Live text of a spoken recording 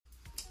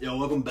Yo,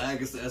 welcome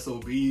back. It's the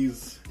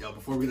SOBs. Yo,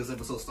 before we get this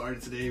episode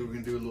started today, we're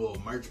going to do a little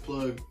merch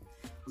plug.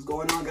 What's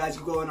going on, guys?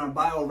 You go in our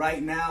bio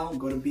right now,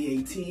 go to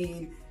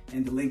B18,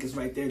 and the link is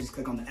right there. Just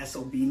click on the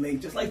SOB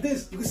link, just like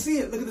this. You can see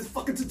it. Look at this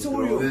fucking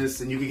tutorial. Look at this,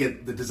 and you can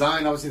get the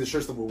design, obviously the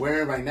shirts that we're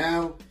wearing right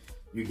now.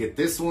 You get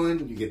this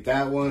one, you get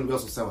that one. We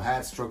also sell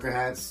hats, trucker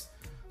hats.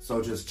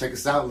 So just check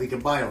us out, link in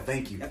bio.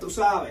 Thank you. Ya tú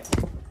sabes.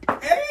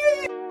 Hey!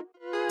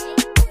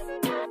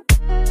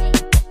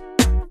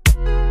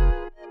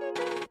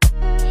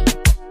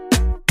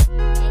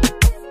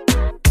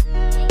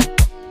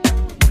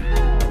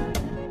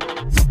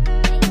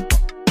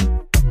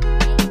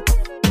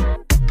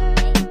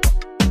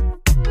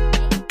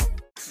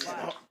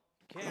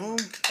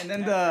 And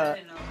then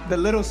the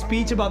little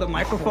speech about the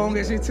microphone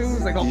gets you too.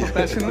 It's like all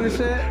professional and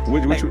shit.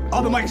 Which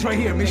all the mics right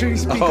here. Make sure you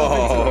speak up.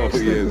 Oh,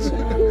 yes.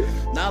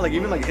 Nah, like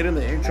even like hitting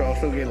the intro, I'll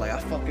still get like I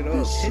fuck it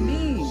up. Hit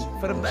me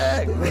for the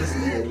bag.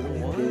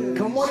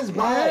 Come on, it's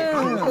back.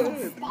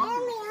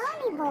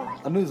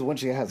 I knew this one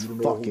chick has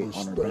fuck it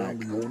on her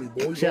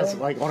back. She has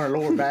like on her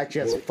lower back, she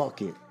has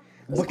fuck it.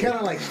 But kind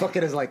of like fuck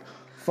it is like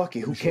fuck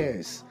it, who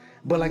cares?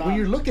 But like when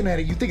you're looking at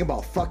it, you think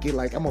about fuck it,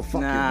 like I'm gonna fuck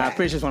it Nah, back. I'm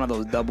pretty sure it's one of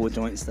those double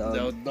joint stuff.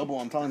 No, double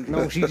on tongue.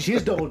 No, she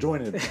is double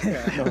jointed.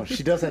 No,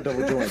 she does have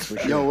double joints for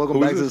sure. Yo, welcome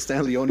back to the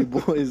StanleyOni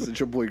boys. It's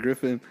your boy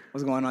Griffin.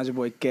 What's going on? It's your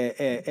boy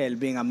El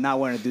Being. I'm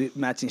not wearing a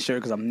matching shirt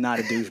because I'm not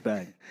a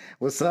douchebag.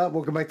 What's up?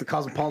 Welcome back to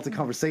Cosmopolitan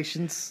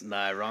Conversations.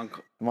 Nah, wrong.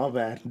 My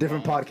bad.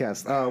 Different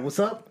podcast. What's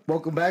up?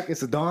 Welcome back.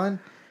 It's Adon.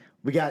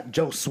 We got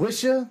Joe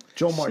Swisher,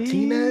 Joe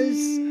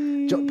Martinez.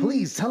 Joe,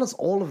 please tell us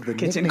all of the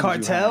Kitchen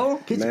nicknames Cartel?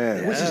 Kitchen,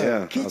 Man, which is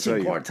yeah, I'll tell Kitchen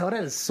you. Cartel.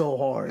 That is so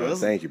hard.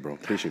 Thank you, bro.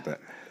 Appreciate that.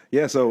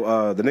 Yeah,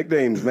 so the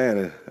nicknames,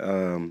 man,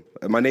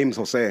 my name's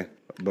Jose,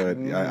 but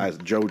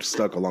Joe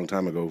stuck a long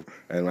time ago,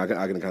 and I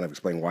can kind of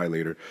explain why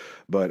later.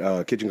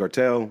 But Kitchen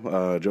Cartel,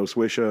 Joe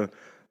Swisher,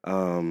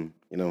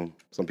 you know,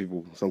 some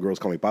girls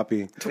call me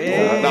Papi.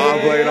 No, I'm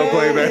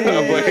playing, man.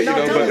 I'm playing, you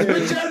know. But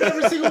Bitch, I've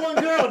never seen one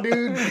girl,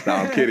 dude. No,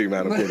 I'm kidding,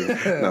 man. I'm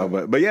kidding. No,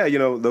 but yeah, you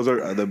know, those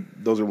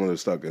are ones that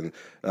stuck, and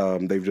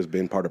they've just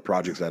been part of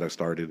projects that I've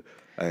started,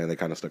 and they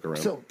kind of stuck around.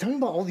 So tell me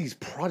about all these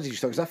projects you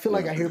started. Because I feel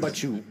like I hear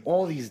about you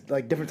all these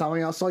like different times. I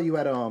mean, I saw you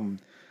at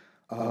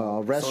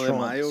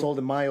restaurant Sol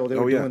de Mayo. They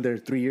were doing their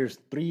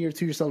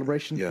 2-year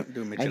celebration. Yeah,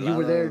 and you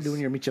were there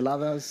doing your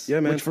micheladas. Yeah,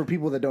 man. Which for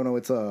people that don't know,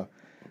 it's a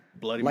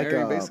Bloody like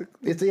Mary, a, basically.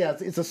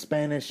 it's a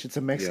Spanish, it's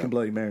a Mexican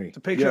Bloody Mary. It's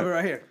a picture of it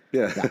right here.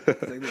 Yeah.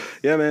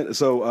 Yeah, man.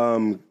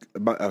 So,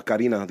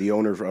 Karina, the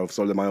owner of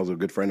Sol de Mayo, is a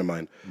good friend of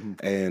mine.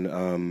 Mm-hmm.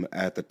 And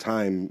at the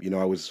time, you know,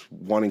 I was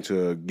wanting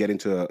to get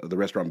into the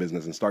restaurant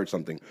business and start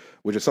something,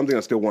 which is something I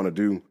still want to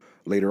do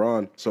later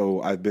on.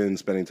 So I've been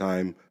spending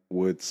time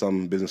with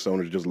some business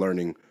owners just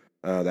learning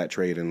that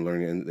trade and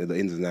learning the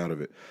ins and outs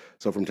of it.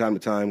 So from time to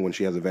time, when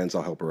she has events,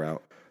 I'll help her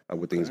out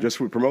with things, just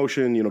with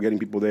promotion, you know, getting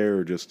people there,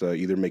 or just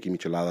either making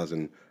micheladas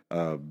and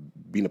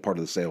being a part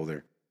of the sale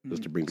there.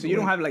 Just to bring people So you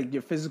don't in. have like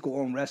your physical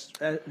own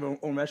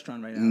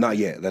restaurant right now? Not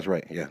yet. That's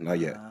right. Yeah, not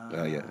yet.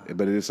 Not yet.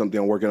 But it is something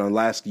I'm working on.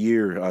 Last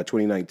year,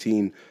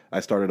 2019, I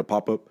started a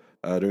pop-up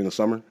during the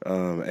summer,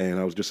 and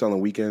I was just selling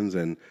weekends,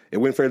 and it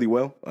went fairly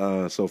well.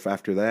 So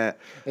after that,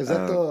 Is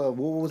that what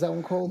was that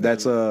one called?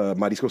 that's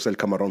Mariscos El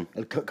Camarón.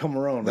 El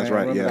Camarón. That's man.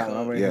 I right, remember yeah, that one.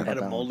 I yeah. remember Had a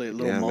that one. mullet,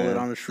 little Yeah, mullet man.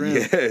 on the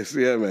shrimp. Yes,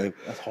 yeah, man.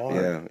 That's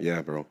hard.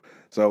 Yeah, bro.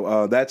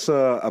 So that's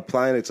a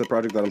plan. It's a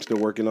project that I'm still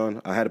working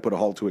on. I had to put a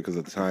halt to it because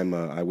at the time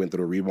I went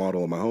through a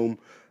remodel of my home.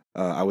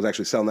 I was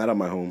actually selling that on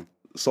my home.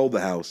 Sold the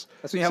house.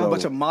 That's when you have a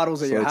bunch of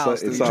models at your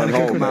house. It's dude. on Trying to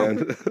home, kick 'em out.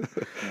 man.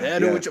 Yeah,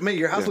 dude. Which, I mean,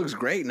 your house looks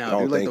great now,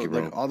 Oh, dude. Like, thank you,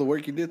 bro. like all the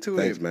work you did to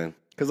Thanks, it. man.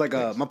 Because like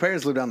my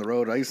parents live down the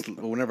road. I used to,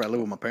 whenever I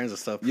lived with my parents and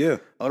stuff. Yeah.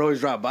 I would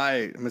always drive by.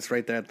 And it's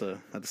right there at the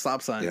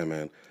stop sign. Yeah,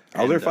 man.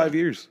 I was there 5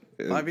 years.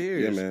 5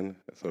 years. Yeah, man.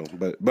 So,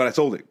 but I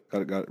sold it.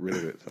 Got rid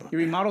of it. So. You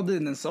remodeled it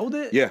and then sold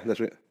it? Yeah, that's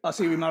right. Oh,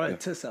 so you remodeled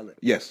it to sell it?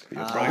 Yes.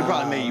 yes. Bro, you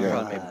probably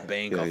made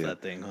bank off yeah.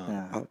 that thing, huh?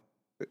 Yeah.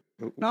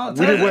 No,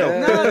 We did well.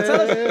 No,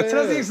 tell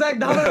us the exact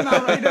dollar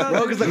amount right now.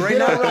 Bro, because like right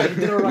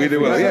now, We did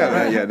well. Yeah,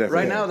 man. Yeah, definitely.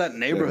 right now that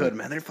neighborhood,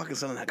 man, they're fucking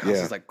selling that house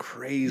Yeah. is like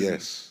crazy.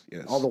 Yes.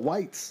 All the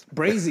whites.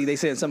 Brazy, they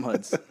say in some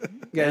hoods. You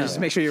gotta just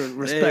make sure you're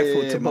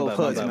respectful to my both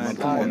bad, my hoods,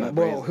 bad, man. my Come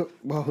bad. on.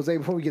 Well, Jose,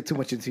 before we get too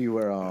much into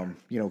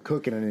your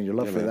cooking and your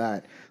love for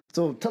that,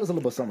 so tell us a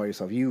little bit something about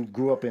yourself. You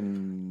grew up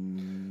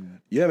in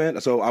Yeah,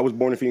 man. So I was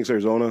born in Phoenix,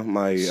 Arizona.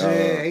 My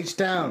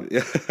H-Town.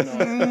 yeah.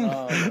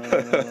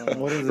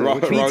 What is it?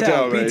 Wrong Which-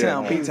 town, man.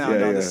 P-Town, Yeah. P-Town. Yeah,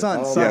 No, yeah. the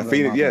Suns. Oh, Yeah, my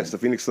Phoenix. bad. Yes, the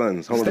Phoenix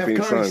Suns. Home of the Steph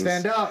Phoenix Curry, Suns.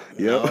 stand up.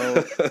 Yep.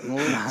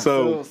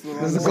 So, It's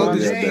a good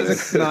day.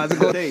 No, it's a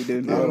good day,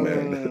 dude.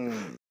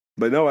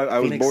 but no, I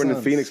was Phoenix born in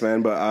Suns. Phoenix,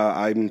 man. But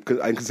I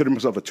consider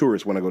myself a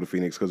tourist when I go to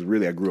Phoenix because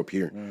really I grew up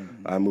here.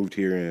 I moved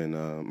here,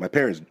 and my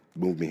parents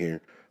moved me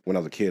here when I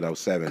was a kid. I was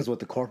 7. Because what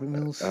the carpet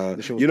mills?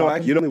 The show was You know,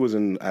 popping? it was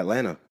in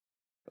Atlanta.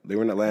 They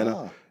were in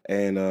Atlanta,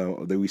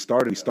 And we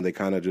started. They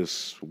kind of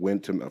just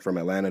went from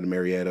Atlanta to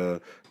Marietta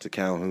to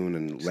Calhoun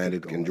and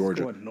landed in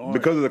Georgia going north.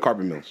 because of the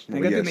carpet mills. I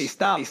think they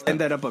stopped.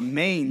 Ended up in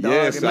Maine, dog.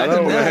 Yes, I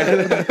Imagine know,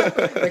 that.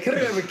 man. They could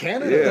have been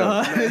Canada.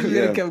 Yeah.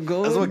 They kept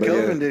going. That's what But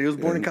Kelvin yeah. did. He was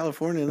born in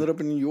California, ended up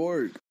in New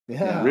York.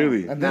 Yeah,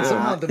 Really? And then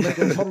somehow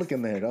Dominican Republic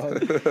in there,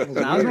 dog.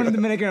 I was born in the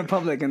Dominican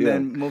Republic and Yeah.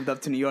 then moved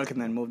up to New York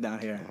and then moved down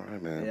here. All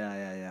right,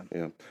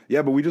 man.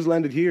 Yeah. But we just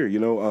landed here. You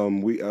know,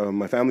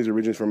 my family's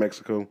originally from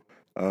Mexico,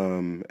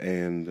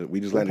 and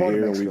we just What landed part of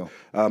here. Mexico?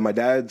 And my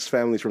dad's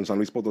family's from San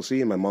Luis Potosí,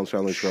 and my mom's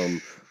family's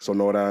from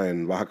Sonora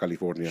and Baja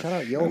California. Shout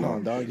out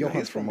Johan, dog.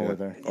 Johan's from over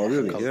there. Oh,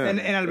 really? Yeah. And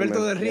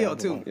Alberto del Rio,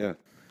 too. Yeah.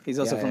 He's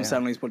also Yeah, from yeah.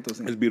 San Luis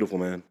Potosí. It's beautiful,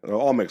 man.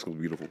 All Mexico's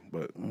beautiful,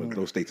 but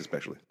those states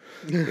especially.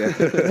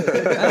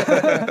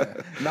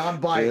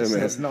 Non-biased. man.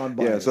 That's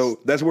non-biased. Yeah, so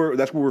that's where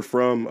we're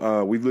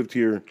from. We've lived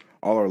here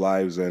all our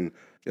lives, and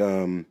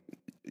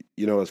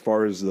you know, as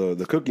far as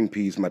the cooking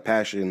piece, my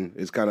passion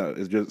is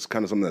just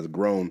kind of something that's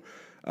grown.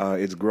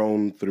 It's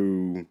grown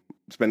through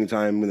spending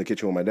time in the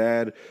kitchen with my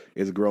dad.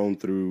 It's grown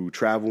through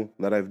travel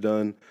that I've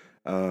done,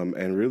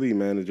 and really,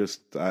 man,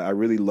 I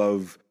really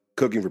love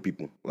cooking for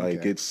people.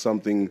 Like it's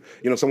something,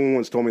 you know, someone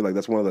once told me like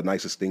that's one of the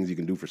nicest things you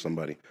can do for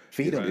somebody.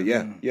 Feed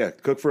 'em. Yeah,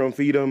 cook for them,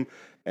 feed them,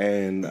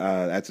 and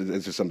it's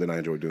just something I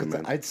enjoy doing,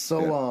 man. It's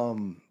so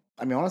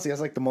I mean, honestly, that's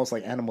like the most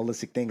like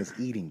animalistic thing is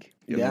eating.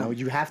 You know,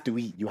 you have to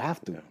eat. You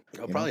have to.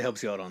 It probably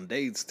helps you out on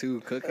dates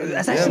too, cooking.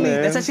 That's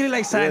man. actually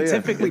like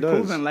scientifically it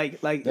does. proven. Like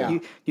Yeah.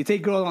 you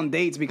take girls on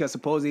dates because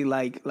supposedly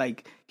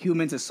like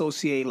humans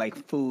associate like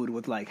food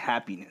with like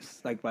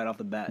happiness, like right off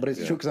the bat. But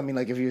it's true because I mean,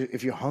 like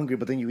if you're hungry,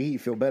 but then you eat, you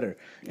feel better.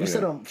 You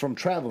said from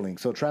traveling.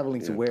 So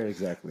traveling to where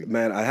exactly?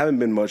 Man, I haven't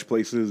been much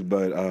places,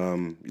 but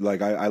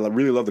like I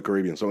really love the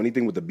Caribbean. So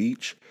anything with the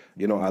beach,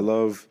 you know, I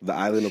love the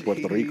island of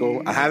Puerto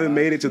Rico. I haven't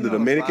made it to the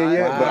Dominican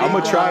yet, but I'm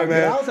gonna try, man.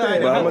 Get out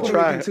there. But I'm gonna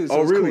try. Too,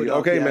 so Oh, it's really? cool,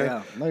 Okay, yeah, man.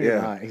 yeah. No,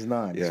 you're not. He's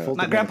not. He's Yeah. full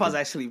My Dominican. grandpa's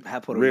actually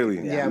half Puerto Really?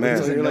 Rican. Yeah, man.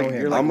 but So you're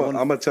like I'm one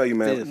gonna tell you,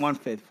 man.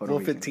 1/5 Puerto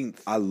Rican.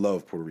 15th. I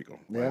love Puerto Rico.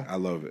 Like, Yeah. I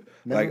love it.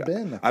 Never like,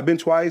 been. I've been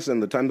twice,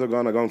 and the times I've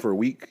gone for a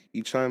week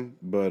each time.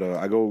 But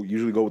I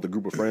usually go with a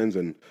group of friends,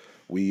 and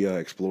we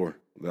explore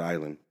the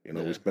island. You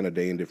know, we spend a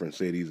day in different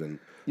cities, and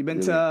You been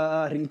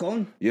to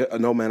Rincon? yeah,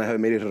 no, man, I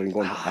haven't made it to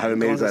Rincon. I haven't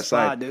made it to Rincon's that a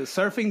spot, side. dude.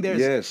 Surfing there.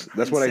 Yes,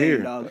 that's what I insane, hear.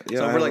 dog. Yeah,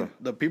 So I for have like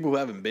the people who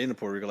haven't been to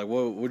Puerto Rico, like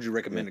what would you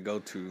recommend to go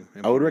to?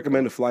 I would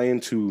recommend to fly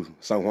into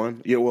San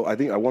Juan. Yeah, well, I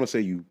want to say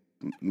you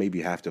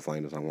maybe have to fly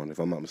into San Juan if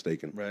I'm not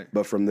mistaken. Right.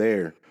 But from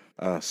there,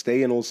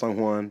 stay in Old San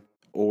Juan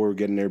or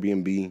get an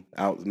Airbnb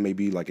out,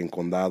 maybe like in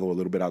Condado, a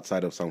little bit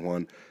outside of San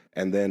Juan,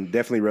 and then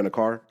definitely rent a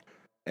car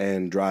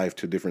and drive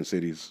to different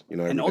cities. You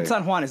know, every And Old day.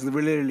 San Juan is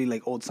literally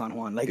like Old San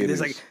Juan. Like It there's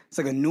is. like it's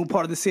like a new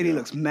part of the city.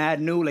 Looks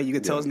mad new. Like you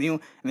can tell it's new.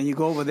 And then you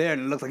go over there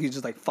and it looks like you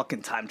just like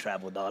fucking time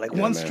travel, dog. Like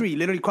one man. street,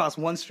 literally cross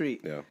one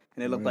street. Yeah.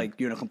 And it looked like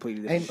you're in a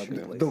completely different And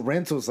fucking place. the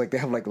rentals, like they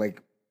have like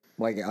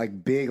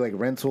big like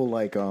rental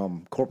like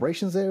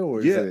corporations there, or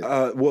is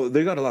Yeah, it? well,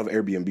 they got a lot of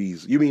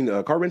Airbnbs. You mean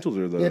car rentals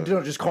or the? Yeah,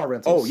 no, just car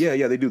rentals. Oh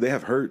yeah, they do. They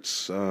have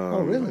Hertz.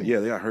 really? Yeah,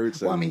 they got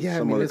Hertz. Well, I and mean, yeah, I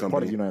some mean, other it's part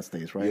of the company. United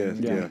States,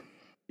 right?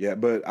 Yeah.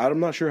 But I'm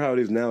not sure how it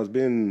is now. It's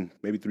been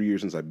maybe 3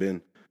 years since I've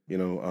been. You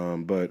know,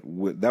 but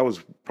that was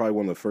probably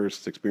one of the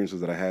first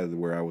experiences that I had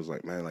where I was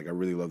like, man, like I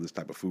really love this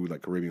type of food,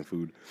 like Caribbean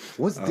food.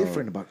 What's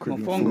different about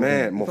Caribbean Mofongo. food?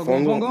 Man,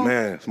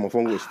 Mofongo?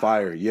 mofongo is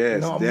fire.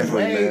 Yes, No,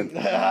 definitely, man.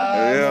 man.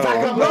 Yeah.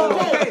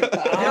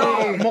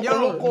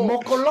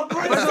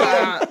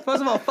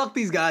 First of all, fuck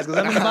these guys because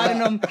I've been inviting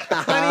them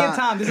plenty of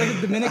times. There's like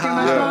a Dominican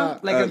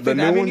restaurant, like on The Fifth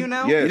new Avenue one?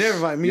 now. Yes, You never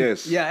invite me.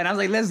 Yes. Yeah, and I was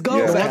like, let's go.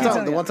 Yeah. So The I one keep time-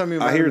 telling The you. one time you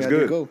I invited hear me, it's I did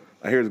good. go.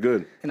 I hear it's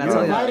good. And I You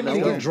told you, invited me to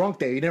let's go. get drunk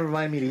there. You never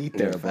invited me to eat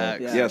there, bro.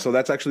 Facts. Yeah. Yeah, so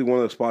that's actually one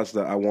of the spots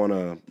that I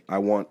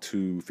want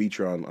to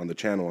feature on the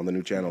channel, on the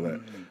new channel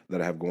that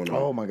I have going on.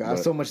 Oh my god, I have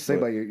so much to say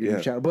about your yeah.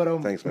 channel.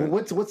 But Thanks, man.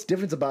 what's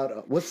different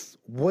about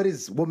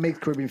what makes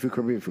Caribbean food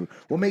Caribbean food?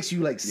 What makes you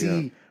like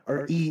see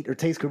or eat or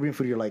taste Caribbean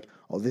food? You're like,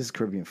 oh, this is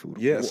Caribbean food.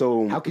 Yeah,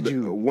 so how could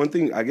you? One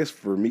thing, I guess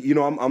for me, you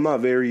know, I'm not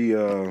very.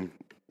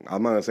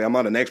 I'm not gonna say I'm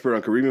not an expert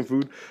on Caribbean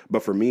food,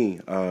 but for me,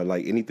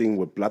 like anything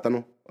with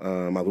plátano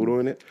maduro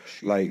in it,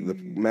 like the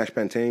mashed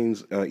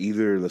plantains,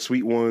 either the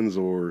sweet ones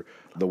or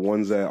the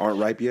ones that aren't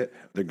ripe yet,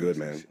 they're good,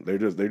 man. They're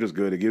just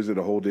good. It gives it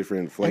a whole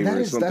different flavor. And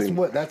It's something.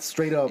 that's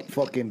straight up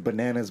fucking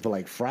bananas, but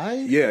like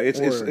fried. Yeah, it's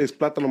Or-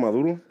 plátano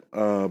maduro,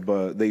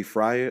 but they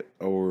fry it,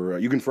 or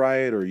you can fry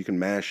it, or you can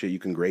mash it, you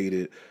can grate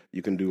it,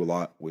 you can do a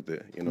lot with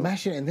it. You know,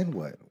 mash it and then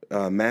what?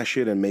 mash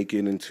it and make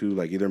it into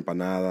like either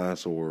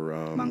empanadas or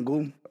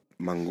Mango.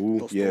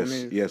 mango.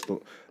 Yes.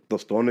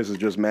 Tostones is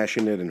just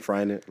mashing it and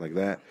frying it like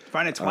that.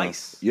 Frying it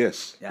twice.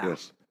 Yes, Yeah.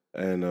 yes.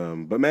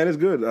 And but man, it's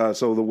good.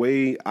 So the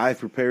way I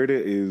prepared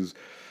it is,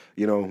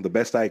 you know, the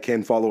best I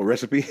can follow a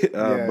recipe.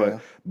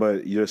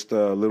 But just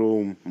a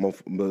little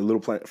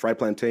fried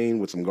plantain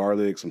with some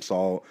garlic, some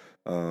salt,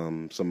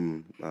 some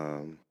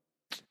some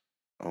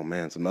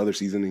other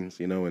seasonings,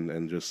 you know,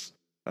 and just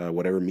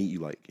whatever meat you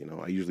like. You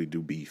know, I usually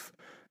do beef,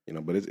 you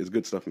know, but it's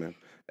good stuff, man.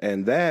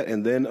 And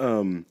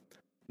then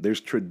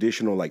there's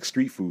traditional like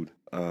street food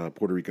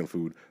Puerto Rican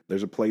food.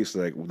 There's a place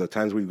like the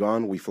times we've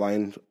gone, we fly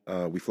in.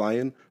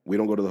 We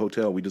don't go to the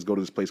hotel. We just go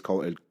to this place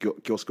called El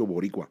Kiosco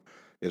Boricua.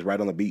 It's right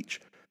on the beach,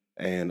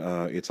 and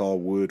it's all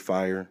wood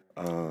fire.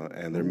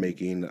 And they're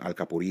making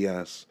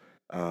alcaporillas.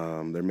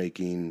 They're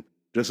making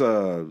just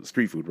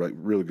street food, right?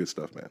 Really good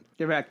stuff, man.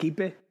 You ever had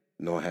kipe?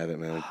 No, I haven't,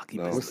 man.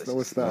 No.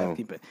 What's that?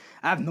 Kipe.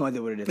 I have no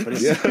idea what it is, but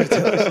it's it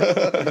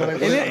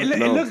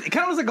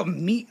kind of looks like a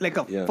meat, like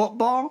a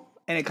football.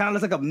 And it kind of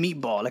looks like a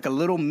meatball, like a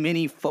little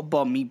mini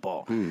football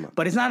meatball.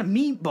 But it's not a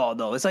meatball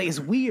though. It's like it's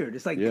weird.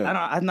 It's like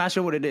I'm not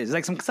sure what it is.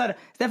 It's like it's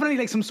definitely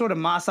like some sort of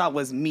masa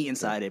with meat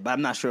inside it, but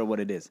I'm not sure what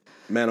it is.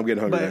 Man, I'm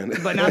getting hungry, man.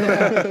 But not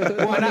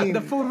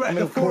the food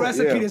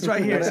recipe that's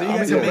right here, so you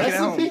guys can make it at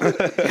home. You got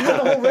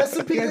the whole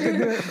recipe. You guys can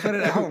put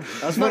it at home.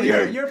 That's funny.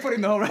 You're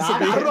putting the whole recipe.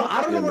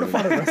 I don't know where to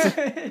find a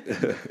recipe.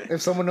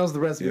 If someone knows the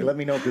recipe, let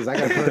me know because I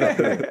got to put it up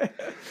there.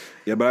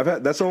 Yeah,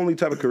 but that's the only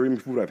type of Caribbean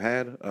food I've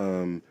had.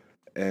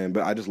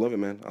 But I just love it,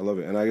 man. I love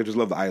it, and I just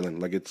love the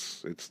island. Like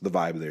it's the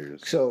vibe there.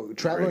 So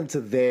traveling to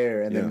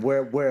there, and then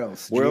where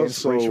else? Where else?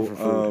 So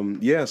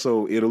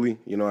so Italy.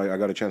 You know, I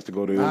got a chance to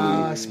go to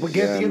Italy.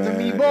 Spaghetti and the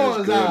meatballs.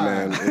 It's good,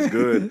 man. It's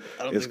good.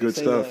 It's good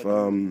stuff.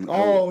 Dude,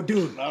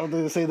 I don't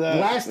think they say that.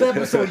 last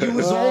episode you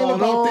was all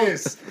about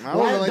this.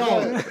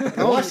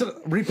 Watch the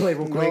replay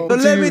real quick. But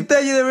let me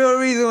tell you the real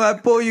reason why I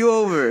pull you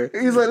over.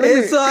 He's like,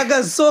 It's so I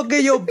can soak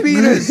in your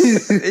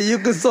penis and you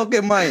can soak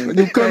in mine.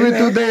 You coming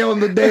today on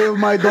the day of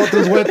my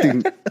daughter's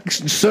wedding.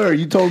 Sir,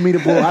 you told me to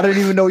pull. I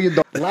didn't even know your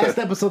daughter. Last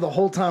episode, the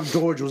whole time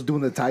George was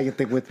doing the Italian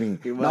thing with me.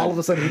 And all of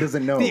a sudden, he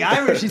doesn't know. The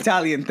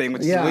Irish-Italian thing,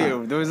 which is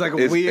weird. There was like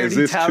a weird is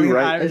this Italian too,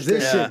 right? Irish Is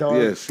this shit, dog?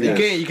 Yes.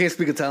 You can't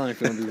speak Italian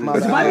if you don't do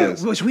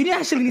this. Which we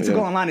actually need to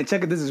go online and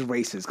check if this is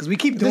racist. Because we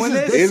keep doing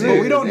is- this, is but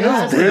it? we don't It know.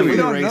 has to be We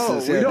don't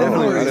racist. know. Yeah, We don't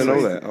know. I didn't know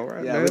It's that. All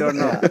right. Yeah, man. we don't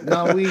know.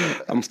 No, I'm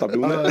gonna stop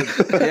doing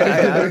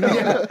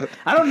that.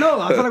 I don't know.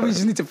 I feel like we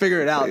just need to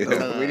figure it out.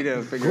 Though. We need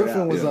to figure it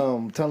Griffin out. was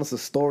telling us a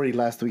story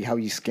last week how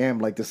you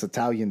scammed like this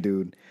Italian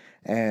dude.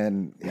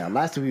 And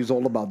last week he was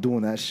all about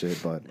doing that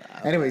shit. But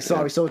anyway,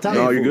 sorry. So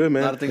Italian No, you're food. good,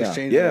 man. A lot of things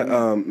change.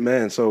 Yeah,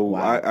 man. So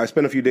I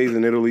spent a few days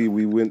in Italy.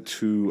 We went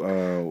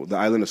to the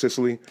island of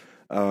Sicily,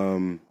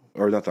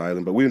 or not the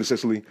island, but we went to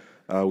Sicily.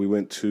 We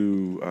went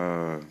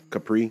to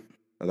Capri,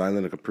 the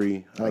island of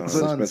Capri. Like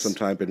spent Suns. some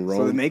time in Rome.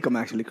 So they make them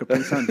actually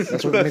Capri Suns.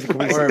 That's what they make the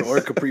Capri Suns. Or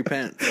capri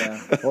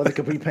pants. Or the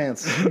Capri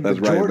pants. That's the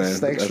right, jorts, man.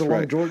 The extra That's long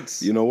right.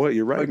 jorts. You know what?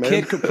 You're right, Or man.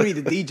 Kid Capri,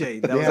 the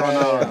DJ. That was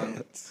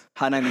on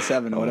Hot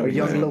 97 or Or whatever.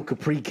 young little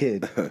Capri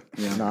kid. I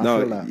feel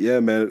No, that. yeah,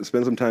 man.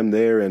 Spent some time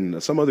there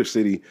and some other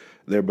city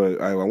there, but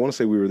I want to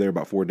say we were there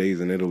about 4 days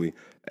in Italy,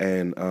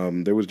 and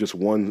there was just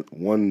one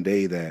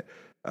day that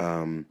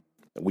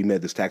we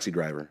met this taxi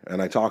driver,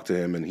 and I talked to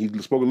him, and he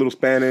spoke a little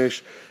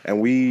Spanish,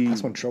 and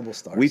That's when trouble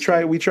starts. we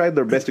tried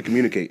their best to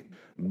communicate,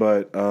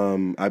 but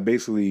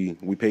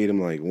we paid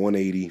him like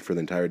 $180 for the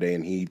entire day,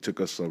 and he took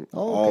us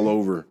all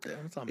over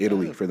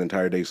Italy for the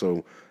entire day.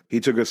 So he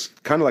took us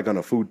kind of like on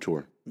a food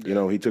tour. You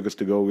know, he took us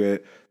to go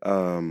get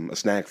a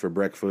snack for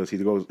breakfast. He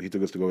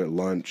took us to go get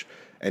lunch,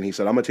 and he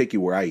said, "I'm gonna take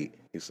you where I eat."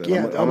 He said,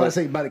 Yeah, I'm gonna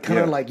say, but kind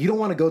of Yeah. like you don't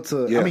want to go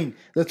to. Yeah. I mean,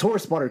 the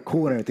tourist spot are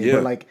cool and everything, Yeah.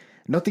 but like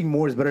nothing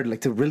more is better.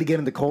 Like to really get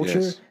in the culture.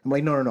 Yes. I'm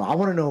like, no. I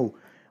want to know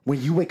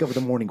when you wake up in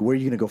the morning, where are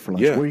you gonna go for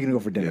lunch? Yeah. Where are you gonna go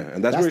for dinner? Yeah,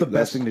 and that's that's where- the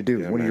best thing to do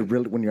when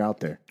man. you're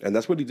out there. And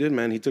that's what he did,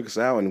 man. He took us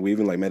out, and we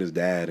even like met his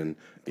dad, and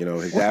you know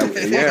his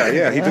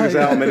dad. He took us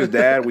out, met his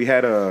dad. We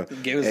had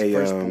Gave us the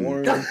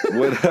firstborn.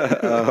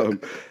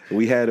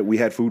 we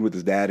had food with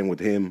his dad and with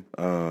him,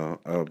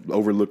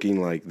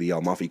 overlooking like the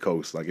Amalfi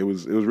Coast. Like it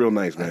was real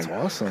nice, man. That's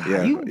awesome.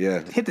 Yeah, You yeah.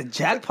 hit the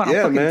jackpot on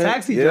Yeah, fucking man.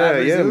 taxi yeah,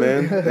 drivers. yeah, dude.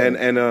 man.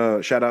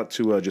 And shout out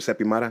to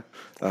Giuseppe Mara.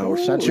 We're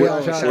Shout friends.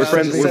 out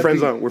We're Giuseppe.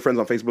 friends on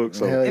Facebook.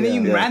 So Hell And then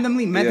you Yeah.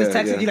 randomly met this Yeah,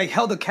 taxi. yeah. You like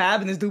held a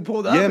cab, and this dude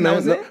pulled up. yeah, and man. That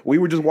was it. We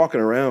were just walking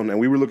around, and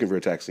we were looking for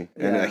a taxi,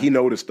 and Yeah. he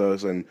noticed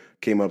us and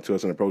came up to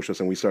us and approached us,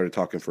 and we started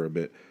talking for a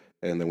bit,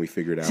 and then we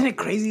figured out. Isn't it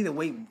crazy the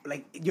way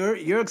like your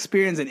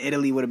experience in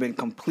Italy would have been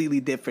completely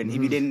different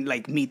if you didn't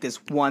like meet this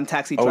one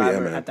taxi Oh driver yeah,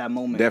 man. at that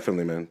moment?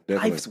 Definitely, man.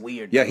 Definitely. Life's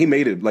weird. Yeah, he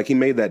made it. Like he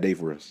made that day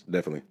for us.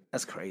 Definitely.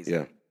 That's crazy.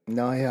 Yeah.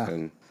 No, yeah,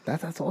 And-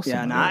 that's awesome.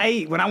 Yeah, man.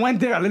 and when I went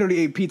there, I literally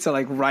ate pizza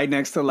like right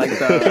next to like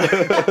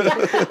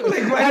the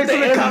like right next to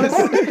the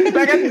Coliseum,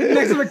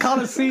 next to the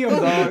Coliseum,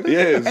 dog.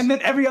 Yes. And then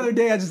every other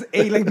day, I just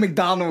ate like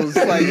McDonald's,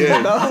 like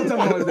the whole time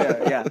I was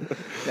there.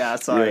 Yeah.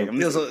 Sorry. Yeah. I'm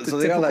Yeah, just so the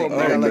they got like,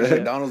 typical American.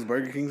 McDonald's,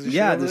 Burger Kings and shit.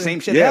 Yeah, over the there? same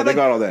shit. Yeah, have, they like,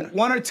 got all that.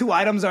 One or two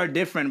items are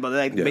different, but they're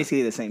like Yeah.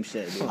 basically the same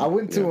shit. dude. I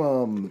went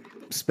to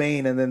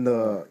Spain, and then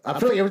I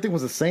feel like everything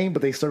was the same,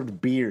 but they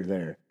served beer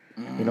there.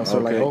 You know, so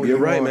like, Okay. oh, You're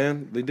you right, want-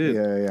 man. They did.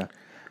 Yeah.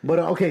 But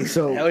okay,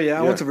 so Hell yeah,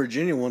 I went to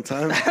Virginia one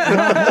time.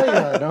 hell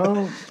yeah,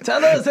 no,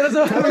 Tell us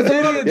about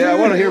Virginia, Yeah, I dude.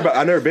 want to hear about.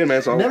 I've never been,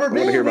 man. So never I want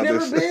been. to hear We about never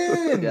this.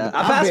 been. Yeah,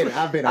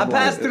 I've been. I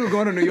passed through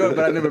going to New York,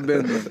 but I've never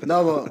been.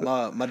 No,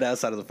 but my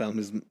dad's side of the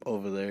family's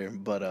over there.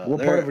 But What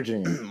they're- part of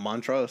Virginia?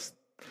 Montrose.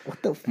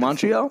 What the? F-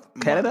 Montreal,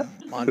 Canada.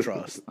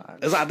 Montrose. I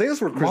think that's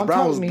where Chris Montrose,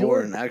 Brown was New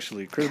York? born,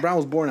 actually. Chris Brown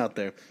was born out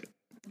there.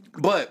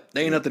 But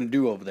there ain't nothing to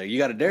do over there. You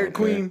got a Dairy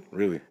Queen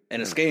Really?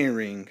 and a skating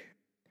ring.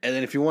 And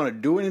then if you want to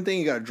do anything,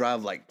 you got to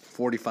drive like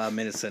 45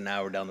 minutes to an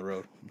hour down the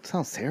road.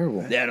 Sounds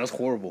terrible. Yeah, that's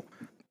horrible.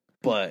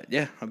 But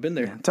yeah, I've been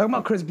there. Talking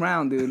about Chris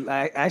Brown, dude.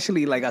 I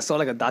saw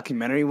like a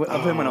documentary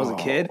of him when I was a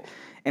kid.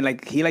 And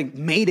like he like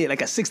made it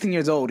like at 16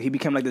 years old, he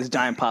became like this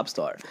giant pop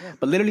star.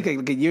 But literally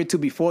like a year or two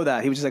before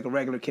that, he was just like a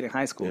regular kid in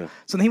high school. Yeah.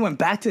 So then he went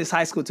back to his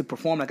high school to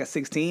perform like at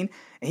 16,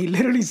 and he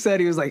literally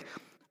said he was like,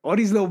 all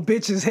these little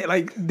bitches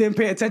like didn't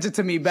pay attention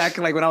to me back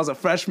like when I was a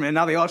freshman.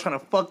 Now they all trying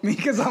to fuck me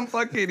because I'm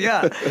fucking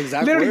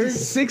Exact literally words.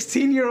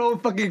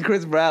 16-year-old fucking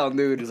Chris Brown,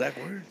 dude. Exact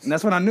words. And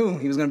that's when I knew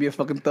he was gonna be a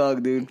fucking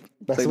thug, dude.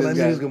 That's like when I this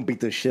knew guy. he was gonna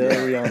beat the shit out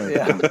of Rihanna.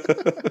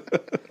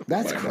 Yeah,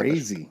 That's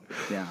crazy.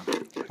 yeah.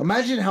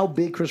 Imagine how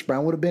big Chris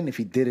Brown would have been if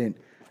he didn't.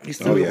 He's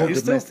still, he's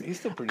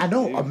still pretty I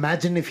know. big.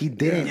 Imagine if he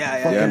didn't.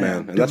 Yeah, fucking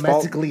man. And that's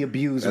domestically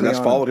abuse. And that's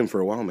Rihanna. followed him for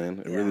a while,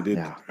 man. It really did.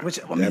 Yeah. Which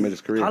I Damage mean, his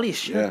career. probably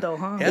shit Yeah. though,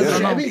 huh? He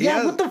has I a- mean, he yeah,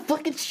 has- what the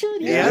fucking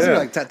shit? He has Yeah.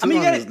 like tattoos I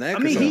mean, on his neck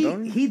or something,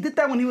 don't he did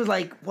that when he was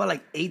like what,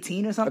 like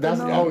 18 or something. That's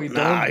though?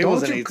 Nah, he don't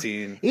wasn't you-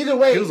 18. Either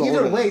way, He was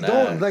older than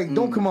don't that.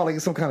 don't come out like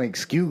some kind of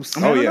excuse.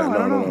 Oh, yeah. I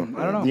don't No. know.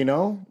 I don't know. You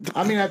know,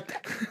 I mean,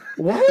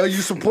 what? Oh, you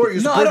support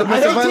No, I don't-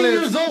 I domestic don't- 18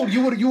 violence? years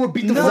old, you would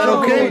beat the No, fuck out of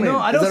a woman. no,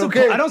 I Is don't that support.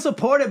 okay? I don't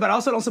support it, but I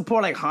also don't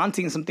support like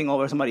haunting something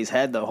over somebody's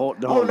head the whole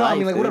Oh life, no, I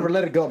mean like dude. whatever,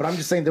 let it go. But I'm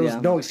just saying there was Yeah.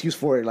 no excuse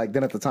for it. Like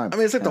then at the time, I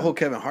mean, it's like the whole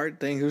Kevin Hart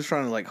thing. He was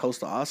trying to like host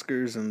the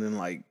Oscars, and then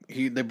like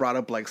they brought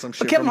up like some shit.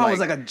 But Kevin from, Hart was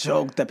like a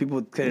joke that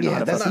people couldn't know how yeah,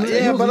 to that's fucking not,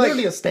 take. he was but, like-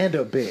 literally a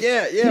stand-up bit.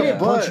 Yeah, He ain't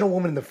but- punching a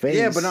woman in the face.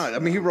 Yeah, but not. I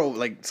mean, he wrote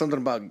like something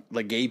about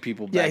like gay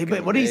people. Yeah, back but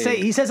in what the did he day.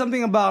 say? He said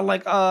something about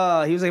like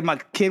he was like my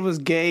kid was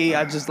gay.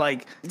 I just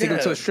like take him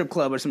Yeah. to a strip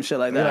club or some shit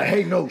like that. like,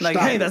 hey, no, like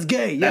stop hey, it. that's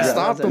gay. That Yeah,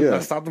 stopped him. Yeah.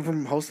 That stopped him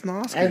from hosting the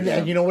Oscars.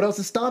 And you know what else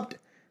has stopped?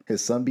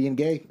 His son being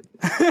gay.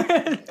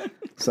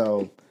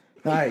 So,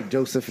 all right,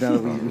 Joseph. Now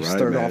that we Right,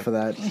 stirred man. off of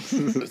that.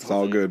 It's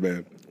all good,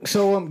 man.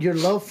 So, your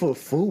love for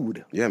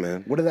food. Yeah,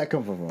 man. Where did that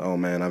come from? Oh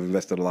man, I've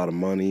invested a lot of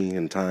money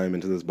and time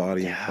into this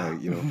body.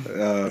 Like,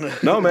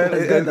 no man,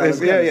 good, though. That's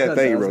good. yeah. That's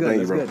Thank you, good. bro.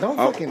 Thank you, That's bro.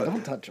 good.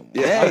 Don't touch him.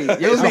 Hey,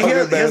 Yo, man, he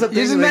has a you're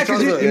just thing mad that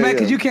he because tries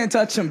to- you can't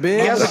touch him,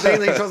 bitch. He has a thing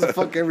that he tries to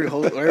fuck every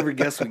host or every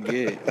guest we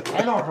get.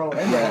 I know, bro.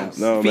 I know.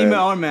 No, Female man.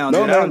 or male, No,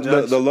 dude, I man. don't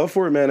judge. The love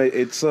for it, man.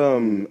 It's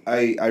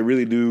I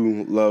really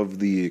do love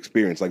the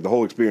experience, like the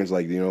whole experience,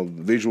 like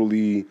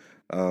visually,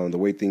 the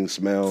way things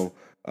smell,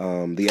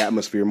 the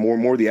atmosphere,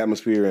 more the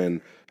atmosphere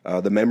and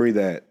the memory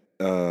that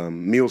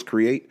meals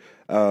create.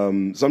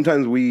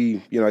 Sometimes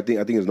I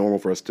think it's normal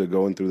for us to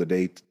go through the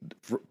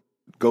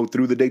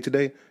day to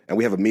day, and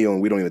we have a meal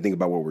and we don't even think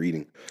about what we're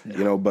eating,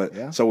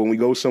 But so when we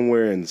go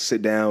somewhere and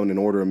sit down and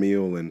order a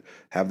meal and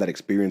have that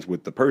experience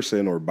with the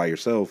person or by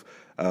yourself,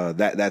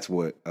 that's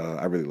what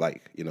I really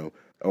like,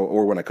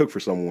 or when I cook for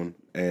someone,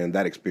 and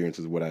that experience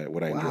is what I enjoy.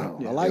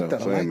 I like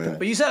that. I like man. that.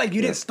 But you said like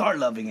you didn't start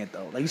loving it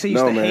though. Like you said you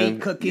used No, to man.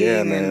 hate cooking.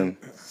 Yeah, and, man.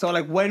 So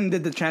like when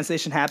did the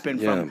transition happen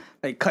from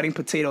like cutting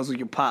potatoes with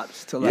your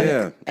pops to like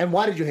Yeah. And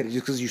why did you hate it?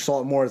 Just because you saw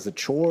it more as a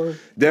chore?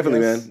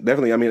 Definitely, Yes? man.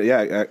 Definitely. I mean,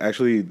 yeah,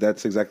 actually,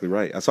 that's exactly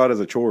right. I saw it as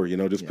a chore,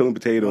 just peeling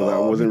potatoes. I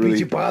wasn't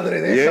really. Pinche padre,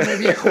 déjame,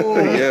 viejo.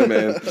 Yeah,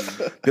 man.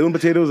 Peeling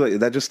potatoes,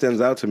 that just stands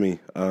out to me.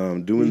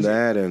 Doing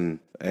that and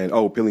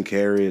peeling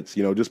carrots,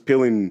 just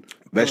peeling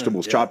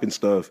vegetables, chopping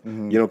stuff,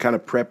 kind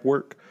of prep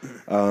work.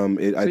 I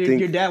think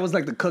your dad was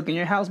like the cook in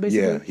your house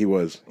basically? yeah, he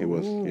was.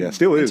 Yeah,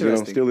 still is,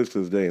 Interesting. still is to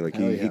this day. Like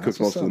he Yeah, cooks that's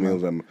most of the what's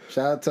meals. up, man.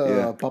 Shout out to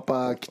Yeah.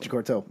 Papa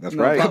Cartel. That's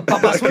right.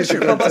 Papa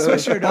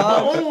Swisher,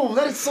 dog. Oh,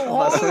 that is so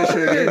Papa hard.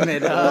 Swisher, isn't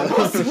it?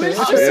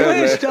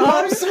 Swisher. Swish,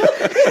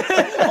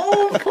 dog.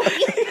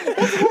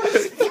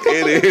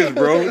 It is,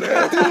 bro. Tell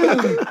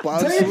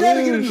your dad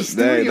to get in the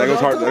studio. Dang, that goes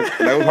hard.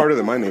 That was harder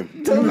than my name.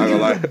 I'm not gonna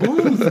lie.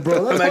 Booze,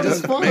 bro. That's hard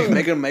as fuck.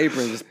 Making them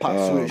aprons, just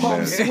pop switch.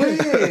 Pop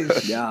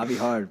swish. Yeah, I'll be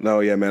hard. No,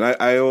 yeah, man.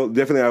 I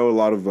definitely owe a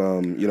lot of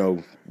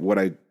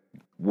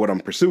what I'm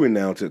pursuing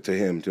now to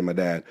him, to my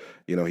dad.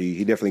 He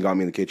definitely got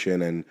me in the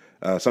kitchen,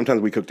 and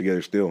sometimes we cook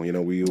together still.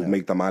 We'll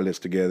make tamales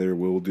together.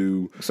 We'll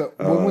do. So,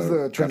 when was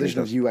the transition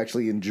of you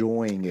actually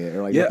enjoying it?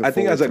 Or like Yeah, looking I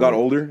think forward as I to got it?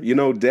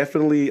 older,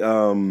 definitely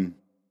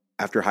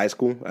after high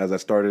school, as I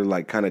started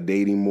like kind of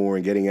dating more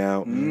and getting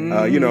out,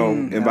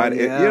 invited,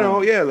 yeah.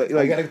 I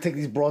like gotta take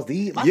these bras to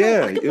eat.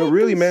 yeah,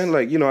 really, man.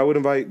 Like, I would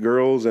invite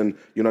girls and,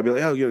 I'd be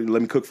like, oh,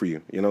 let me cook for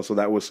you. So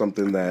that was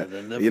something that,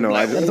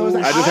 I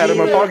just had in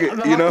my pocket,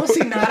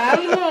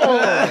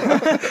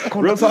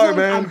 Real talk,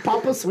 man.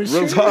 Papa Swisher.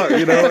 Real talk,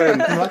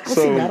 and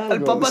so,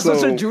 Papa So-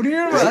 Swisher Jr.?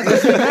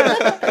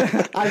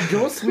 I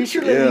go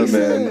Swisher. yeah,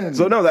 man.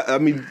 So no,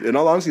 in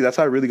all honesty, that's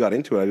how I really got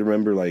into it. I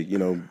remember like,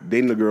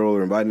 dating a girl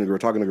or inviting a girl,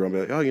 talking to a girl, and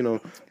be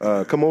like,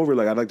 oh, come over,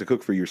 like I'd like to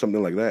cook for you or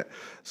something like that.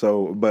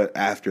 So, but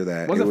after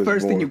that, What's it the was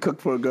first thing more- you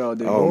cooked for a girl,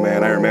 dude? Oh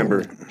man, I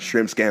remember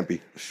shrimp scampi.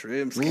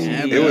 Shrimp,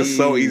 It was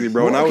so easy,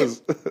 bro. And I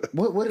was.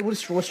 What's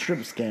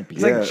shrimp scampi?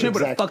 It's like shrimp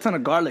with a fuck ton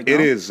of garlic. It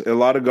no? is a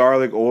lot of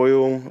garlic,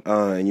 oil,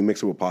 and you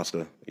mix it with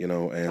pasta, and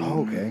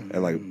okay.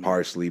 and like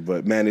parsley.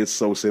 But man, it's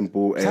so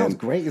simple. And Sounds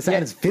great. It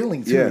sounds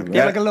filling too. Yeah. bro. You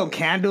have like a little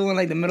candle in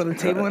like the middle of the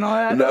table and all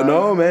that?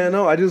 no, man,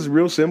 no. I just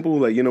real simple.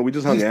 Like we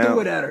just hung Just out.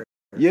 threw it at her.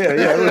 Yeah.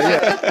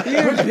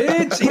 Here,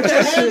 bitch. Eat Put your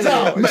that hands shit.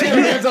 out. Put your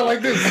hands out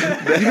like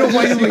this. You know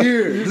why you were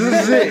here.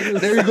 This is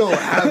it. There you go.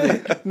 Have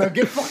it. Now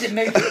get fucking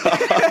naked.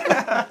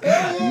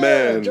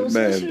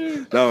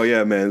 Man. No,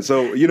 yeah, man.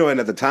 So, and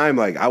at the time,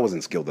 like, I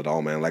wasn't skilled at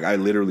all, man. Like, I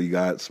literally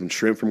got some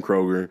shrimp from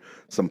Kroger,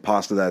 some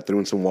pasta that I threw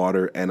in some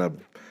water, and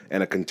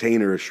a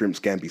container of shrimp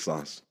scampi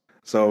sauce.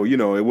 So,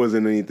 it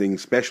wasn't anything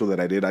special that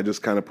I did. I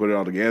just kind of put it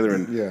all together.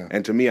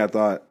 And to me, I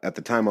thought, at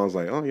the time, I was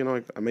like,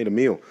 oh, I made a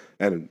meal.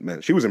 And, man,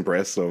 she was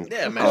impressed, so.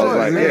 Yeah, man. I was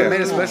like, made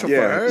it special for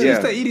her. She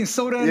used to eating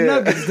soda and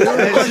nuggets, dude.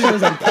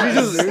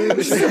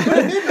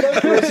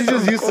 She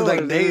just used to,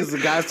 like, days the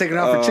guys taking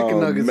out for chicken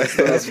nuggets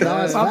and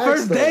stuff. My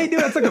first day,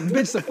 dude, I took a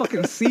bitch to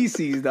fucking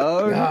CC's,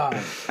 dog.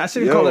 I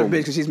shouldn't call her bitch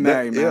because she's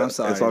married, man. I'm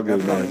sorry. It's all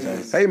good,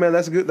 man. Hey, man,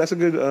 that's a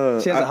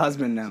good. She has a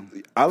husband now.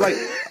 I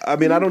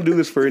don't do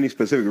this for any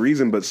specific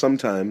reason, but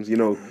sometimes,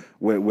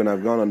 when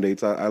I've gone on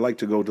dates, I like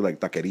to go to like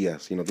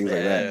taquerias, things like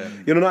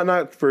that.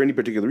 Not for any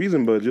particular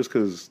reason, but just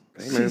because,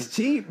 hey, man, she's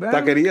cheap, man.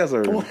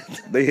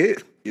 Taquerias they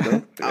hit, I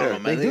don't know,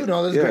 man. They do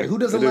know this great. Who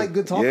doesn't like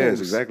good tacos? Yes,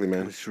 exactly,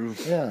 man. It's true.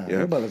 Yeah.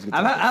 Everybody loves good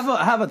tacos.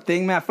 I have a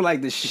thing, man. I feel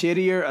like the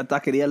shittier a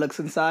taqueria looks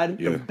inside,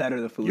 the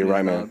better the food You're is.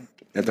 right, man.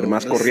 Entre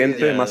más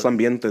corriente, más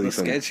ambiente. The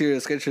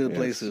sketchier the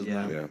places,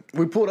 man. Yeah.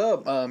 We pulled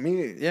up,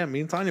 me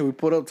and Tanya, we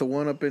pulled up to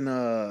one up in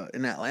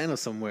Atlanta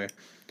somewhere.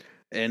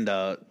 And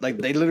like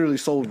they literally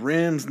sold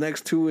rims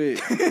next to it.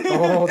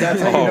 Oh,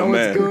 that's how you know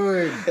it's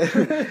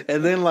good.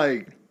 And then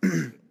like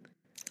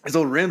they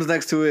sold rims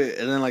next to it,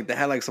 and then like they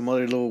had like some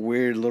other little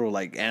weird little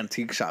like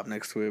antique shop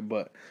next to it,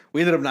 but we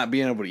ended up not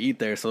being able to eat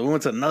there, so we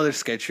went to another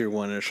sketchier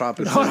one in a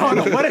shopping center.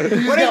 No.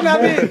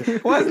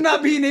 What is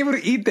not being able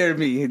to eat there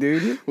mean,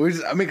 dude?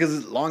 Because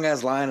it's long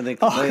ass line, and they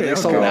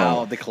sold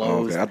out, they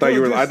closed. Okay. I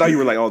thought you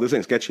were like, oh, this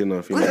ain't sketchy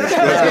enough. So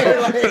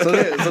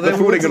the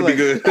food ain't gonna be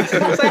good. It's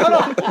like, hold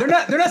on,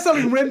 they're not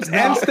selling ribs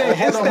and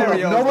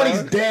stereo.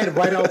 Nobody's dead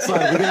right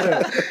outside. We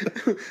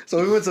gotta.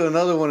 So we went to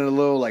another one in a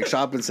little like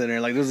shopping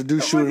center. Like there was a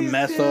dude shooting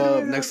meth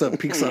up next to a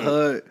Pizza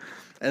Hut.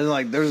 And then,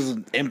 like, there's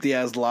empty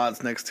ass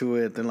lots next to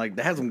it. Then, like,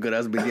 they had some good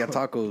ass birria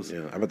tacos.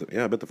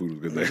 I bet the food was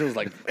good there. It was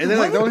like, and then,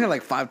 like, they only had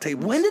like 5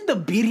 tables. When did the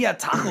birria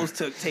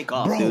tacos take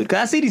off, dude? Because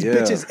I see these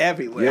bitches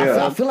everywhere.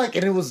 Yeah. I feel like,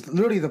 and it was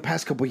literally the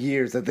past couple of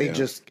years that they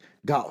just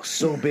got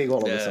so big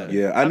all of a sudden.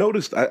 Yeah, I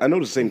noticed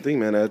the same thing,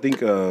 man. I think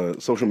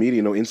social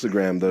media,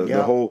 Instagram,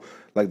 the whole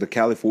like the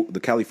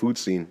Cali food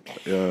scene,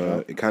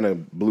 it kind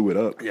of blew it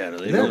up. Yeah,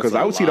 because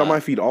I would see it on my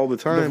feed all the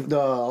time.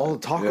 All the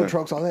taco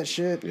trucks, all that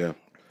shit. Yeah.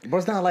 But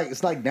it's not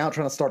like now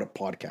trying to start a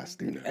podcast,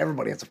 dude.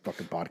 Everybody has a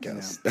fucking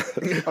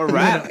podcast. Or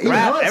rap.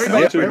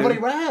 Everybody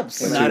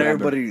raps. Not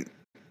everybody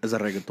is a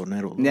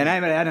reggaetonero. Yeah,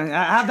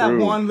 I have that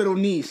one little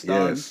niche,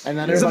 dog. Yes. And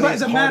then It's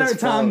everybody's a matter of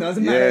time, though. It's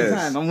a matter of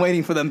Yes. time. I'm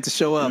waiting for them to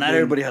show up. Not dude.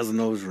 everybody has a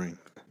nose ring.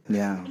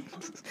 Yeah.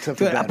 Except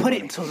for Dude, I Bad put Bunny.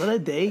 it so the other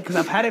day because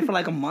I've had it for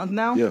like a month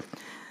now.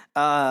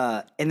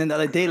 Yeah. And then the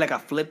other day, like I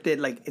flipped it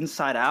like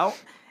inside out,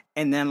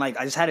 and then like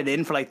I just had it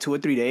in for like 2 or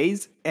 3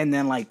 days, and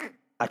then like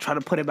I tried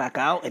to put it back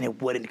out, and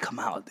it wouldn't come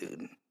out,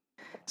 dude.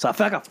 So I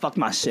feel like I fucked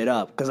my shit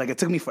up because like it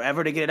took me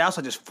forever to get it out,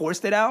 so I just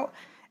forced it out,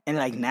 and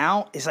like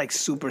now it's like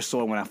super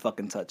sore when I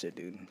fucking touch it,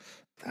 dude.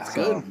 That's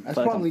good. That's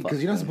probably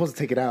because you're not supposed to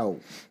take it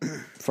out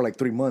for like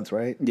 3 months,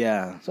 right?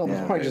 Yeah. So it's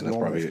probably just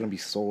normal. probably It's it. gonna be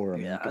sore.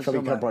 Yeah, I feel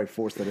like you probably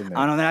forced it in there.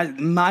 I don't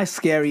know. My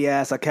scary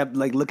ass. I kept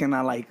like looking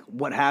at like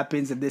what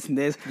happens and this and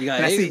this. You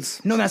got and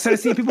AIDS? I started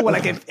seeing people with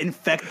like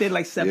infected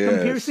like septum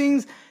Yes.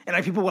 piercings, and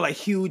like people with like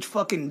huge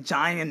fucking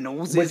giant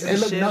noses. But and it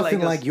looked shit, nothing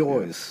like like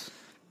yours.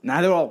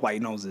 Nah, they're all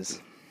white noses.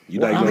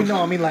 You Well, diagnosed?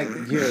 I mean like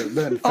the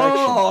infection.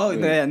 Oh,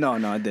 yeah, no,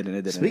 it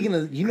didn't. Speaking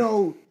of,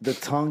 the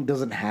tongue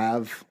doesn't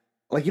have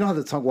like how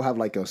the tongue will have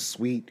like a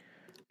sweet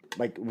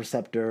like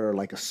receptor or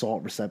like a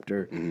salt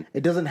receptor. Mm-hmm.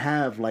 It doesn't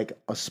have like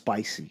a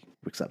spicy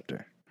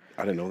receptor.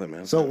 I didn't know that,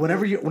 man. So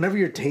whenever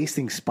you're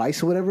tasting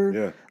spice or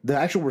whatever, the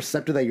actual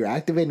receptor that you're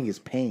activating is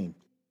pain.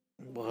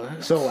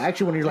 What? So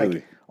actually, when you're Really?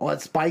 like, oh,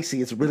 it's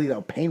spicy, it's really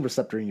a pain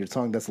receptor in your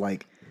tongue. That's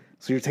like,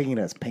 so you're taking it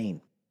as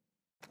pain.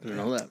 I didn't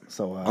know that.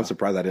 So I'm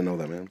surprised I didn't know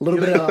that, man. a little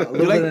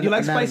bit. You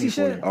like spicy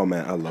shit? Oh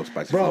man, I love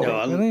spicy Bro, food.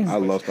 I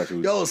love spicy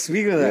food. Yo,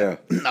 speaking of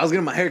that, I was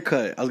getting my hair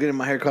cut. I was getting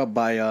my hair cut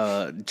by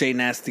J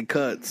Nasty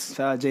Cuts.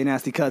 Shout out J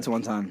Nasty Cuts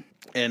one time.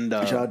 And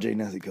shout out Jay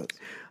Nasty Cuts.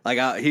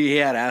 like he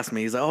had asked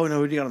me, he's like, oh, no,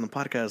 who do you got on the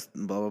podcast?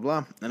 And blah, blah,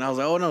 blah. And I was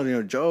like, oh,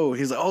 no, Joe.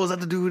 He's like, oh, is that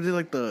the dude who did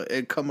like the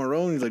Ed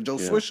Camarone? He's like, Joe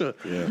Swisher.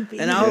 Yeah.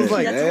 And I was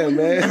like, Yeah,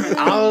 man.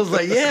 I was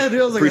like, yeah,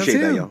 dude. I was like,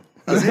 Appreciate that's that, him. yo.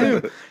 That's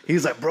him.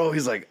 He's like, bro,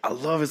 he's like, I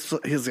love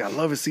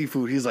his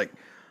seafood. He's like,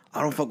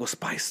 I don't fuck with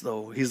spice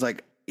though. He's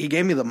like, he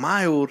gave me the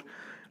mild,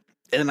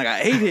 and like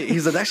I ate it.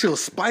 He's like, that shit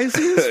was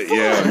spicy as fuck.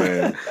 Yeah,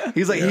 man.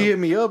 He's like, he hit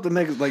me up the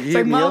next, like he It's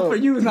hit like me mouth up. for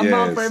you, it's not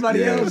mouth for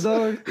everybody else,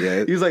 dog.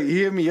 Yeah. He's like,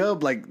 he hit me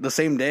up like the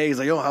same day. He's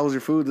like, yo, how was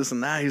your food? This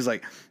and that. He's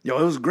like, yo,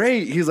 it was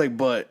great. He's like,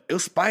 but it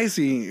was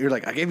spicy. You're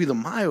like, I gave you the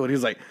mild.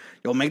 He's like,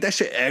 yo, make that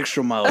shit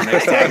extra mild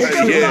next time.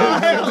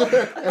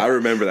 Yeah. I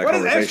remember that What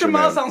is conversation. extra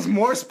mild man. sounds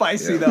more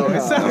spicy though.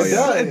 It sounds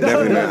Oh, yeah. it does.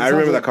 Definitely, man. I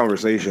remember that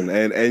conversation,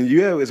 and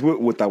yeah, it's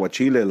with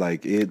aguachile.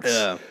 Like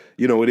it's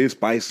it is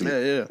spicy.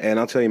 Yeah. And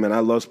I'll tell you, man, I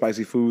love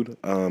spicy food.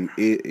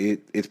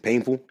 It's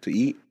painful to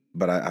eat,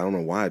 but I don't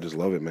know why. I just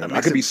love it, man.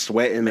 I could be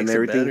sweating and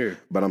everything,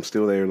 but I'm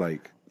still there,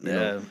 like,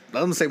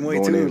 I'm the same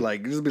way too. in.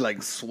 Like, you just be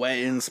like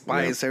sweating,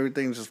 spice,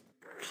 everything just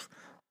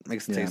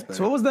makes it taste better.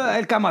 So what was the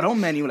El Camarón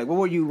menu? Like, what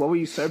were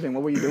you serving?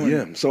 What were you doing?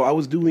 Yeah, so I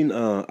was doing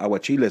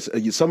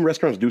aguachiles. Some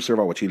restaurants do serve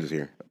aguachiles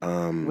here.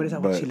 What is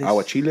But aguachiles?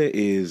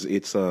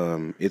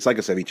 aguachile it's like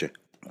a ceviche,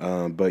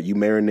 but you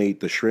marinate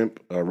the shrimp,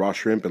 raw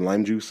shrimp, and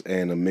lime juice,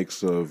 and a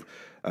mix of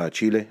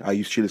chile. I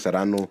use chile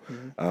serrano,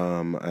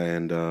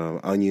 and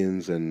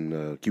onions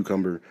and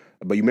cucumber.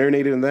 But you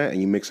marinate it in that,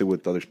 and you mix it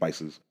with other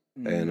spices.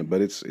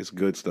 But it's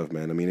good stuff,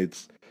 man. I mean,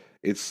 it's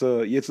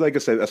like a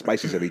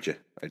spicy ceviche,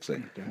 I'd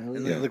say.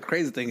 And the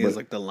crazy thing is,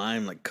 like, the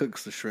lime like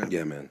cooks the shrimp.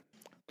 Yeah, man.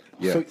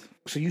 Yeah.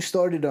 So you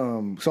started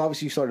so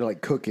obviously you started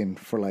like cooking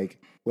for like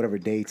whatever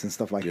dates and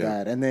stuff like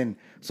that. And then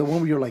so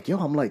when you were like, yo,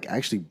 I'm like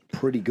actually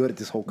pretty good at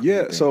this whole cooking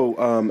thing.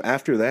 So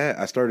after that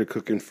I started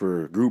cooking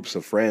for groups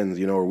of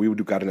friends, or we would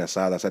do carne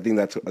asadas. I think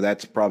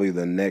that's probably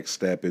the next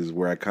step, is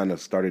where I kind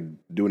of started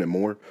doing it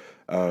more.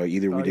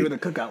 Either we did. You were the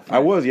cookout. I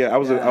was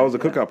a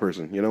cookout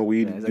person.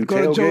 We do Go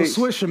to Joe tailgates.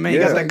 Swisher, man. You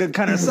got that good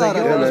kind of Like,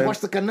 yo, asada. let's watch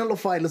the Canelo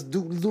fight. Let's do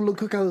a little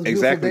cookout. This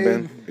Exactly,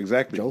 beautiful man. day.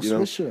 Exactly. Joe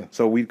Swisher.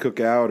 So we'd cook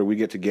out or we'd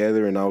get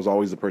together, and I was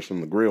always the person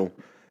on the grill.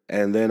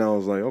 And then I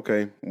was like,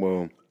 okay,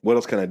 well, what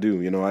else can I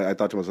do? I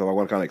thought to myself, I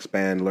want to kind of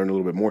expand, learn a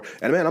little bit more.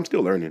 And man, I'm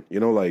still learning.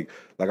 Like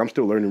I'm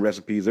still learning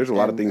recipes. There's a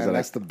lot of things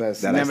that's the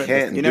best. that I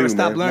can't do. You never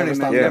stop man. learning,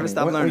 man. You never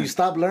stop When learning. you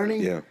stop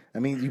learning, Yeah. I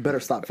mean, you better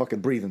stop fucking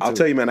breathing. I'll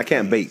tell you, man, I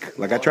can't bake.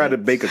 Like I tried to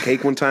bake a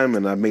cake one time,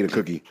 and I made a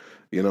cookie.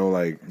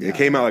 It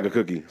came out like a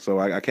cookie. So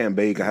I can't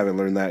bake. I haven't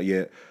learned that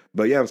yet.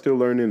 But yeah, I'm still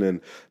learning.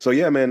 And so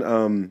yeah, man.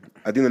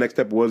 I think the next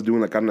step was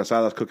doing like carne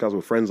asadas, cookouts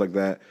with friends like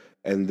that,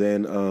 and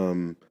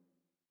then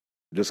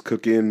just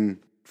cooking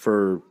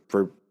for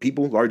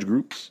people, large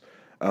groups.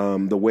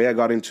 The way I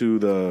got into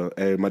the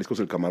Mariscos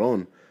El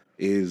Camarón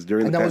is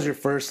during And the that was your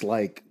first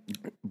like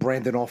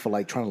branding off of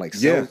like trying to like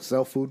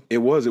sell food. It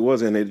was,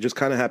 and it just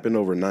kind of happened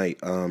overnight.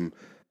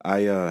 I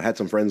had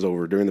some friends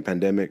over during the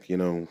pandemic. We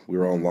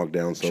were all in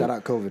lockdown. So Shout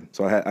out COVID.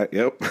 So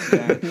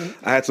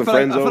I had some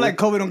friends I feel over. like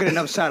COVID don't get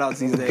enough shout outs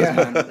these days,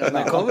 man.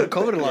 Like,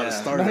 COVID a lot of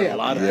started a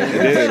lot of things.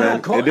 It did, man.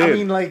 It did. I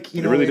mean, like,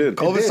 It really did.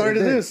 COVID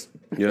started it did. this.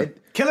 Yeah.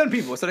 Killing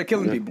people. Started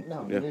killing people.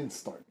 No, you didn't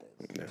start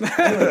this.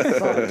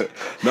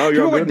 No,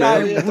 you're People good, would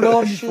die man.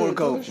 long before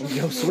COVID.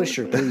 Yo,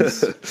 Swisher,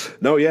 please.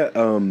 No, yeah.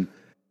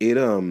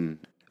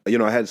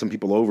 I had some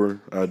people over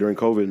during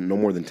COVID, no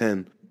more than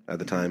 10 at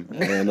the time,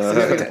 and no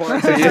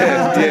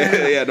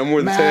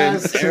more than 10.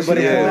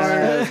 Everybody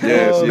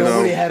Yes,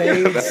 nobody had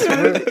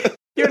AIDS.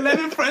 Your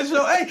 11 friends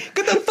show, hey,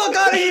 get the fuck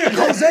out of here,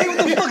 Jose. What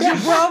the fuck's your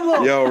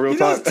problem? Yo, real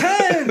talk. It's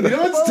 10.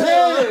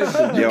 It's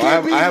 10. Yo,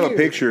 I have a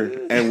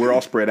picture, and we're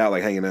all spread out,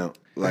 like hanging out.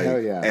 Like,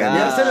 Hell yeah. And,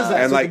 Yeah, send us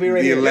that and so it like can be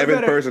right the here.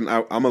 11th person,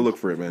 I'm gonna look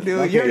for it, man.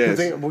 Dude, Yes.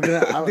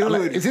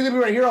 It's either be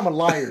right here or I'm a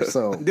liar,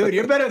 so. Dude,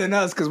 you're better than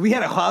us because we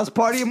had a house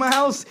party in my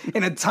house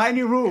in a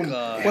tiny room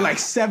with like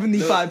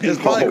 75 It's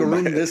people. probably like a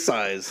room this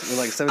size with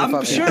like 75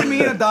 I'm sure people. me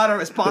and Adad are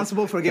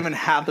responsible for giving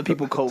half the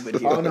people COVID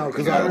here. Oh no,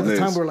 because at the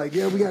time we're like,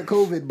 yeah, we got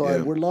COVID,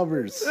 but we're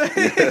lovers.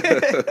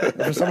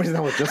 For some reason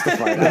that was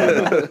justified. I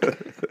don't know.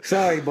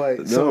 Sorry,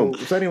 but so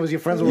anyways,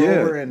 your friends were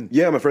over and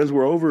my friends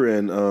were over,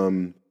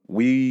 and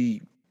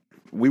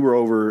we were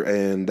over,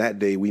 and that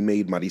day we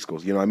made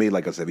mariscos. I made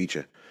like a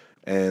ceviche,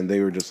 and they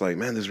were just like,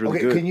 man, this is really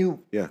good. Can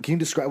you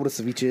describe what a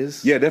ceviche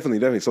is? Yeah,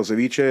 definitely. So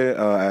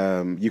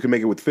ceviche, you can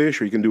make it with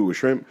fish or you can do it with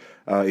shrimp.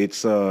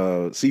 It's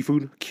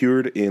seafood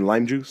cured in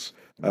lime juice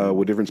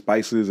with different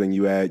spices, and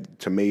you add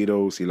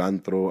tomato,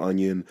 cilantro,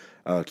 onion,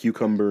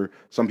 cucumber.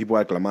 Some people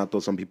add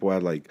clamato. Some people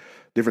add like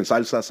different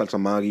salsa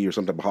Maggi, or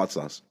some type of hot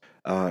sauce.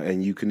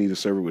 And you can either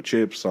serve it with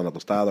chips on a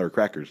tostada or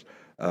crackers.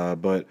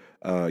 But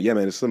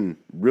man, it's some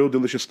real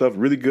delicious stuff.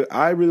 Really good.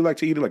 I really like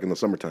to eat it like in the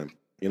summertime.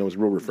 It's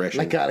real refreshing.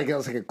 Like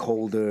it's like a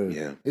cold.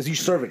 Is you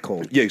serve it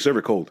cold? Yeah, you serve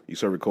it cold.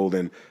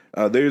 And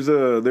there's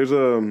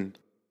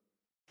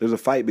a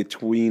fight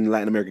between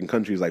Latin American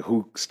countries, like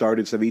who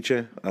started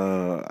ceviche.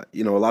 A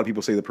lot of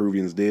people say the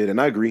Peruvians did,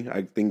 and I agree.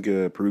 I think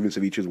Peruvian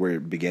ceviche is where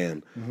it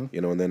began.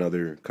 And then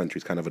other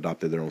countries kind of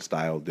adopted their own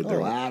style, put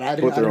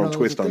their own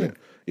twist on it.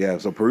 Yeah,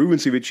 so Peruvian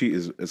ceviche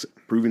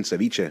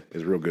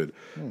is real good.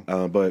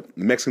 But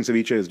Mexican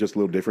ceviche is just a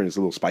little different. It's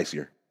a little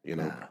spicier.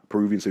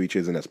 Peruvian ceviche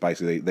isn't that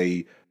spicy.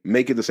 They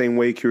make it the same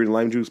way, cured in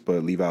lime juice,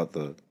 but leave out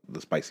the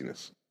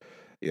spiciness.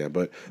 Yeah,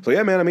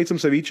 man, I made some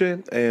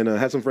ceviche and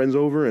had some friends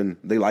over, and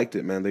they liked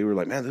it, man. They were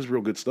like, man, this is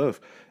real good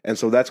stuff. And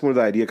so that's where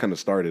the idea kind of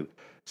started.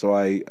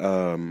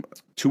 So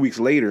 2 weeks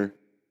later,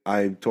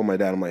 I told my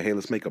dad, I'm like, hey,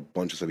 let's make a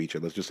bunch of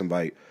ceviche. Let's just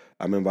invite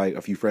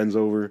a few friends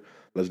over.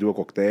 Let's do a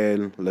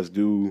cocktail. Let's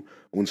do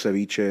un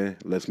ceviche.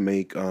 Let's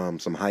make some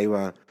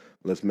jaiba.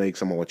 let's make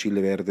some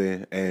aguachile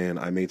verde, and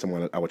I made some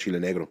aguachile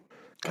negro.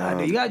 God,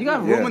 dude, you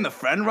got room in the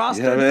friend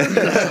roster. Yeah, man.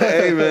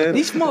 Hey, man.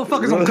 These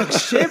motherfuckers don't cook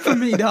shit for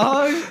me,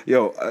 dog.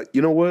 Yo,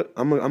 you know what?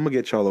 I'm gonna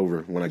get y'all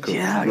over when I cook.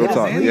 Yeah, Real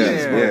talk. in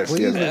there. Yes.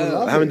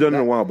 I haven't done it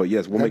in a while, but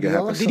yes, we'll make it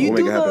happen. Did you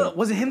do the?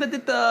 Was it him that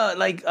did the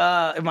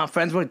if my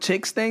friends were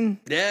chicks thing?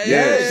 Yeah.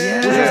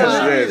 Yes.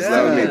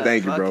 That was me.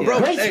 Thank you, bro.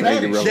 Great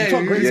Thank you, bro.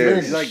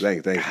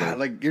 Spanish. Thanks, man.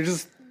 Like you're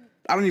just.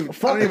 I don't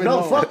even No,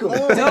 know. fuck him.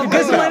 No,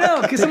 kiss him right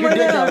now. Kiss him right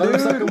now,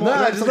 dude.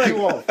 Nah, just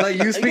like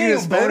you speaking in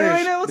Spanish.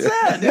 Right now, what's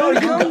that? Yo, you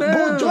Calm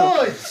down.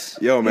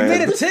 George. Yo, man. He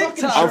made a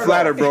TikTok. I'm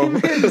flattered, bro.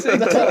 Take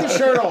the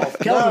shirt off.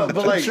 Kelvin,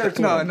 but like,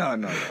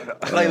 No.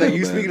 Like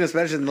you speaking in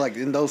Spanish and like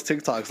in those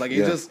TikToks, like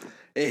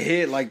it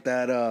hit like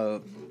that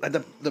like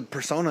the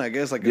persona, I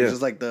guess. Like it's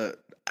just like the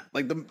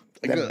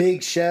that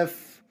big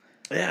chef.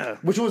 Yeah.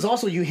 Which was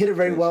also, you hit it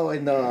very well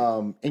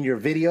in your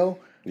video.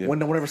 Yeah.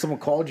 Whenever someone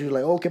called you,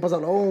 like, oh, ¿qué pasa?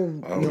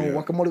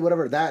 Guacamole,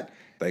 whatever. Thanks,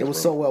 it was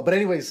bro. so well. But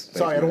anyways,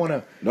 sorry, I don't want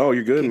to. No,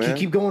 you're good, man.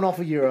 Keep going off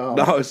of your.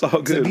 No, it's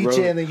all good, ceviche,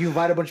 bro. and then you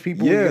invite a bunch of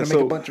people. Yeah, You're gonna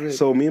make a bunch of it.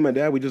 So me and my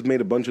dad, we just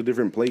made a bunch of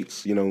different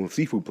plates,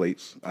 seafood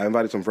plates. I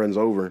invited some friends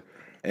over,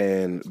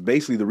 and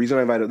basically the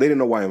reason they didn't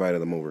know why I invited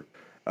them over.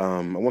 I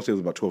want to say it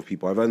was about 12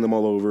 people. I invited them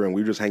all over, and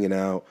we were just hanging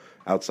out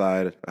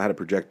outside. I had a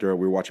projector.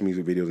 We were watching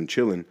music videos and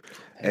chilling.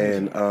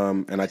 And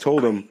I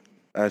told them,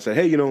 I said,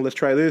 hey, let's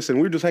try this. And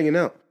we were just hanging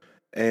out.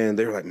 And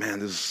they were like, man,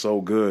 this is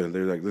so good.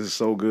 They're like, this is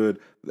so good.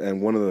 And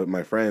one of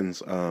my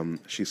friends,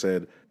 she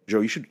said,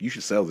 Joe, you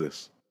should sell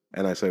this.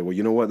 And I said, well,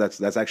 you know what?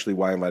 That's actually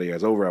why I invited you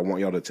guys over. I want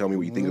y'all to tell me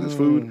what you think of this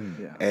food.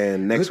 Yeah.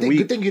 And next week,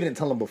 good thing you didn't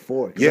tell them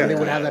before. Yeah, they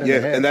would have that in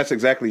their head. And that's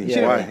exactly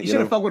why. You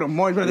should have fucked with them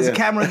more. There's a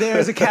camera there.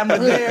 There's a camera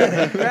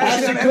there.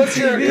 Ashton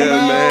Kutcher,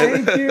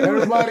 man. Thank you,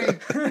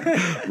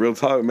 everybody. Real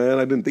talk, man.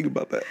 I didn't think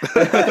about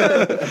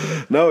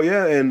that. No,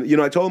 yeah,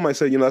 and I told them, I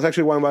said, that's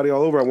actually why I'm inviting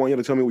y'all over. I want you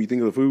to tell me what you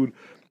think of the food.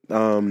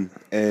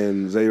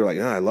 And they were like,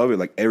 I love it.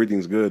 Like,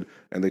 everything's good.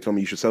 And they told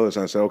me you should sell this.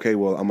 And I said, okay,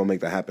 well, I'm gonna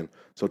make that happen.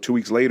 So 2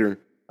 weeks later,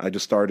 I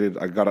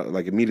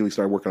immediately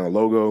started working on a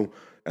logo,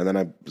 and then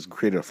I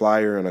created a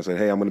flyer, and I said,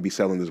 hey, I'm going to be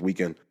selling this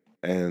weekend.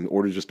 And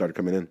orders just started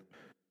coming in.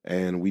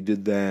 And we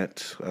did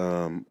that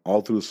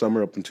all through the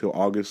summer up until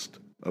August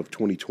of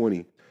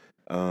 2020,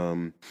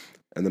 and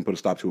then put a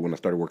stop to it when I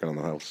started working on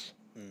the house.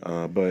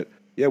 But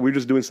yeah, we were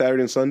just doing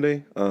Saturday and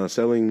Sunday,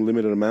 selling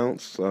limited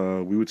amounts.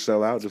 We would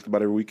sell out just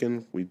about every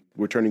weekend.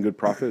 We're turning good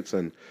profits,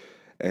 and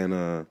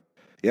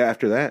yeah,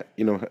 after that,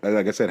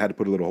 like I said, I had to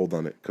put a little hold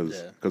on it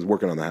because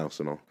working on the house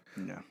and all.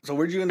 Yeah. So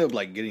where'd you end up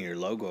like getting your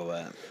logo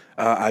at?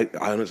 I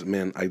honestly,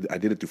 man, I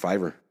did it through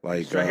Fiverr.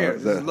 Like it's right here.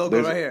 This is the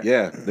logo right here.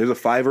 Yeah, there's a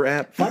Fiverr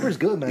app. Fiverr's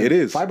good, man. It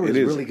is. Fiverr is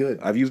really good.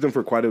 I've used them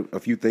for quite a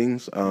few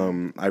things.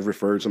 I've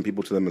referred some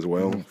people to them as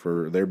well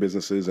for their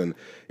businesses, and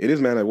it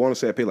is, man. I want to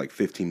say I paid like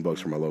 $15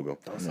 for my logo.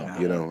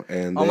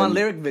 And all my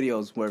lyric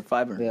videos were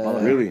Fiverr.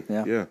 Yeah. Really?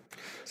 Yeah.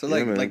 So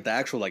like the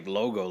actual like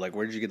logo, like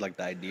where did you get like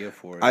the idea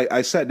for it?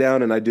 I sat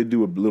down and I did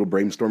do a little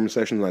brainstorming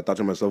session, and I thought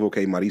to myself,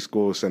 okay,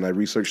 mariscos, and I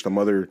researched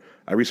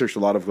a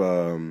lot of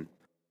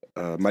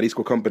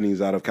marisco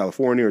companies out of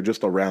California or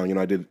just around.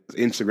 I did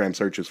Instagram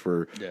searches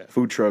for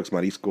food trucks,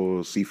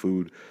 mariscos,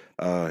 seafood,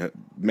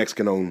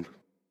 Mexican-owned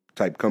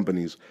type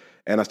companies.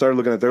 And I started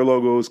looking at their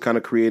logos, kind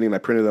of creating, I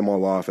printed them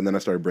all off, and then I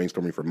started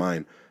brainstorming for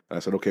mine. And I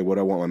said, okay, what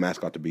do I want my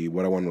mascot to be?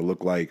 What do I want it to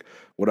look like?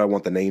 What do I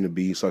want the name to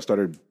be? So I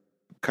started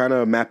kind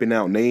of mapping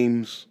out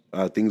names,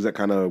 things that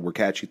kind of were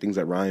catchy, things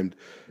that rhymed,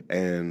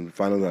 and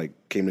finally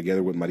came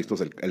together with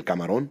Mariscos El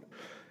Camarón.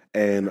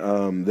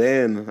 And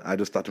then I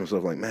just thought to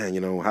myself, like, man,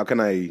 how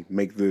can I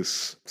make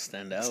this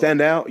stand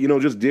out?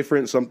 Just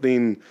different,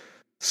 something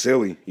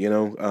silly,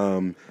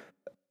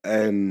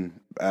 and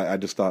I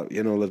just thought,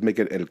 let's make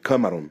it El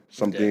Camarón,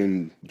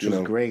 something, Which was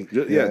great.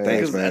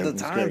 Thanks, man. At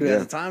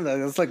the time,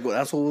 that's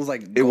what was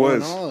like. It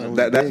was. On.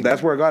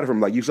 That's where I got it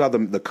from. Like, you saw the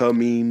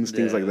memes,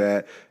 things like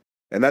that,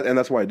 and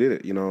that's why I did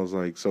it. I was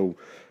like, so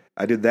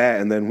I did that,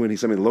 and then when he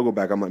sent me the logo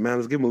back, I'm like, man,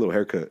 let's give him a little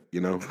haircut,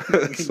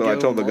 So I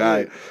told the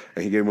guy,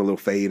 and he gave him a little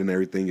fade and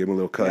everything, gave him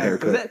a little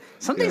haircut.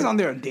 Some things on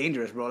there are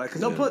dangerous, bro. Like,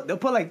 cause they'll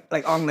put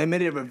like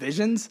unlimited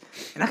revisions,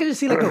 and I can just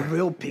see like a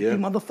real picky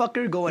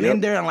motherfucker going in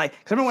there and like.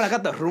 Cause I remember when I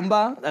got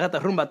the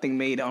Rumba thing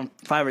made on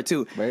Fiverr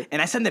too,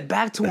 and I sent it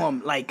back to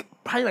him like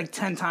probably like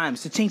 10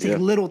 times to change like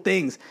little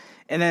things,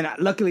 and then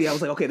luckily I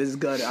was like, okay, this is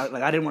good.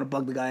 I didn't want to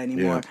bug the guy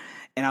anymore. Yeah.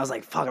 And I was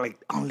like, fuck,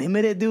 like,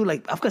 unlimited, dude?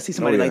 Like, I've got to see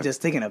somebody, like,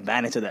 just taking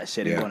advantage of that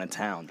shit and going to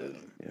town, dude.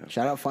 Yeah.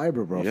 Shout out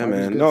Fiverr, bro. Yeah,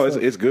 Fiverr's man. No,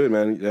 it's good,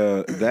 man.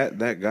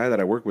 That guy that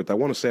I work with, I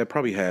want to say I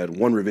probably had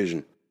one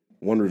revision.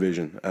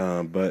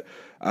 But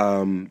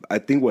I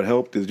think what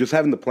helped is just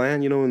having the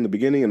plan, in the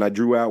beginning, and I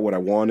drew out what I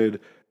wanted,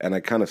 and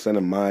I kind of sent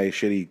him my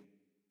shitty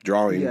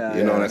drawing,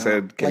 and I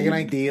said, an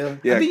idea.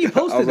 Yeah, I think you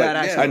posted that,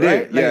 actually, I did,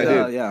 right?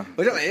 I did. Yeah.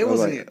 But it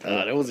wasn't.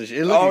 It was a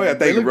shit. Oh, yeah,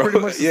 thank you,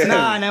 bro. Yeah.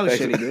 Nah, that was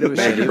shitty, dude. It was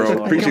Thank you,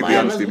 bro. Appreciate the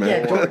honesty,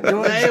 man.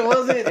 It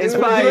wasn't. It's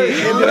probably.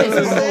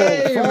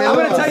 I'm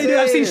going to tell you, dude,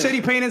 I've seen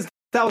shitty paintings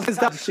That was the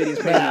shittiest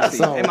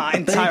pregnancy in my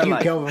entire thank you,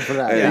 life. Kelvin, for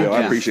that. Hey, yo,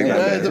 I appreciate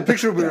that. The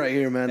picture will be right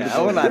here, man. Yeah,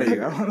 I won't lie to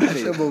you. I won't lie to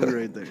you. That will be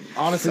right there.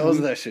 Honestly, that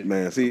was that shit.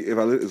 Man, see, if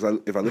I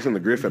listen to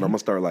Griffin, I'm gonna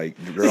start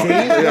like drawing.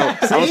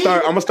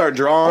 I'm gonna start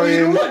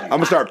drawing. I'm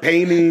gonna start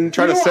painting,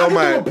 trying to sell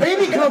my a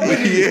painting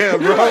company. Yeah,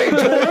 bro.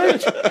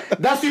 George.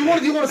 That's what you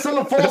want. You want to sell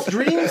them false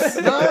dreams?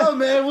 No,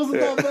 man, it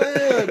wasn't that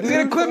bad. He's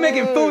gonna quit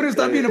making food and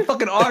start being a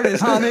fucking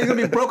artist, huh? Then he's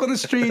gonna be broke on the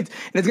streets,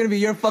 and it's gonna be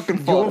your fucking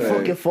fault. Your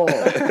fucking fault.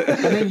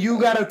 And then you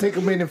gotta take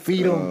them in and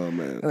feed them,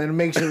 and then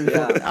make sure.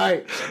 All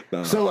right.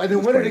 So and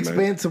then when did it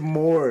expand to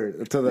more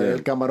to the El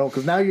Camarón?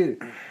 Because now you're.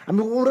 I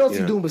mean, what else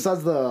you doing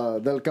besides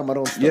the El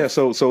Camarón stuff? Yeah,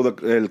 so the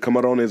El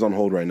Camarón is on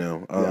hold right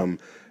now.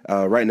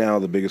 Right now,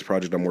 the biggest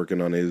project I'm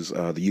working on is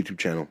the YouTube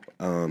channel.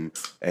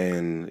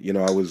 And, you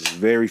know, I was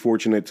very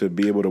fortunate to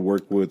be able to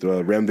work with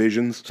Rem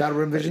Visions. Shout out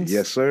Rem Visions?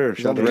 Yes, sir.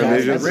 Shout out to Rem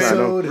Visions.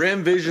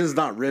 Rem Visions,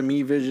 not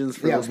Remy Visions.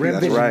 For those Rem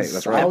people. Visions.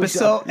 That's right.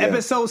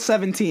 Episode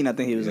 17, I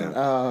think he was in.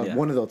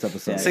 One of those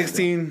episodes.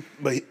 16.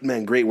 But,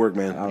 man, great work,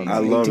 man. I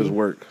love his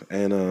work.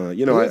 And,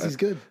 you know, he's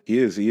good. He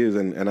is.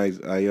 And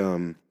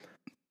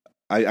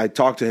I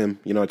talked to him.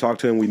 You know,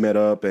 we met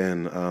up,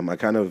 and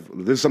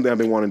this is something I've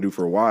been wanting to do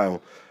for a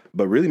while.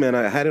 But really, man,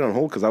 I had it on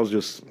hold because I was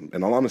just,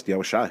 in all honesty, I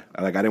was shy.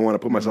 I didn't want to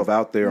put myself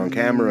out there on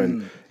camera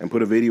and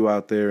put a video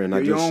out there. And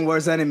You're your own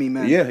worst enemy,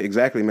 man. Yeah,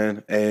 exactly,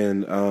 man.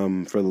 And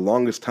for the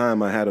longest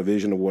time, I had a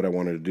vision of what I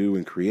wanted to do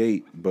and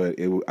create, but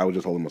I was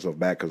just holding myself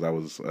back because I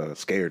was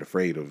scared,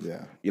 afraid of,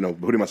 you know,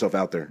 putting myself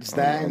out there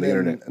on the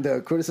internet.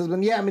 The criticism, I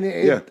mean,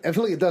 I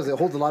feel like it does. It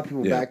holds a lot of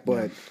people back,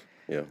 but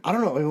I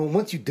don't know. I mean,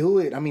 once you do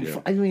it, I mean,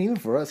 even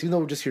for us, even though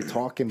we're just here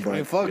talking, but I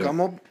mean, fuck,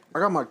 I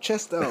got my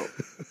chest out.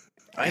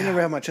 I ain't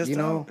never had my chest out. You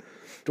know,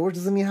 George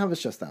doesn't even have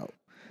his chest out.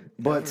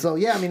 But so,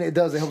 I mean, it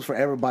does. It helps for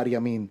everybody. I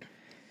mean,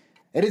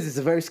 it's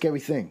a very scary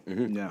thing.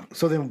 Mm-hmm. Yeah.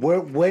 So then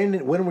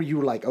when were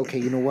you like, okay,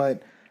 you know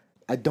what?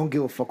 I don't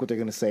give a fuck what they're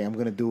going to say. I'm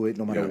going to do it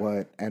no matter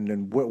what. And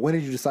then when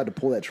did you decide to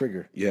pull that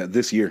trigger? Yeah,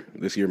 this year,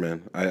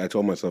 man. I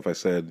told myself, I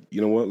said, you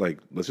know what? Like,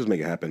 let's just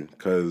make it happen.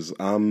 Because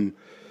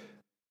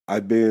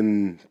I've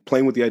bin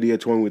playing with the idea,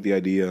 toying with the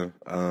idea.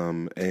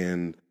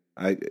 And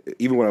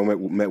even when I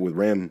met with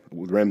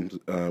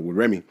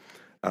Remy,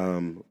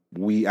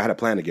 I had a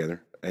plan together,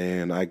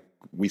 and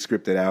we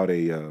scripted out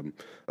a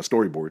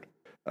storyboard.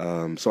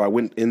 So I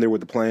went in there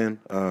with the plan.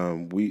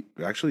 We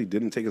actually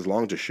didn't take as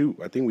long to shoot.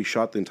 I think we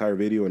shot the entire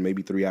video in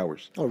maybe 3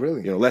 hours. Oh,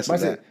 really? You know, less than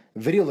that.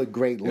 Video looked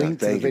great. Link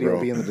to the video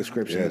will be in the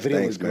description. Yes, the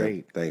video thanks, looked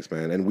great. Thanks,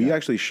 man. And we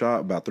actually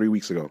shot about 3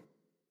 weeks ago.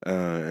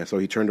 And so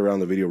he turned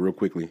around the video real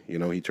quickly. You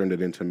know, he turned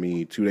it into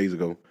me 2 days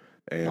ago,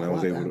 and I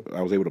was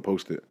able to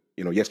post it,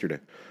 you know, yesterday,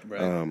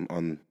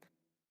 on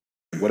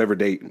whatever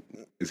date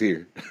is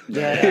here. And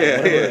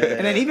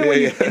then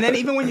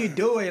even when you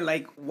do it,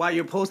 like while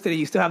you're posting it,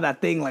 you still have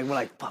that thing like, we're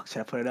like, fuck,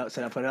 should I put it up?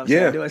 Should I put it up?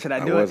 Should I do it? Should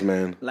I do it?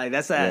 Man. Like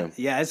that's that.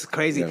 Yeah, it's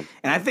crazy. Yeah.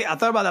 And I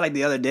thought about that like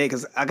the other day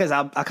because I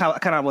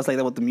kind of was like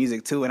that with the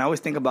music too. And I always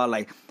think about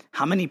like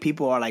how many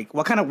people are like,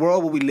 what kind of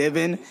world will we live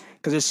in?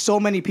 Because there's so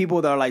many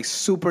people that are like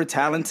super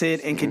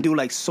talented and can do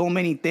like so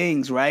many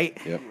things, right?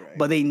 Yep.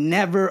 But they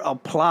never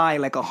apply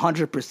like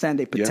 100%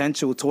 their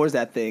potential towards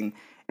that thing.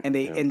 And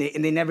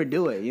they never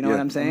do it. You know what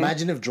I'm saying?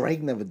 Imagine if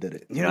Drake never did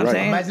it. You know what I'm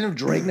saying? Imagine if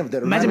Drake never did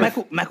it.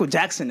 Imagine Michael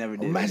Jackson never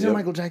did it. Imagine if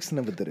Michael Jackson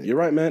never did it. You're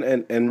right,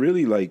 man. And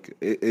really, like,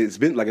 it's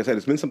been, like I said,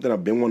 it's been something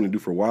I've been wanting to do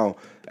for a while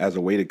as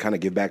a way to kind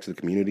of give back to the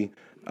community.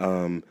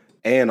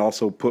 And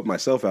also put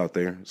myself out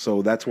there.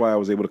 So that's why I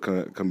was able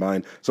to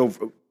combine. So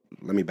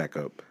let me back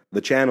up. The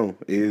channel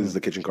is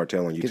the Kitchen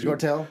Cartel on YouTube. Kitchen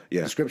Cartel?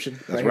 Yeah. Description.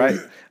 That's right.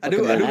 I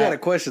do got a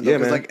question, though. Yeah,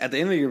 Because, like, at the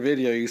end of your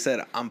video, you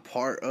said, I'm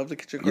part of the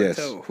Kitchen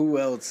Cartel. Yes. Who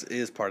else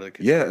is part of the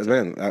Kitchen Cartel?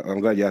 Yeah, man. I'm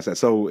glad you asked that.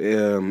 So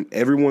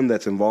everyone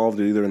that's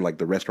involved either in, like,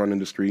 the restaurant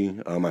industry,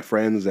 my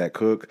friends that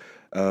cook,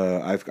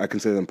 I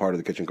consider them part of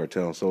the Kitchen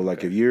Cartel. So,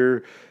 like, if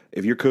you're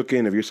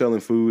cooking, if you're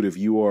selling food, if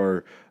you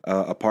are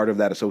a part of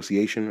that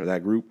association or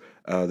that group,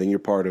 then you're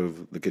part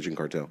of the Kitchen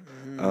Cartel.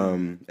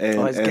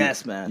 It's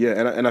gas, man.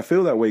 Yeah, and I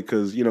feel that way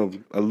because, you know,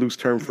 a loose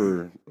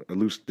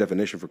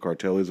definition for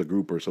cartel is a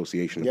group or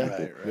association of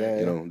people,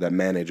 you know, that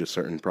manage a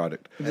certain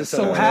product. It just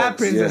so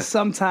happens that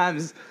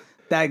sometimes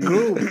that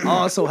group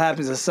also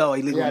happens to sell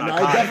illegal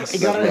narcotics.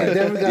 It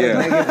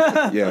definitely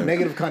got a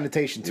negative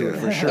connotation to it,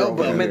 for sure. No,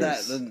 but I mean,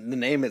 the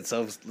name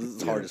itself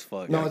is hard as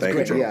fuck. No, it's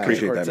great. Yeah,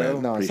 appreciate that,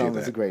 man. No,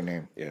 it's a great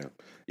name.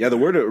 Yeah, the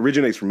word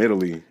originates from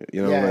Italy,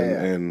 you know,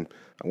 and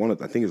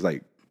I think it's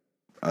like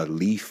a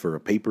leaf or a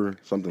paper,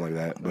 something like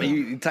that. But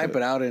you type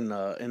it out in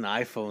the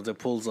iPhones, it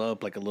pulls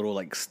up like a little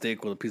like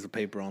stick with a piece of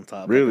paper on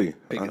top. Really?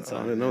 I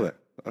didn't know that.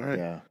 All right.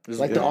 Yeah.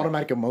 Like the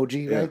automatic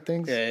emoji, right?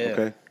 Things?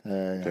 Yeah.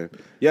 Okay.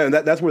 Yeah, and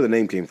that's where the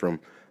name came from.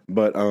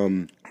 But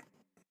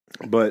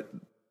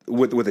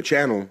with the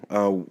channel,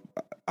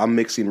 I'm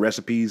mixing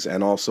recipes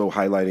and also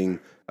highlighting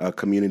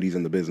communities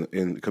in the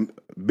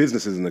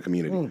businesses in the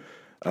community.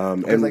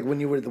 And like when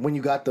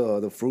you got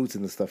the fruits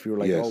and the stuff, you were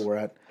like, oh, we're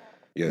at.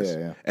 Yes.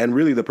 Yeah. And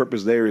really the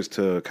purpose there is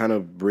to kind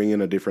of bring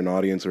in a different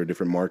audience or a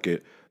different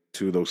market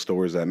to those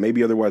stores that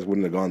maybe otherwise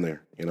wouldn't have gone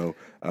there. You know,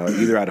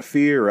 either out of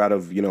fear or out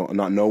of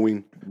not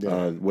knowing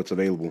what's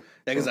available.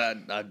 Yeah, because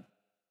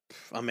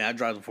I mean, I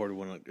drive the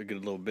 41 a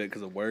little bit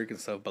because of work and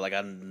stuff, but like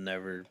I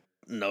never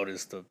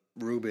noticed the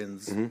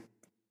Rubens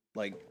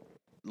like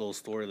little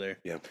store there.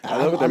 Yeah, I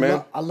love it there,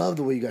 man. I love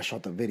the way you guys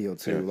shot the video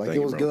too. Yeah, like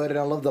it was good, and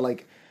I love the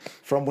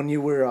from when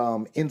you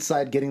were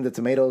inside getting the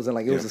tomatoes, and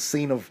like it was a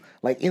scene of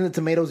like in the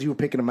tomatoes you were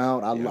picking them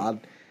out.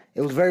 It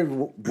was very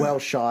well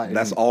shot.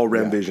 That's all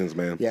Rem Visions,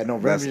 man. Yeah, no,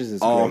 Rem Visions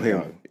is all great,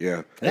 him.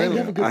 Yeah, and you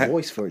have a good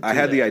voice for it. I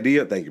had the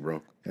idea. Thank you,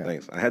 bro. Yeah.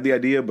 Thanks. I had the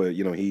idea, but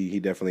he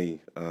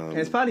definitely.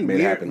 It's probably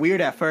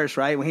weird at first,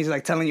 right? When he's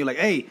like telling you, like,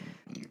 "Hey,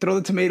 throw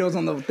the tomatoes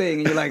on the thing,"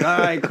 and you're like, "All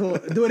right, cool,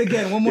 do it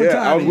again, one more time."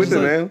 I was with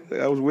it,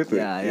 man. I was with it.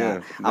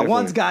 Yeah. I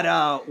once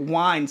got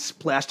wine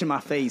splashed in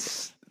my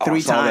face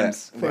 3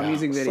 times for a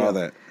music video. Saw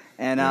that.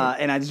 And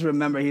I just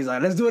remember he's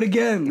like, let's do it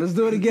again.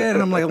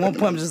 And I'm like, at one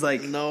point, I'm just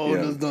like, no,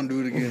 just don't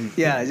do it again.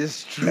 Yeah,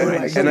 just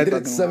and I did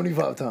it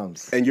 75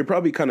 times. And you're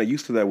probably kind of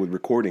used to that with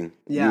recording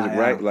music,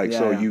 right? Like,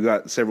 so you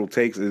got several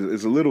takes.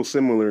 It's a little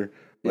similar.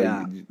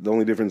 Like, the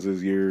only difference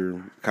is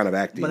you're kind of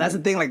acting. But that's the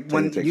thing, like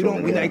when you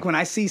don't, like when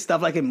I see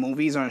stuff like in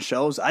movies or in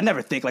shows, I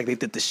never think like they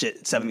did the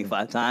shit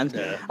 75 times.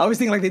 Yeah. I always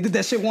think like they did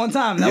that shit one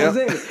time. That was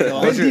it.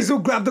 Vin Diesel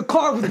grabbed the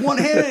car with one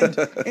hand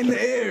in the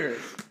air.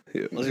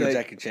 Yeah. Let's do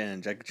Jackie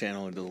Chan. Jackie Chan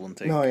only does one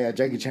take. No, yeah,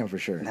 Jackie Chan for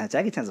sure. Nah,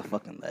 Jackie Chan's a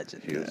fucking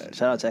legend. Dude.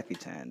 Shout out Jackie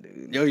Chan,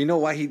 dude. Yo, you know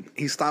why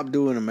he stopped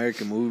doing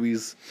American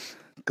movies?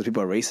 Because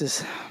people are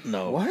racist?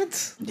 No.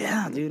 What?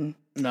 Yeah, dude.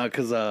 No,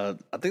 because I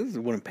think they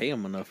wouldn't pay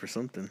him enough or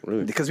something.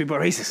 Really? Because people are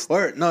racist.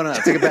 Or no, I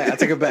take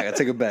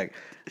it back.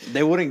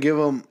 They wouldn't give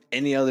him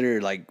any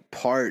other like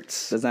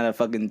parts. That's not a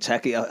fucking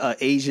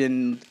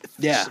Asian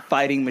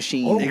fighting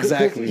machine. Oh,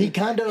 exactly. He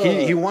kind of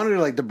he wanted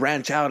like to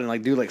branch out and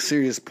like do like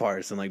serious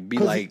parts and like be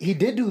like he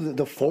did do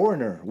the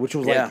Foreigner, which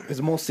was like his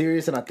most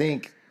serious, and I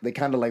think they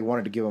kind of like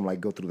wanted to give him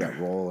like go through that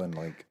role, and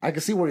like I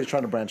could see where he's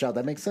trying to branch out.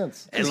 That makes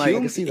sense. And like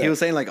he was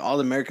saying like all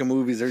the American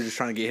movies, they're just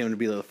trying to get him to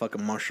be the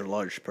fucking martial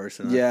arts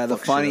person. Yeah, the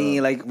funny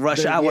like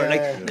Rush Hour.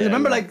 Cause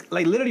remember like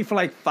literally for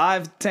like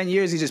 5-10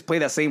 years he just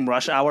played that same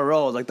Rush Hour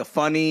role, like the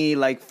funny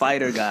like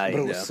fighter guy.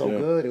 But it was so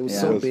good. It was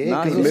so big.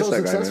 It was so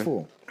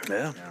successful.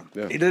 Yeah,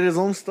 he did his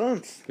own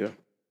stunts.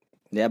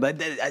 Yeah, but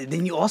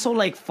then you also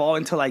like fall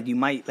into like you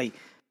might like.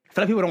 I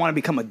feel like people don't want to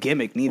become a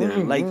gimmick neither.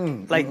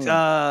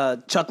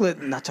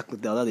 Chocolate, not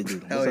Chocolate, the other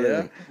dude.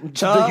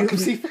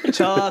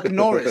 Chuck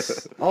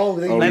Norris.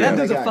 That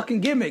dude's a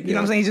fucking gimmick. You know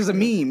what I'm saying? He's just a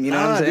meme. You know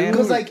what I'm saying?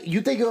 Because like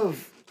you think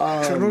of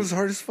Chuck Norris is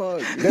hard as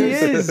fuck. He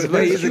is,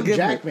 but he's a gimmick.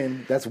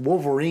 Jackman, that's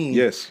Wolverine.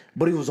 Yes,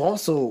 but he was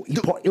also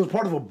it was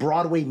part of a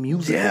Broadway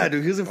musical. Yeah,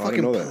 dude, he was in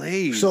fucking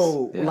plays.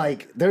 So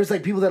like, there's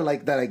like people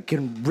that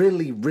can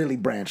really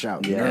branch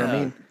out. You know what I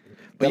mean?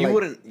 But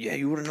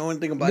you wouldn't know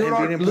anything about him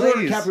being in Leonardo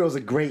plays. DiCaprio is a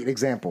great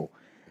example.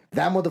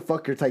 That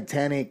motherfucker,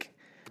 Titanic.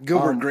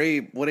 Gilbert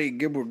Grape. What ate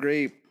Gilbert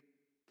Grape?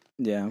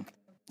 Yeah.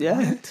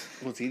 What?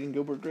 Was eating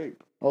Gilbert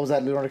Grape? Oh, was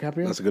that Leonardo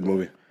DiCaprio? That's a good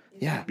movie.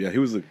 Yeah. Yeah, he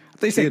was the.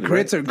 They say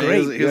grits are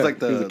great. He was like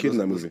he was a kid in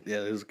that movie.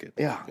 Yeah, he was a kid.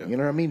 Yeah, you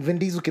know what I mean? Vin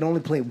Diesel can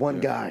only play one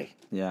guy.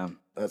 Yeah.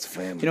 That's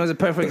family. You know, it's a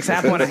perfect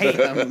example, and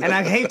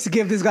I hate to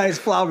give this guy his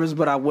flowers,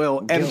 but I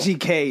will.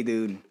 MGK,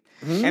 dude.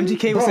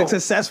 MGK was a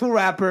successful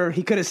rapper.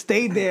 He could have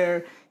stayed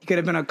there. He could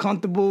have been a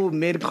comfortable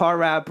mid-car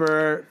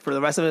rapper for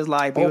the rest of his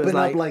life. He Open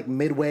up like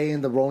midway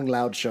in the Rolling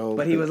Loud show.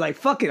 But he was like,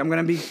 fuck it. I'm going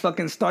to be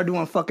fucking start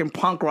doing fucking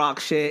punk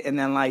rock shit and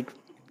then like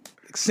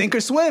sink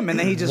or swim. And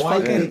then he just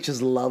White bitches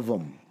love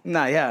him.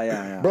 Nah,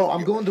 yeah. Bro,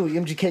 I'm going to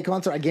an MGK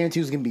concert. I guarantee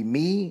it's going to be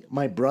me,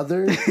 my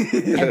brother,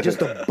 and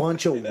just a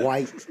bunch of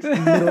white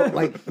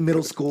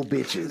middle school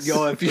bitches.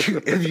 Yo,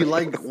 if you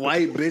like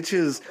white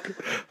bitches,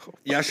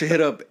 y'all should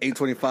hit up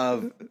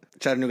 825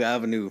 Chattanooga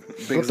Avenue.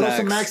 Go throw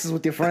some maxes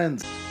with your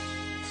friends.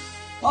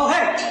 Oh,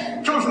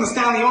 hey, coming from the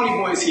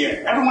StanleyOni boys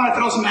here. Ever want to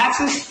throw some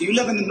axes? Do you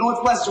live in the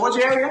Northwest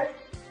Georgia area?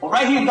 Well,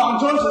 right here in Don,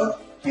 Georgia,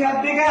 we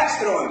have Big Axe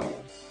Throwing.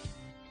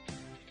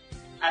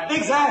 At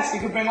Big Axe, you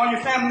can bring all your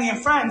family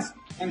and friends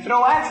and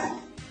throw axes.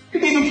 You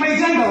can even play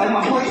Jenga like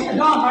my boy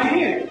Don right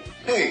here.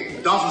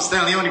 Hey, Don from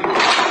StanleyOni boys.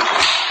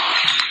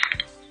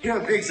 Here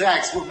at Big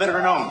Axe, we're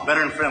better known,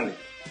 better and friendly.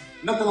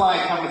 Nothing like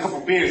having a couple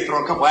beers,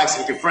 throw a couple axes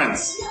with your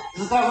friends.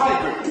 Isn't that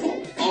right,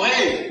 Griffin? Oh,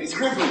 hey, it's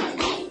Griffin.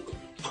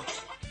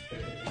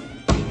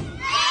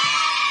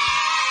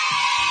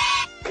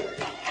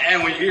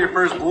 And when you get your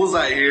first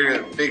bullseye here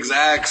at Big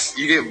Zach's,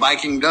 you get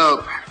Vikinged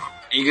up,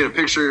 and you get a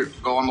picture,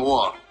 go on the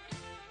wall.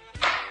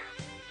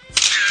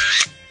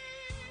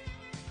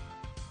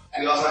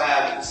 We also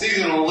have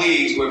seasonal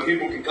leagues where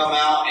people can come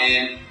out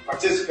and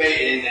participate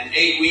in an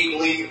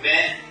 8-week league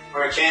event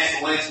for a chance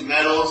to win some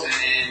medals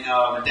and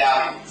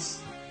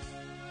medallions.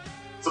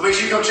 So make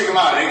sure you go check them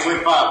out at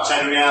 825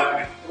 Chattanooga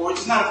Avenue. We're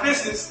just not a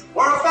business,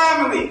 we're a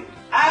family.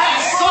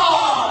 Axe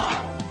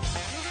on!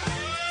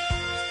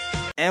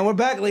 And we're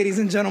back, ladies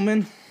and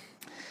gentlemen.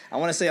 I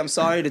want to say I'm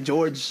sorry to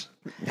George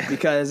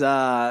because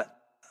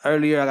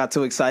earlier I got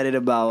too excited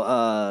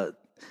about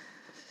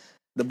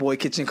the boy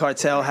Kitchen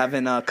Cartel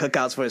having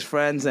cookouts for his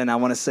friends, and I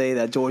want to say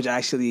that George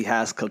actually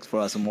has cooked for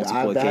us on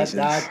multiple occasions.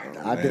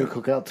 I did a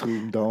cookout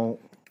too. Don't.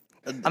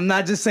 I'm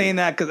not just saying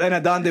that because and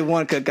Adon did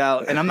one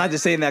cookout, and I'm not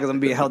just saying that because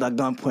I'm being held at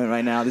gunpoint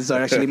right now. These are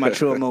actually my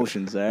true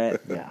emotions. All right.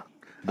 Yeah.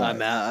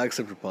 Man, I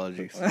accept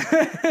apologies.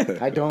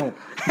 I don't.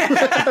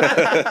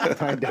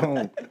 I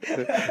don't.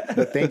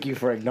 But thank you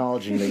for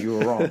acknowledging that you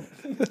were wrong.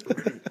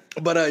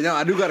 But no,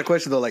 I do got a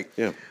question though. Like,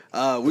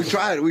 we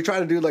tried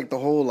to do like the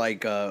whole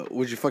like,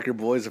 would you fuck your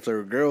boys if they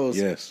were girls?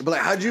 Yes. But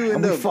like, how'd you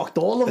end We up? fucked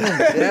all of them.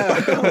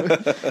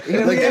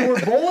 Yeah. Like they were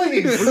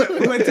boys.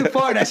 We went too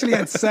far and actually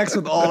had sex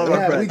with all of our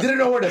Yeah, we friends. didn't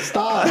know where to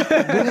stop. We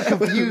were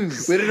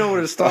confused. We didn't know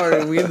where to start,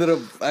 and we ended up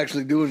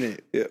actually doing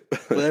it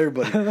with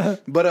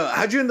everybody. But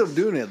how'd you end up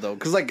doing it though?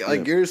 Because like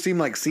yours seemed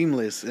like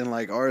seamless, and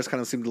like ours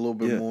kind of seemed a little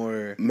bit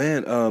more.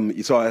 Man,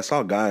 so I saw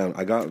a guy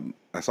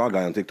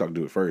on TikTok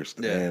do it first,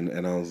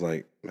 and I was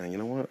like, man, you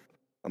know what?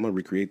 I'm gonna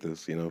recreate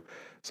this, you know.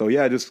 So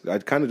yeah, I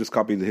kind of just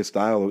copied his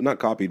style, not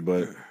copied,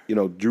 but you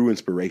know, drew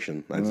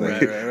inspiration, I'd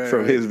say,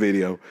 from his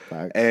video,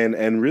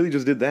 and really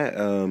just did that,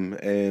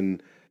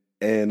 and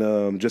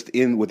just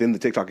within the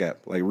TikTok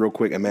app, like real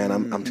quick. And man,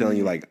 I'm telling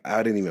you, like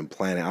I didn't even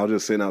plan it. I was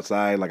just sitting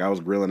outside, like I was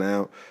grilling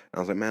out. I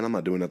was like, man, I'm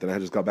not doing nothing. I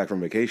just got back from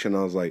vacation.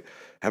 I was like,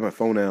 had my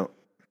phone out,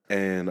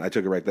 and I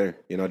took it right there.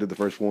 You know, I did the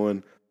first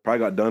one. Probably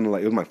got done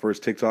like it was my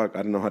first TikTok. I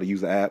didn't know how to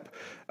use the app,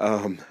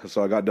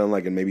 so I got done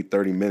like in maybe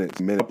 30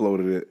 minutes.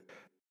 Uploaded it,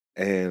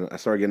 and I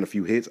started getting a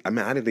few hits. I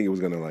mean, I didn't think it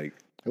was gonna like.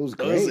 It was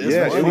great.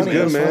 It was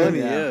good, man. Funny,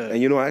 yeah.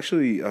 And you know,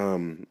 actually,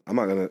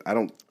 I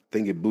don't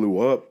think it blew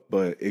up,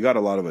 but it got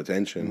a lot of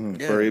attention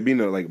for it being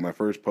like my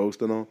first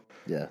post and all.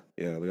 Yeah,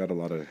 we got a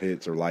lot of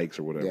hits or likes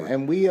or whatever. Yeah,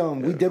 and we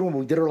did when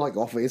we did it like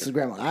off of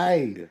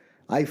Instagram.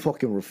 I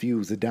fucking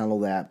refuse to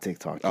download the app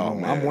TikTok. You know?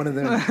 Man. I'm one of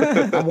them.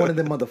 I'm one of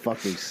them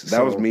motherfuckers.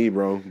 That was me,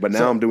 bro. But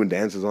now I'm doing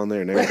dances on there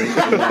and everything.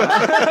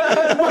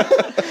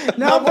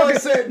 Now, boy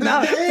said,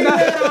 now-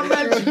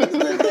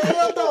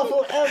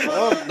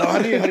 No, how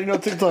do you know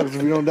TikToks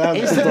if you don't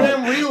download?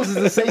 Instagram Reels is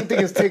the same thing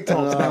as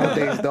TikToks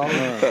nowadays, dog.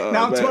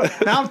 Now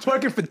I'm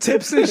twerking for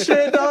tips and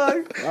shit,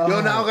 dog.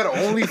 Yo, now I got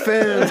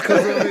OnlyFans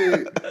because of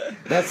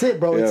it. That's it,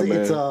 bro.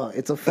 Yeah,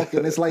 It's a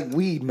fucking. It's like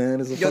weed, man.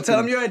 It's a Yo, tell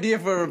them your idea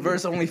for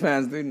reverse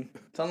OnlyFans, dude.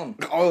 Tell them.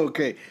 Oh,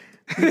 okay.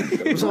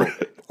 So,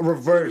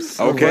 reverse.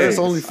 Okay, Reverse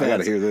OnlyFans. I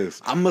gotta hear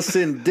this. I'm gonna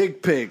send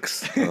dick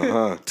pics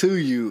to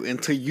you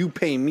until you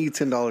pay me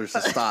 $10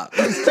 to stop.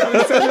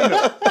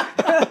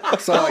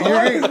 So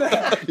you're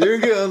gonna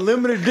get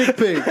unlimited dick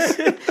pics.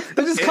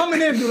 They're just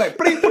coming in, do like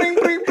bring,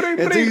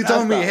 Until you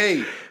tell me,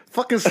 hey,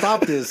 fucking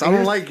stop this. I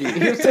don't like it.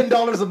 Here's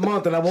 $10 a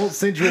month, and I won't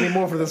send you any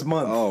more for this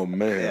month. Oh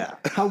man, Yeah.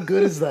 How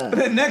good is that?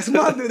 The next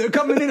month, dude, they're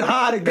coming in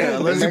hot again. Yeah,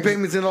 unless you pay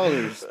me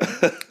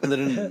 $10, and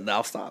then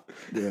I'll stop.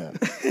 Yeah.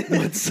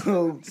 But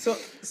so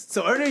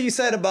So earlier you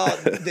said about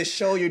the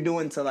show you're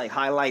doing to like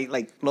highlight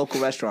like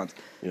local restaurants.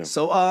 Yeah.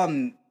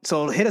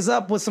 So hit us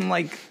up with some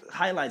like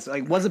highlights.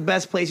 Like, what's the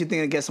best place you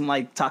think to get some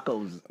like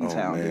tacos in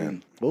town? man.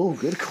 Dude? oh,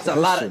 good question. There's a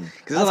lot of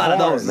because there's a lot of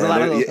those. There's a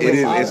lot of those. It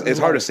is. It's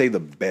hard to say the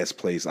best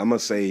place. I'm gonna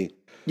say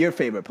Your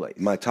favorite place?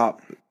 my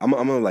top. I'm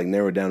gonna like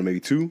narrow it down to maybe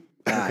two.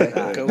 Do three. All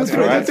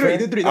right,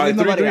 three. All right,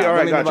 got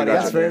you.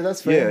 That's fair.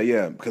 That's fair.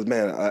 Yeah. Because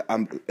man,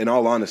 I'm in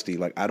all honesty,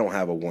 like I don't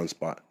have a one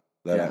spot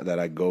that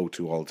I go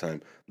to all the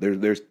time.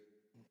 There's.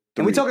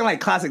 And we're talking like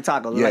classic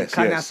tacos, like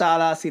carne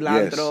asada,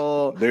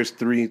 cilantro. Yes. There's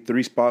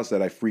three spots that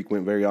I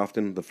frequent very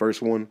often. The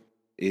first one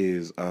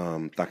is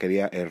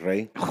Taqueria El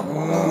Rey.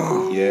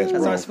 Yes,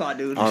 That's bro. our spot,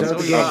 dude.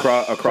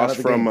 Across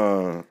from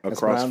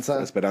Esperanza.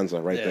 Esperanza,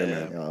 right there,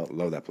 man.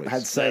 Love that place. I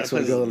had sex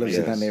with a girl that lives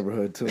in that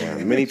neighborhood too.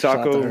 Mini Shout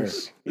out to her.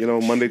 tacos, you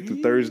know, Monday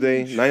through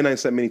Thursday.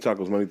 99-cent mini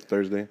tacos Monday through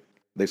Thursday.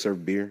 They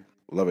serve beer.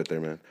 Love it there,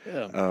 man.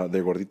 Yeah.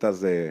 They're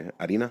gorditas de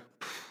harina.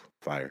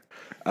 Fire.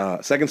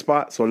 Second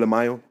spot, Sol de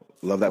Mayo.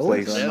 Love that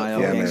place. Sol de Mayo,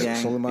 Yeah, gang, man. gang.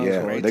 Sol de Mayo.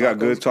 Yeah, Great they got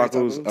good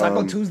tacos, tacos.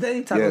 Taco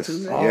Tuesday? Taco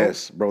Tuesday?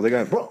 Yes, bro. They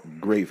got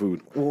great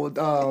food. Well,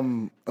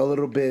 a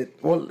little bit.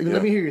 Well,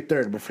 let me hear your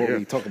third before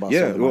we talk about.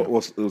 Yeah, Sol de Mayo.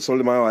 well, Sol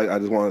de Mayo, I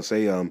just want to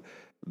say,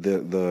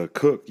 the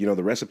cook, you know,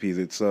 the recipes.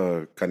 It's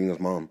Karina's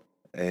mom,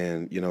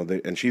 and you know,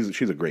 and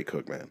she's a great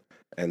cook, man.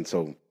 And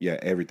so yeah,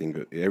 everything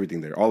good,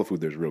 everything there, all the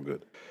food there is real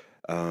good.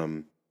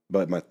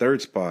 But my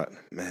third spot,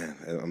 man,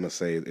 I'm gonna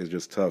say is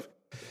just tough.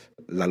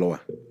 La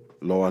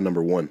Loa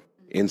number 1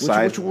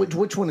 inside.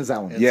 Which one is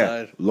that one?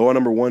 Yeah, Loa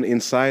number 1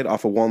 inside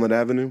off of Walnut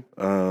Avenue.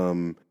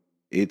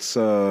 It's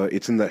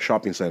in that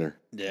shopping center.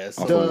 Yes.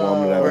 Off of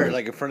Walnut Avenue.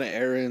 Like in front of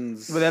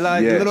Aaron's. But they're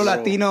like Yes. little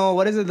Latino.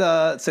 What is it?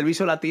 The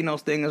Servicio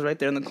Latinos thing is right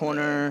there in the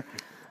corner.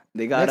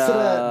 They got Next to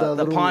the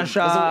the little- pawn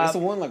shop. It's the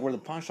one like where the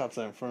pawn shop's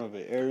at in front of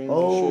it. Aaron's.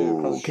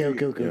 Oh, shit,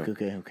 across the okay.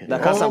 street. The Oh,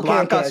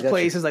 Casablanca's I got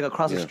place you. is like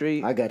across the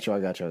street. I got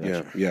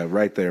you. Yeah,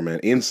 right there, man.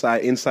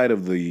 Inside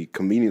of the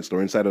convenience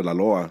store, inside of La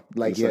Loa,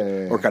 Like,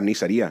 inside, or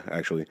carniceria,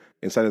 actually.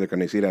 Inside of the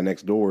carniceria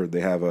next door,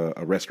 they have a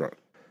restaurant,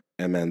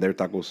 and man, their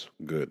tacos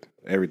good.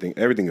 Everything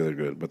is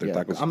good, but their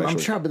tacos I'm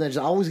especially. sure, but then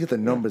I always get the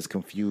numbers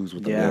confused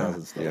with the meals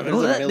and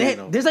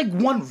stuff. There's like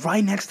one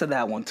right next to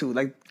that one too,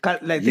 like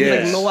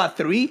Yes. Loa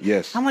 3.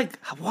 Yes. I'm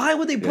like, why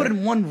would they put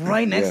in one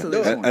right next to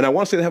this one? And I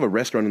want to say they have a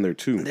restaurant in there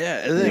too. Yeah,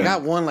 and then they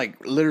got one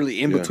like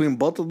literally in between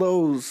both of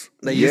those.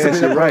 They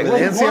Yes, you're right.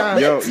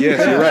 Yes,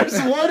 you're right.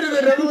 Just one and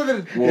then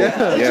another.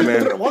 Yeah,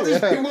 man. Why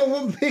just pick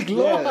one big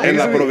Loa? And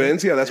La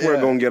Providencia, that's where I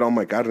go and get all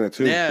my carne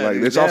too. Yeah, like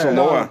it's also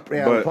Loa,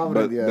 Yeah, but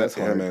Providence, that's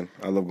hard. man.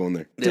 I love going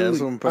there. Yeah, that's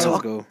when prices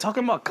go.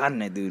 Talking about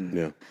carne, dude.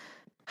 Yeah.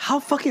 How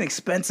fucking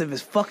expensive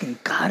is fucking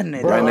carne?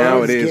 Bro, Right now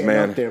it it's is, getting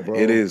man. up there, bro.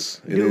 It is.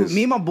 It Dude, is.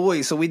 me and my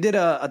boys, so we did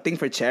a thing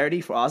for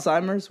charity for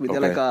Alzheimer's. We did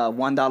like a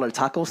 $1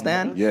 taco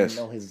stand. Yes.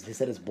 No, he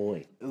said his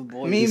boy.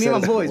 Me and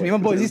my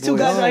boys. These two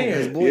guys right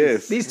here.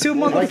 Yes. These two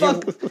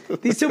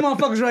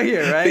motherfuckers right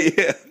here, right?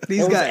 Yeah.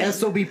 These guys.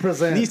 SOB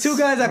presents. These two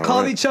guys that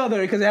called each other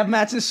because they have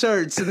matching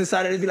shirts and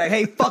decided to be like,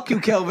 hey, fuck you,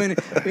 Kelvin.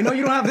 We know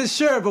you don't have this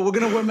shirt, but we're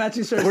going to wear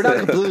matching shirts. We're not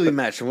completely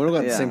matching. We don't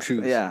got the same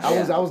shoes. Yeah.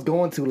 I was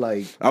going to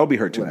like. I would be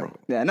hurt too, bro.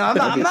 Yeah, no,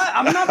 I'm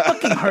not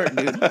fucking hurt,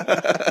 dude.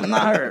 I'm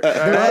not hurt. All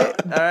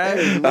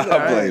right.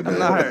 I'll play, man. I'm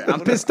not hurt.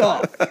 I'm pissed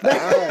off.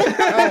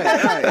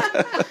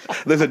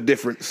 There's a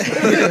difference.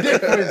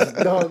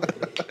 Dog.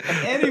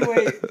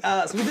 Anyway,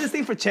 so we did this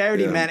thing for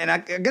charity, man, and I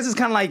guess it's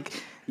kind of like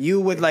you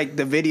with like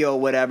the video, or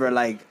whatever.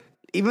 Like,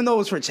 even though it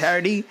was for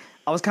charity,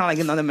 I was kind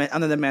of like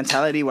under the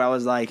mentality where I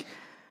was like,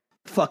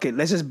 "Fuck it,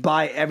 let's just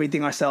buy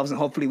everything ourselves, and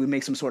hopefully we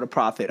make some sort of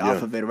profit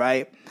off of it,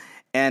 right?"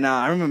 And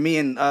I remember me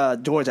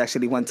and George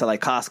actually went to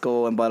like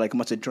Costco and bought like a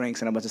bunch of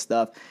drinks and a bunch of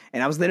stuff.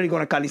 And I was literally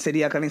going to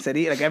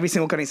carniceria, like every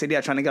single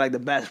carniceria, trying to get like the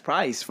best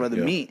price for the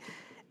meat.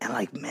 And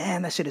like,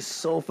 man, that shit is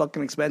so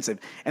fucking expensive.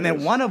 And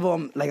then one of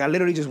them, like I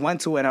literally just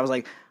went to it and I was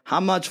like, how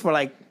much for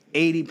like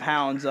 80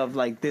 pounds of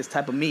like this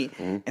type of meat?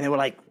 And they were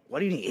like, what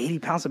do you need 80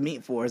 pounds of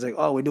meat for? It's like,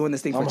 oh, we're doing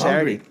this thing for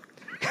charity.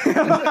 And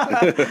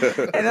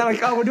they're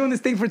like, oh, we're doing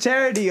this thing for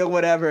charity or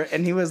whatever.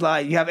 And he was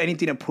like, you have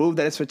anything to prove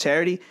that it's for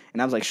charity?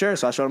 And I was like, sure.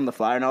 So I showed him the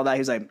flyer and all that. He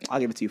was like,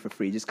 I'll give it to you for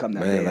free. Just come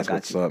down there. That's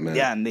what's up, man.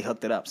 Yeah, and they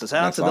hooked it up. So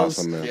shout out to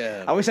awesome, those. man.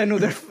 Yeah. I wish I knew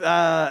their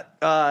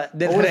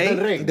Del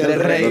Rey. Del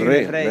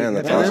Rey. Man,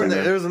 that's And awesome, then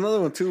man. there was another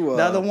one too.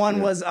 The other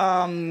one was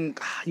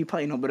you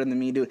probably know better than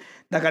me, dude.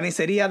 The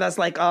carniceria that's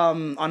like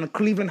on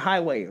Cleveland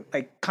Highway,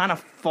 like kind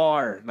of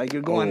far. Like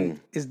you're going,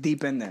 it's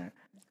deep in there.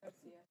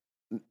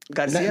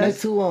 Next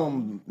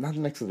to not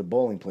next to the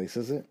bowling place,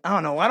 is it? I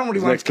don't know. I don't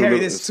really want next to to carry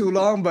the- this too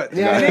long, but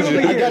Yeah, it ain't over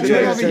I here. got It you.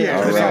 ain't over here.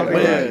 All right.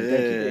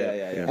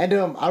 Yeah. And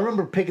I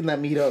remember picking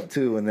that meat up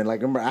too, and then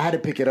like remember I had to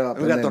pick it up.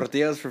 we and got then,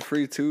 tortillas for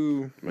free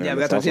too. Man, Yeah, we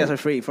got that's tortillas awesome.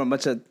 for free from a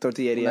bunch of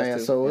tortillerias Yeah,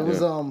 too. so it was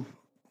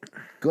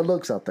good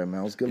looks out there,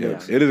 man. It was good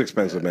looks. It is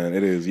expensive, man.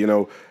 It is. You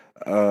know,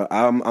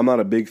 I'm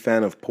not a big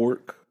fan of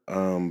pork,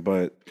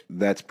 but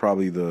that's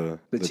probably the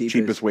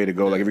cheapest way to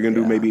go. Like if you're gonna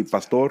do maybe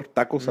pastor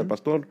tacos al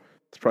pastor,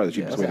 it's probably the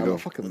cheapest way to go.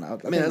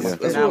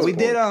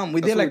 We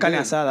did like carne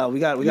asada. We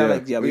got We got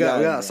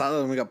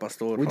asada and we got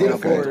pastor. We did it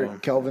for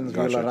Kelvin's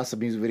Villa Raza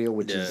music video,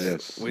 which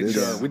is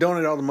We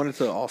donated all the money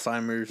to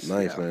Alzheimer's.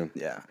 Nice, man.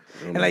 Yeah.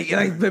 And like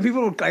the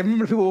people, I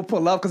remember people will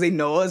pull up because they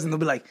know us and they'll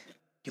be like,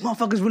 you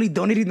motherfuckers really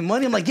donating the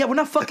money? I'm like, yeah, we're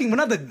not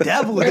the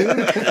devil, dude.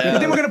 You think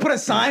we're gonna put a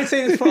sign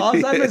saying it's for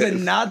Alzheimer's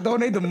and not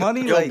donate the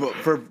money? Yo, Like, but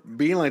for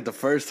being like the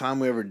first time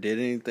we ever did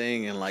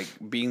anything and like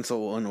being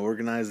so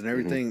unorganized and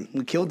everything,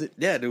 we killed it.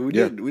 Yeah, dude,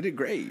 we did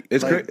great.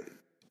 It's like, great.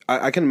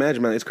 I can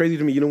imagine, man. It's crazy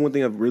to me. You know, one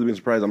thing I've really been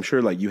surprised. I'm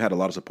sure, like, you had a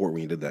lot of support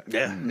when you did that.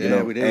 Yeah, you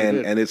know? we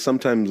did. And it's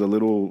sometimes a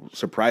little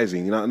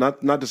surprising. You know,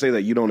 not to say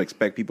that you don't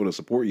expect people to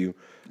support you,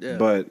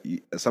 but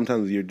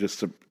sometimes you're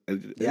just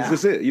it's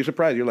just it. You're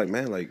surprised. You're like,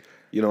 man, like,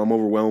 you know, I'm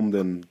overwhelmed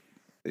and.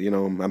 You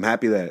know, I'm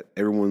happy that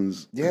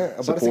everyone's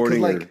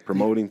supporting or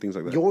promoting things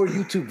like that. Your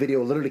YouTube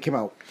video literally came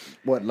out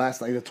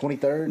last night, the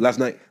 23rd. Last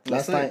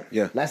night,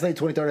 yeah, last night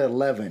 23rd at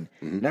 11.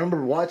 And I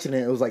remember watching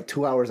it. It was like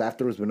 2 hours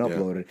after it's been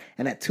uploaded,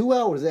 and at 2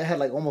 hours it had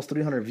like almost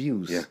 300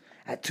 views. Yeah,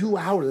 at 2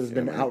 hours it's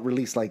been out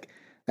released. Like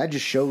that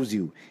just shows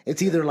you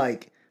it's either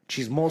like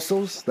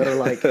chismosos that are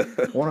like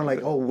want to like,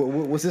 oh,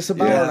 what's this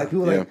about? Or like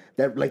people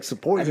that like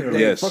support you, or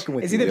like fucking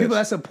with it's you. either people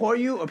that support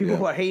you or people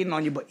who are hating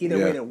on you, but either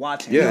way they're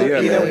watching. Either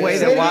way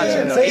they're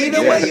watching.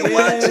 Either way you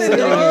watching,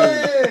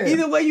 dog.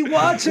 Either way you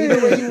watching,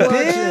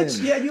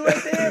 bitch. Yeah, you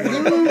right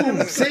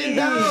there. Sit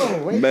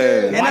down,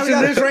 man. And watching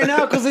this right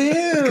now because of him.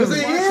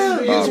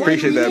 Oh,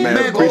 appreciate that,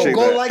 man. Appreciate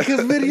go that. like his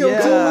video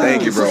too.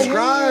 Thank you, bro.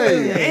 Subscribe.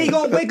 Yeah, ain't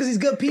gonna wait because he's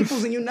good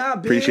peoples and you not,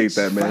 bitch. Appreciate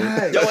that,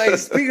 man. Yo, hey,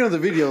 speaking of the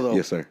video though,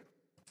 Yes, sir.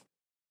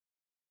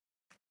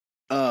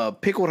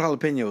 Pickled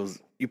jalapenos.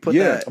 You put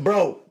that,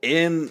 bro,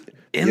 in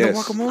the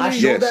guacamole.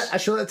 I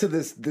showed that to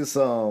this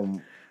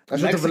I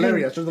showed it to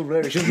Valeria.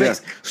 She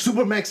was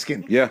super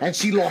Mexican. Yeah. And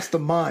she lost her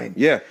mind.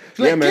 Yeah.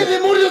 She's like, man. ¿Qué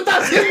demonios está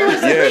haciendo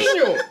ese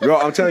niño? Bro,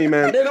 I'm telling you,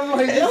 man. And I'm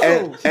like, yo.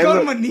 And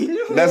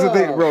look, that's the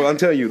thing, bro. I'm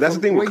telling you, that's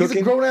the thing with He's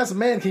cooking. a grown ass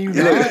man. Can you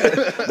not?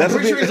 I'm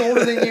pretty sure he's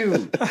older than you.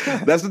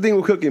 That's the thing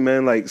with cooking,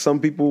 man. Like some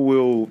people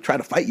will try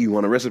to fight you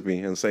on a recipe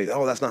and say,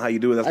 "Oh, that's not how you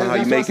do it. That's not how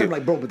you make it." I'm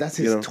like, bro, but that's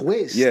his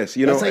twist. Yes,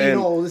 you know, that's how you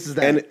know this is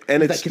that.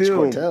 And that it's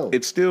still, cartel.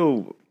 it's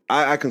still.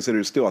 I consider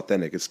it still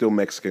authentic. It's still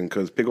Mexican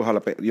because pico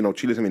jalapeno, you know,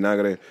 chiles en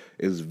vinagre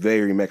is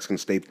very Mexican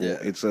staple. Yeah.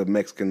 It's a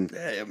Mexican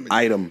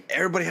item.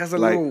 Everybody has a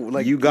like, little,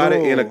 like you got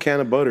little, it in a can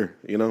of butter,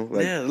 you know.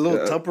 Like, a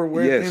little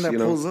Tupperware thing that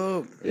pulls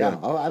up. Yeah,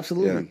 oh,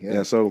 absolutely.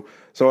 Yeah. So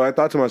I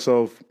thought to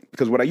myself,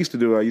 because what I used to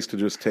do, I used to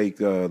just take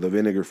the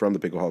vinegar from the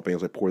pico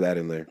jalapenos, I pour that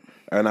in there,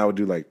 and I would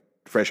do like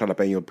fresh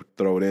jalapeno,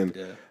 throw it in.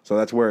 Yeah. So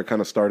that's where I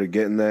kind of started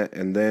getting that.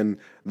 And then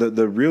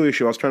the real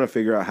issue, I was trying to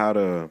figure out how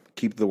to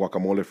keep the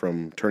guacamole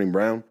from turning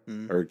brown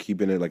or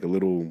keeping it like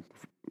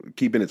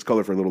keeping its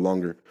color for a little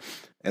longer.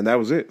 And that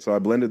was it. So I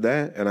blended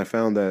that, and I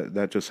found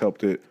that just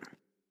helped it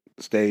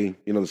stay,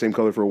 you know, the same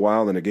color for a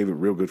while, and it gave it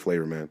real good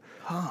flavor, man.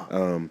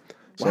 Huh.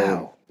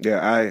 Wow.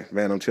 Yeah,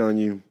 I'm telling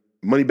you,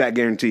 money back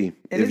guarantee.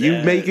 If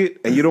you make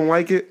it and you don't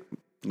like it,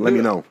 let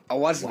me know. I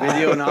watched the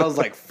video and I was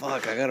like,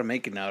 "Fuck, I gotta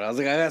make it now." I was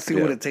like, "I gotta see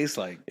what it tastes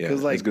like."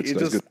 Because like it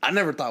just, I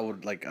never thought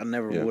would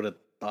have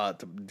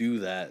thought to do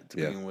that to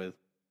begin with.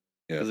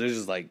 Because it's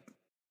just like,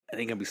 it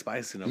ain't gonna be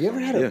spicy enough. You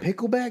ever had a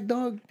pickleback,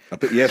 dog?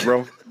 Yes,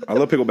 bro. I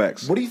love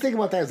picklebacks. What do you think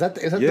about that? Is that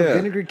the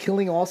vinegar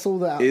killing also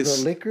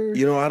the liquor?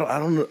 You know, I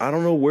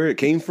don't know where it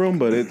came from,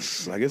 but I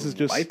guess it's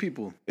just white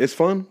people. It's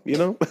fun, you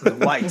know. The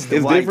whites,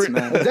 it's different,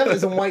 man. It's definitely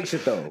some white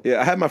shit though.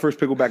 Yeah, I had my first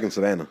pickleback in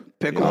Savannah.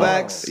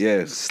 Picklebacks,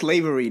 yes,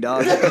 slavery,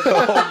 dog.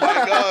 Oh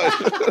my god,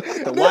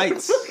 the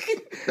whites.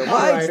 The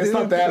whites, right, it's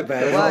not that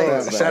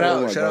bad. Shout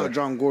out,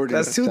 John Gordon.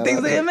 That's two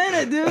things they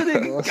invented, dude.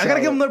 I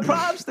gotta give them their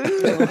props,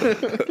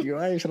 dude. You're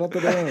right. Shout out to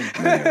them.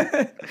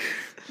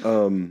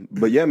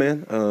 But yeah,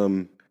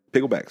 man.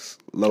 Picklebacks,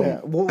 love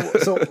them. Well,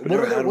 so what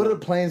are the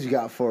plans you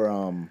got for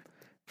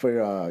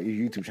your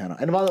YouTube channel?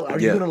 And by the way, are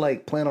you gonna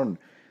like plan on?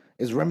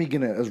 Is Rem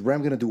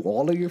gonna do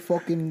all of your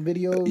fucking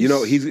videos? You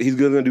know, he's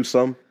gonna do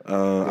some.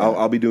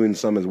 I'll be doing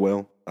some as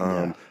well.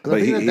 But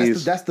I think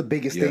that's the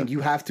biggest thing.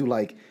 You have to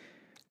like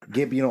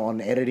get, you know,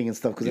 on editing and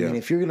stuff. Because I mean,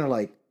 if you're gonna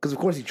like, because of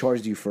course he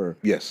charged you for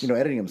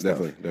editing and stuff.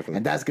 Definitely.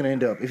 And that's gonna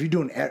end up, if you're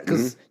doing,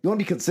 because you want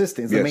to be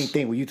consistent is the main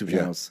thing with YouTube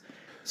channels.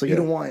 So you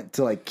don't want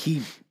to like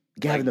keep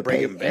having to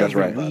pay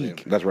every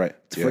week. That's right.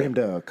 For him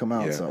to come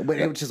out. So, but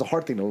it's just a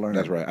hard thing to learn.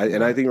 That's right.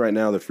 And I think right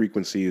now the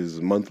frequency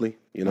is monthly.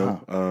 You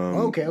know.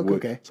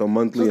 Okay. So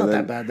monthly, so and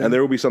that bad, then. And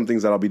there will be some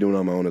things that I'll be doing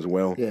on my own as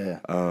well. Yeah.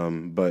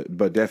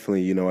 But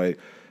definitely, you know,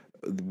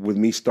 with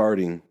me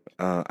starting,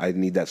 I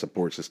need that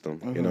support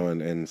system. You know,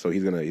 and so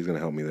he's gonna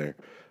help me there.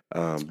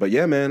 But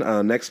yeah,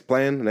 man. Next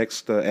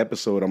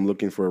episode, I'm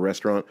looking for a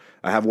restaurant.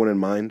 I have one in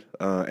mind,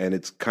 and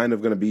it's kind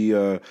of gonna be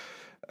a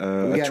twist.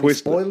 Any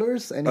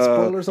spoilers? Any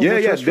spoilers? Yeah,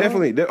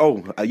 definitely.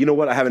 You know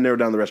what? I haven't narrowed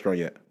down the restaurant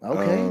yet.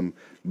 Okay.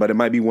 But it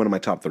might be one of my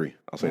top 3.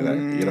 I'll say that.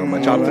 You know,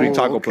 my top 3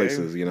 taco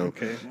places. You know.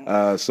 Okay.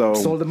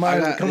 So the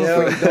mind coming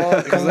for you,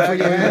 dog. Coming for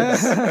your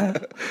ass.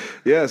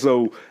 Yeah.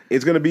 So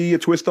it's gonna be a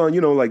twist on,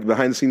 you know, like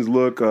behind the scenes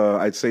look.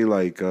 I'd say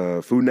like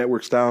Food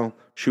Network style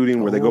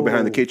shooting where they go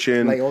behind the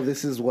kitchen. Like,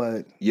 this is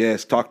what.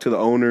 Yes. Talk to the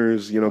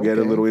owners. You know, get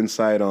a little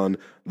insight on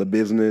the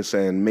business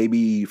and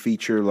maybe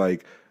feature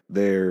like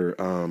their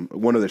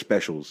one of their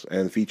specials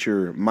and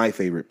feature my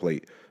favorite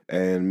plate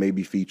and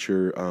maybe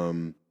feature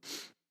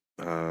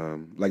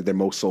like their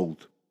most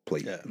sold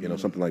plate, you know,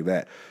 something like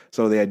that.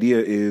 So the idea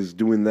is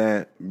doing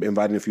that,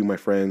 inviting a few of my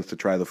friends to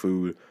try the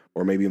food,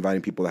 or maybe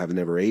inviting people that have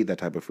never ate that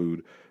type of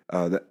food.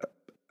 That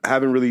I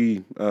haven't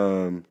really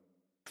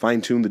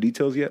fine-tuned the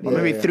details yet. Or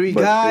maybe 3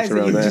 guys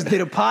that you just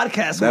did a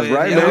podcast That's with.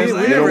 right, man.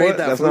 You know what?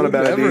 That's not a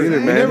bad idea either,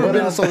 man. Never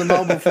been to Southern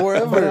Mall before,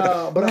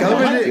 ever. But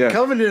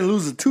Kelvin didn't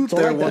lose a tooth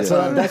there one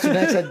time. That's your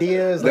next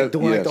idea, is like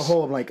doing like the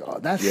whole, I'm like,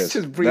 that's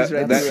just breeze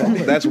right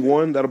there. That's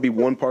one. That'll be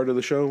one part of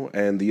the show.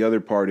 And the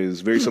other part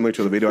is very similar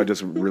to the video I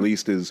just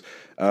released, is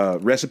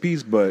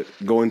recipes, but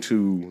going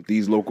to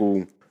these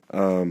local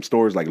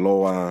stores like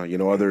Loa, you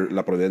know, other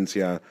La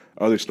Providencia,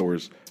 other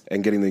stores,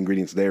 and getting the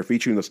ingredients there,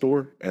 featuring the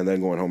store, and then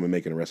going home and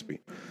making a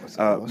recipe.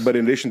 But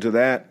in addition to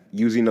that,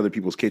 using other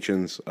people's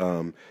kitchens,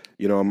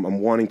 you know, I'm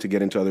wanting to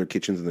get into other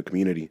kitchens in the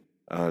community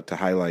to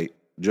highlight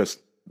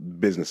just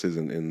businesses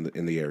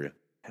in the area.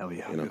 Hell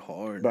yeah, you know?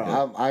 hard. But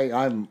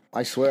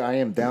I swear I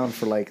am down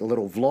for like a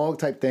little vlog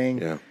type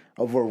thing. Yeah.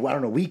 Of where, I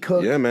don't know, we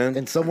cook. Yeah, man.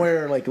 And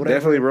somewhere like whatever.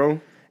 Definitely,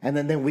 bro. And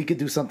then we could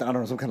do something, I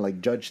don't know, some kind of like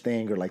judge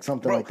thing or like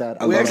something like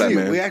that. I love that,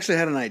 man. We actually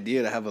had an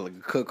idea to have like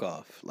a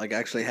cook-off. Like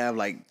actually have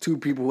like 2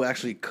 people who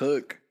actually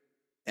cook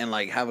and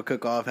like have a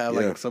cook-off, have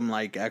like some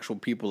like actual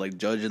people like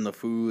judging the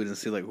food and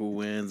see like who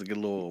wins and get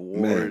little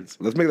awards.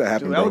 Man, let's make that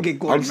happen, Dude,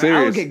 bro.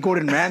 I would get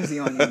Gordon Ramsay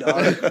on you,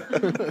 dog.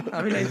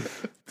 I mean, like,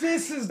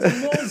 this is the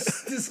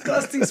most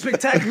disgusting,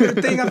 spectacular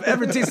thing I've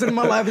ever tasted in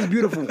my life. It's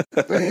beautiful. Do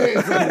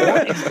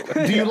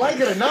you like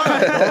it or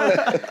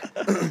not?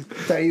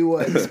 Tell you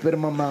what, you spit in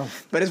my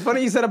mouth. But it's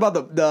funny you said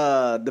about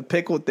the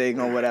pickle thing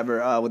or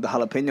whatever with the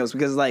jalapenos,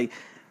 because like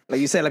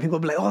you said, like people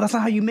be like, oh, that's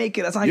not how you make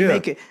it. That's not how you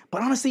make it.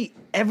 But honestly,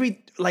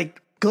 every like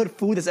good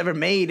food that's ever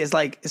made is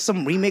like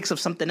some remix of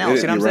something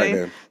else. You know what I'm saying?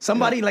 Man.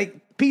 Somebody like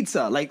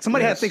pizza, like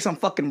somebody had to take some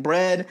fucking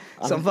bread,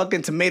 some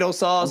fucking tomato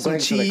sauce, some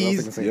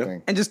cheese,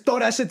 and just throw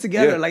that shit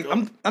together. Like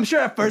I'm sure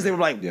at first they were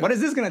like, what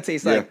is this gonna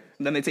taste like?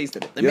 And then they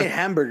tasted it. They made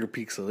hamburger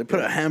pizza. They put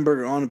a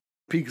hamburger on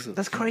pizza.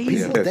 That's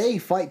crazy. People they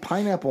fight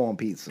pineapple on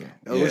pizza,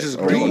 which is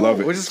great. I love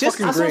it. Which is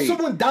fucking I great. saw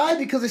someone died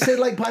because they said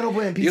like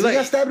pineapple on pizza. He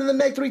got stabbed in the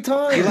neck 3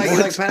 times. You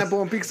like pineapple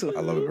on pizza? I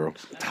love it, bro.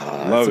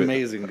 That's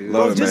amazing, dude.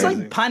 Love it, just man.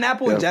 like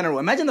pineapple in general.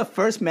 Imagine the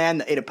first man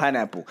that ate a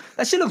pineapple.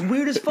 That shit looks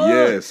weird as fuck.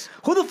 Yes.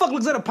 Who the fuck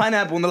looks at a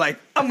pineapple and they're like,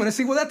 I'm gonna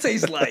see what that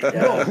tastes like.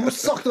 Bro, who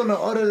sucked on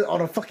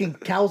a fucking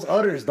cow's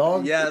udders,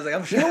 dog? Yeah, I was like,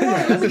 I'm sure. You know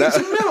what? Let me get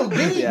some milk,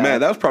 baby. Man,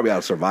 that was probably out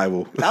of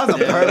survival. That was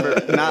a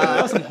pervert. Nah,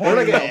 that was some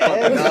horny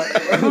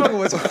motherfucker.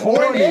 Was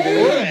horny,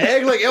 dude.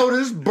 Egg like, yo,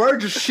 this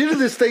bird just shitted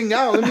this thing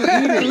out. Let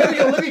me eat it.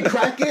 Let me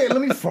crack it.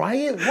 Let me fry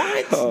it.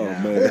 What? Oh,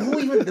 man. Who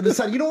even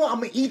decided? You know what? I'm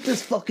gonna eat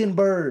this fucking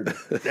bird.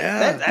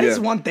 That is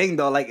one thing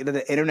though, like that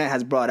the internet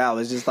has brought out.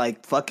 Is just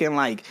like fucking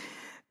like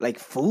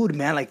food,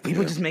 man. Like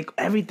people just make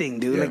everything,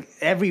 dude. Like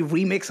every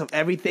remix of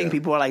everything,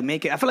 people are like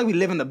making. I feel like we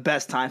live in the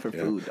best time for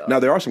food. Dog. Now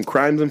there are some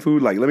crimes in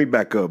food. Like, let me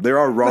back up. There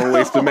are wrong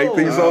ways to make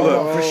things.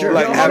 For sure.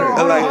 Like,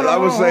 I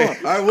would say,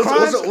 all right,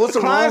 what's the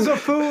crimes wrong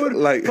of food?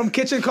 Like, from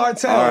Kitchen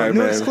Cartel, all right, new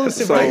man.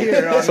 exclusive right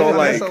here. So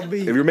like, SOB.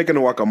 if you're making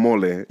a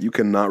guacamole, you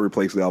cannot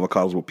replace the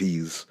avocados with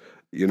peas.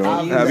 You know,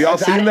 have y'all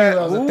seen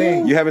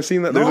that? You haven't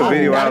seen that? There's a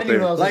video out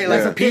there. Like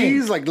the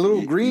peas, like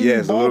little green.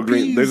 Yes, the little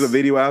green. Peas. There's a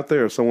video out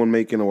there of someone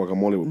making a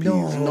guacamole with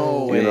peas.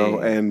 No way. You know,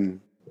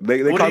 and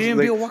they caught be a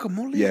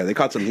guacamole? Yeah, they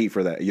caught some heat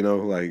for that. You know,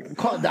 like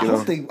I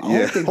hope they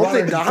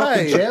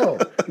die. Jail.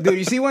 Dude,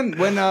 you see when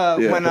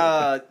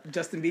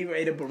Justin Bieber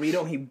ate a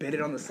burrito and he bit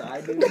it on the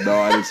side, dude? No,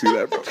 I didn't see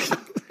that,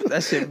 bro.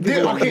 That shit.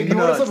 Dude, okay, you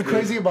know something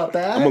crazy about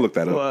that? I'm gonna look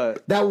that up.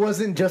 What? That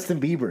wasn't Justin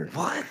Bieber.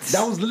 What?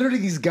 That was literally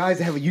these guys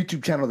that have a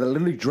YouTube channel that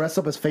literally dress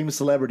up as famous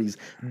celebrities,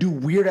 do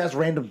weird ass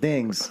random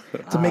things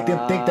to make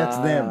them think that's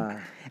them.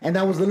 And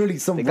that was literally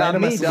some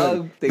random ass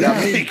dog. They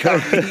got me. They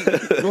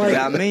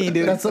got me,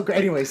 dude. That's so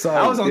anyway. Sorry.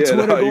 I was on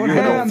Twitter going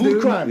ham, food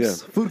dude.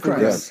 crimes. Food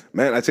crimes. Yeah.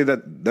 Man, I'd say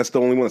that's the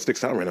only one that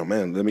sticks out right now,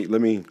 man. Let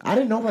me. I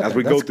didn't know about as that.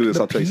 we go through this,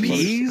 I'll tell you some others.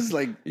 Peas,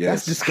 like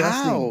that's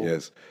disgusting. How?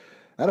 Yes.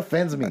 That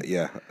offends me.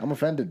 Yeah. I'm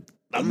offended.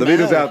 The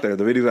video's out there.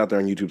 The video's out there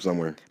on YouTube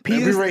somewhere.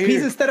 Peas, right peas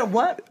here. instead of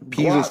what?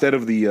 Peas instead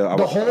of the The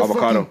whole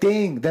avocado. fucking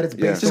thing that it's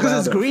based Just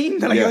because it's around of. green?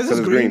 Like, Yeah, this is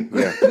because it's green.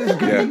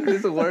 Yeah. Yeah. This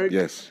is a word.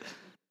 Yes.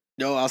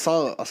 Yo, I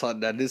saw.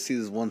 I did see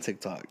this one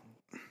TikTok,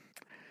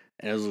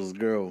 and it was this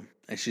girl,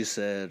 and she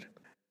said,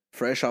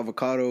 "Fresh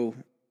avocado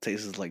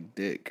tastes like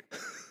dick."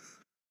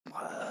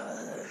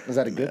 Is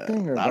that a good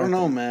thing? Or I don't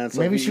know, man. So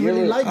maybe she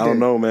really liked it. I don't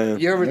know, man.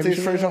 You ever Maybe taste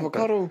she fresh really liked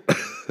avocado?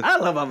 I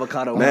love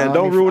avocado. Man,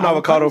 don't ruin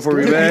avocado for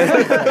me, man.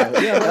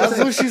 Yeah, That's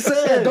what she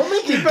said. don't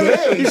make it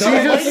gay. She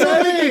just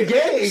said it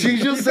gay. She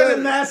just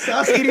said.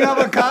 us eating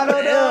avocado.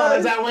 Yeah,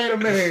 is that, wait a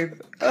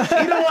minute. You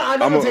know what? I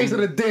never tasted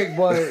a dick,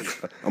 but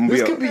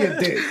this could be a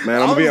dick.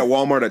 Man, I'm gonna be at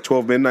Walmart at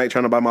 12 midnight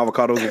trying to buy my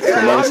avocados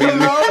for long season.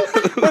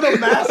 With a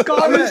mask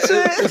on and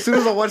shit. As soon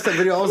as I watched that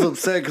video, I was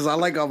upset because I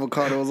like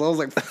avocados. I was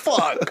like,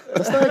 "Fuck."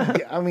 That's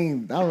not. I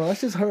mean, I don't know.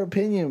 That's just her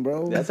opinion,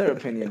 bro. That's her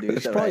opinion, dude.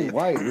 It's probably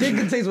white. Dick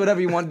can taste whatever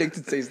you want dick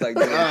to taste like.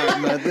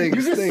 Man,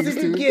 thanks, You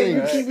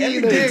keep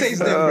eating dick it. tastes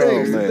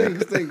man.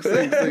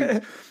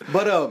 thanks.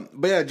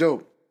 But yeah,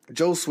 Joe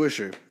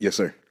Swisher. Yes,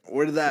 sir.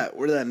 Where did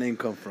that name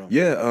come from?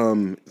 Yeah,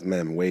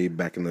 man, way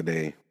back in the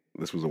day.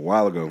 This was a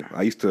while ago.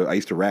 I used to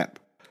rap.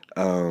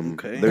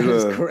 Okay.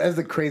 That's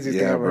the craziest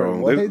thing I've ever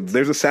bro. heard.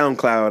 There's a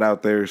SoundCloud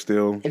out there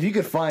still. If you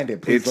could find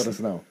it, please let us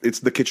know. It's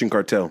the Kitchen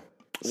Cartel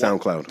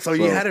SoundCloud. So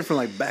you had it from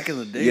like back in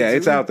the day. Yeah, too?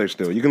 it's out there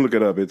still. You can look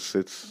it up. It's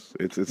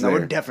No, there.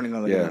 we're definitely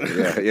gonna look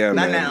it up. Yeah,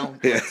 Not man. now.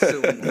 Yeah.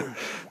 Soon.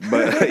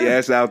 But yeah,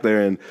 it's out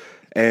there, and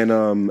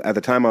at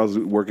the time I was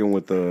working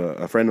with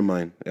a friend of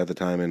mine at the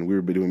time, and we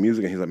were doing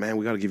music, and he's like, "Man,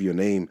 we got to give you a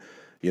name,"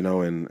 you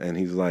know, and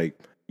he's like,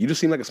 "You just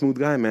seem like a smooth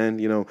guy, man.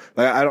 You know,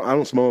 like I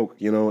don't smoke,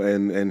 you know."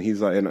 And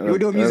he's like, "You were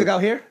doing music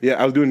out here?"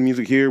 Yeah, I was doing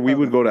music here. We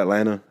would go to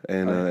Atlanta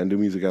and do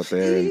music out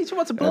there. And, Jeez, you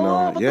want to blow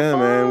up? What yeah, the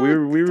man,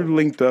 fuck? we were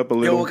linked up a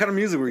little. Yo, what kind of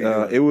music were you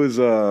doing? It was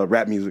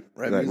rap music,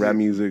 Rap rap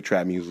music,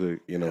 trap music,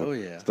 you know, Oh,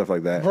 yeah. stuff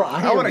like that. Bro,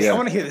 I want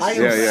to hear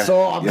this.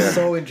 I'm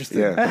so interested.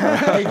 Yeah.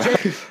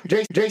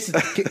 Hey, Jason,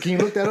 can you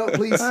look that up,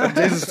 please?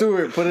 Jason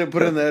Stewart, put it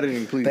in the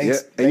editing, please.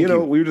 Thanks. Yeah, and you know,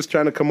 we were just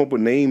trying to come up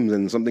with names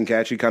and something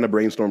catchy, kind of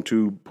brainstorm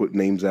too, put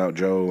names out,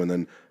 Joe, and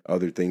then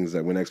other things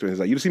that went next to it. He's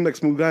like, "You seem like a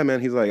smooth guy, man."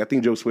 He's like, "I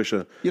think Joe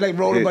Swisher." You like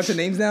wrote a hits." bunch of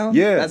names down?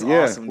 Yeah, That's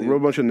yeah. awesome, dude. We wrote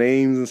a bunch of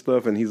names and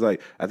stuff, and he's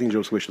like, "I think Joe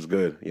Swisher's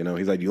good." You know,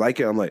 he's like, "Do you like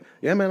it?" I'm like,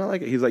 "Yeah, man, I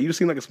like it." He's like, "You just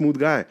seem like a smooth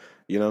guy,"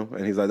 you know,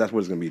 and he's like, "That's what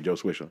it's gonna be, Joe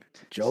Swisher."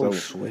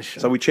 Swisher.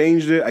 So we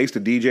changed it. I used to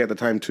DJ at the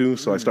time too,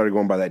 so I started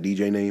going by that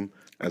DJ name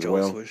as Joe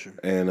well, Swisher.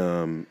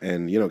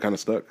 and you know, kind of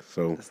stuck.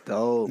 So That's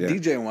dope. Yeah.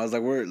 DJing wise,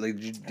 like where like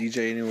did you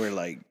DJ anywhere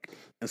like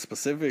in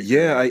specific?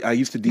 yeah, I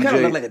used to DJ. You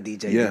kinda look like a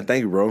DJ, Yeah, dude.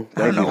 thank you, bro.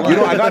 Thank you. know You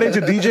know, I got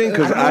into DJing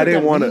because I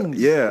didn't want to.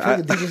 Yeah, I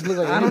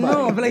I don't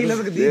know. I feel like he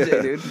looks like a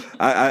DJ, dude.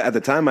 I at the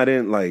time I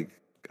didn't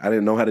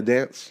know how to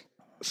dance,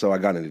 so I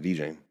got into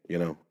DJing. You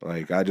know,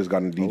 like I just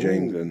got into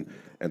DJing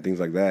and things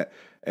like that.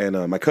 And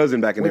my cousin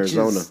back in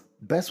Arizona.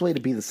 Best way to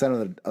be the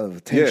center of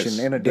attention Yes,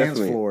 in a dance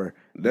definitely. floor,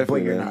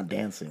 Definitely, but you're man. not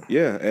dancing.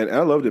 Yeah, and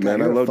I loved it,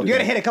 man. I loved it. You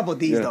gotta hit a couple of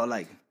these Yeah. though,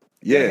 like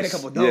Yes,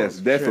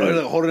 definitely.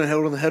 Sure. Holding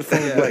the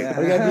headphones. You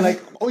gotta be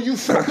like, "Oh, you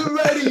fucking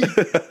ready?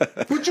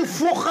 Put your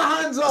fucking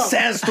hands up."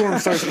 Sandstorm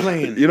starts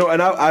playing.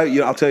 And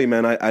I'll tell you,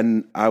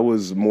 man. I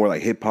was more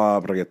like hip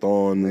hop,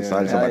 reggaeton,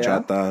 salsa,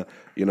 bachata.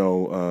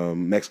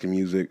 Mexican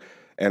music,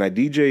 and I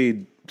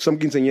DJ'd some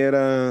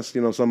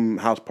quinceañeras, some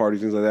house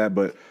parties, things like that.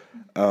 But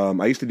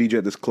I used to DJ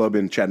at this club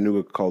in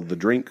Chattanooga called The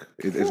Drink.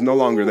 It's no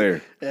longer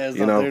there. Yeah, it's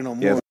not there no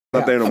more.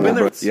 Not there no more,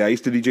 but I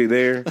used to DJ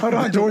there. Hold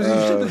on, George, you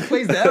shut this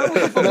place down? What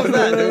the fuck was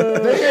that,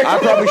 dude? I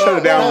probably shut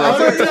it down,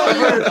 bro.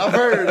 I've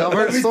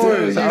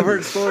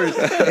heard stories.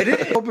 It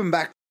didn't open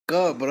back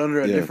up, but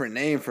under a different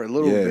name for a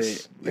little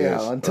bit.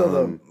 Yeah, until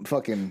the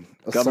fucking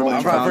government.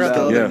 I forgot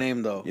the other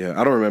name though. Yeah,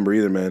 I don't remember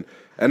either, man.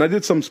 And I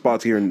did some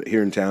spots here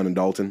in town in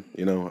Dalton,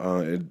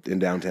 in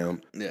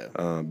downtown.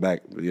 Yeah,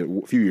 back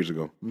a few years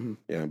ago. Mm-hmm.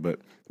 Yeah, but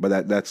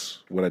that's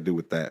what I do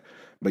with that.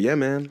 But yeah,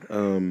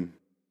 man.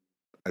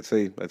 I'd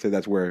say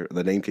that's where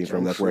the name came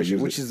from. That's where I used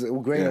it. Which is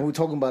great. And we're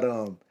talking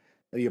about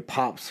your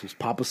pops. Who's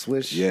Papa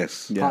Swish?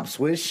 Yes. Pop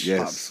Swish? Yes.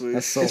 Pop Swish.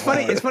 That's so it's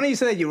funny. It's funny you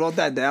said that you wrote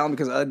that down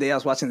because the other day I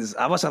was watching this.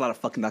 I watched a lot of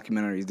fucking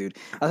documentaries, dude.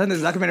 I was watching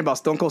this documentary about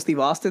Stone Cold Steve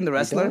Austin, the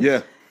wrestler.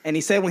 Yeah. And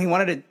he said when he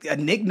wanted a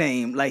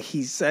nickname,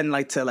 he sent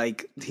the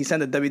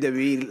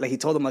WWE, he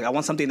told him I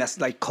want something that's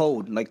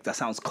cold, that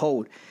sounds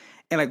cold.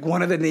 And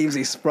one of the names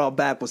they brought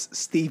back was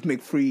Steve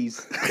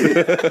McFreeze.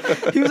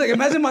 He was like,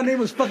 imagine my name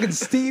was fucking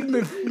Steve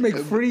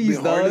McFreeze,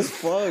 dog. Hard as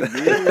fuck,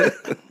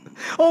 dude.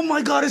 Oh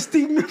my God, it's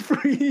Steve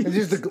McFreeze. It's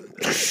just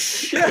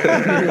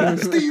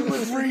Steve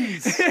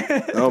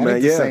McFreeze. Oh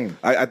man, yeah.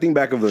 I think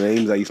back of the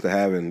names I used to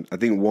have, and I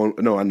think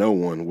I know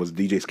one was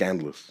DJ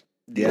Scandalous.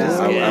 Yeah,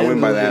 I went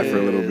by that for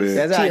a little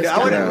bit.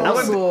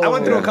 I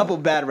went through a couple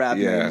bad rap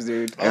names,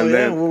 dude. And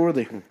then what were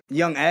they?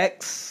 Young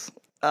X.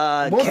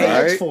 What's the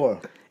X for?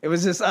 It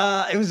just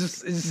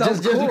sounds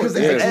cool. Because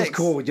X is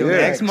cool. Young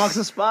X marks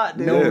the spot,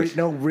 dude.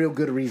 No real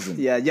good reason.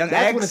 Yeah, Young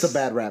That's X. when it's a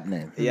bad rap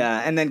name.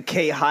 Yeah, and then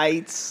K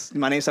Heights.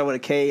 My name started with a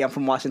K. I'm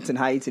from Washington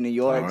Heights in New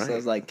York, so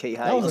it's K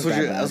Heights.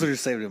 That's what you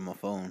saved in my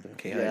phone.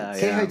 K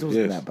Heights. K Heights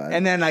wasn't that bad.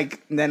 And then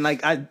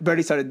I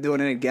barely started doing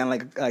it again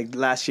like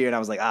last year, and I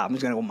was like, I'm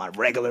just gonna go with my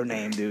regular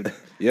name, dude.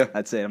 Yeah,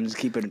 that's it. I'm just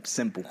keeping it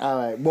simple. All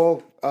right.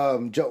 Well,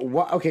 Joe.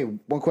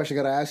 One question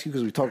I gotta ask you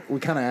because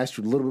we kind of asked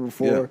you a little bit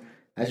before. Yeah.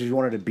 Asked you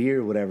wanted a beer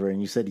or whatever, and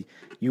you said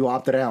you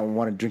opted out and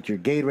wanted to drink your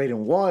Gatorade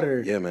and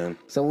water. Yeah, man.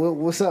 So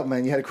what's up,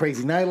 man? You had a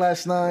crazy night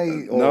last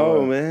night?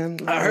 No, man.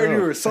 I heard you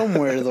were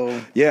somewhere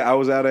though. Yeah, I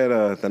was out at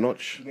Tenoch.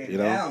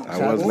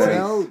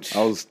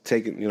 I was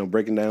taking,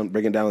 breaking down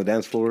the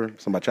dance floor.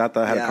 Some bachata.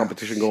 I had a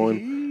competition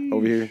going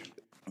over here.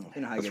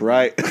 That's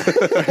right.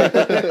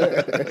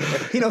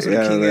 He knows what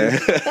the king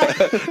is.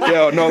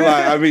 Yeah, no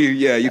lie. I mean,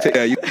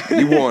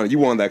 you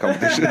won that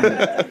competition.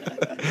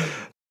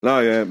 No,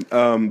 yeah.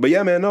 But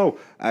yeah, man, no.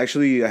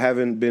 Actually, I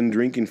haven't been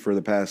drinking for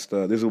the past,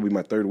 this will be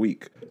my third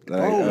week.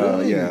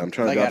 Really? Yeah, I'm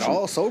trying to drop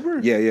all sober?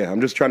 Yeah. I'm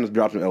just trying to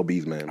drop some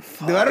LBs, man.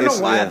 Dude, I don't know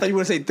why I thought you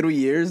were going to say 3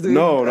 years, dude.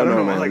 No, man.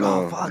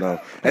 No.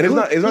 And it's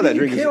not that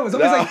drinking. It's always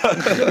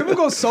people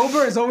go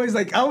sober, it's always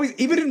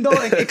even though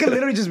it could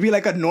literally just be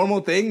a normal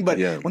thing, but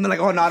when they're like,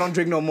 oh, no, I don't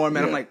drink no more,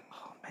 man, I'm like,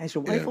 is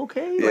your wife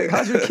okay?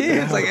 How's your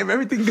kids?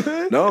 Everything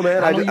good? No,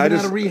 man. I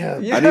just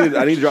rehab.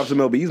 I need to drop some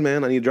LBs,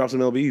 man. I need to drop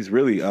some LBs.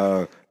 Really.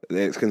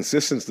 It's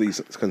consistently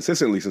since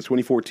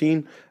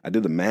 2014. I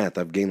did the math.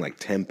 I've gained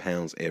 10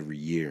 pounds every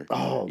year.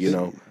 Oh,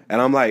 and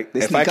I'm like,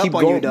 if I keep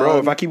going that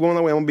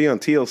way, I'm gonna be on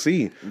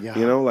TLC.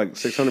 Yeah.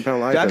 600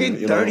 pound life. I gained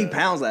 30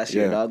 pounds last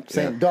year, dog.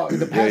 Same, dog. In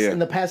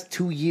the past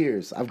 2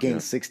 years, I've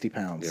gained 60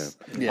 pounds.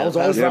 Yeah. I was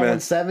always around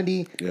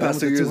 170, down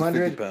to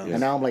 200, and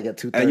now I'm at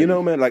 230.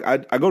 And man,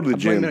 I go to the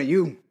gym. I'm blaming on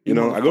you.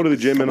 I go to the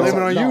gym and I'm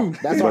blaming on you.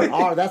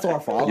 That's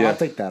our fault. I'll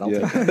take that. I'll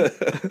take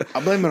that.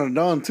 I'm blaming on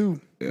Don too.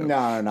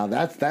 Yeah. No,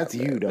 that's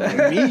you, dog.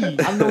 Me,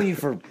 I've known you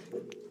for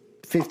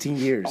 15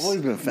 years. I've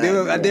always been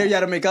fat. I dare you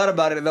to make out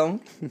about it though.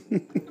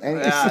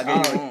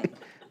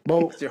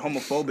 Well, you're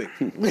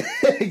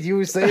homophobic. You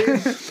were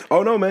saying?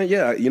 Oh no, man.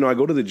 Yeah, I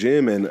go to the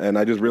gym and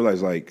I just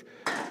realize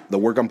the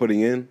work I'm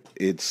putting in,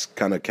 it's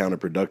kind of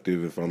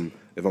counterproductive if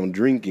I'm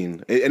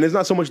drinking. And it's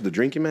not so much the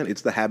drinking, man.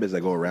 It's the habits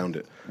that go around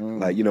it.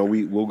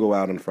 We'll go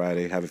out on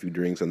Friday, have a few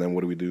drinks, and then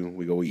what do?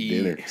 We go eat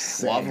dinner.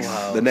 Waffle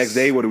House. The next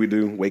day, what do we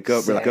do? Wake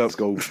up, let's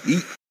go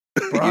eat.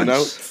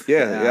 Brunch.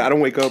 Yeah. I don't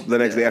wake up the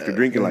next day after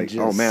drinking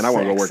oh man, I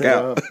want to go work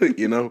out.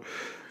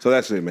 So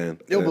that's it, man.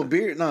 But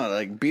beer,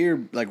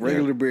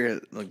 regular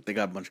beer, they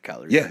got a bunch of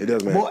calories. Yeah, it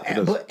does,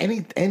 man. But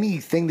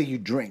anything that you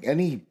drink,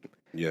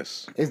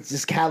 yes, it's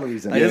just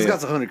calories. It's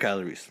got 100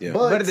 calories. Yeah.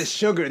 But the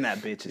sugar in that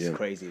bitch is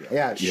crazy. Though.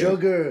 Yeah,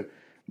 sugar.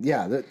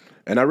 Yeah.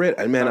 And I read,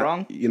 man,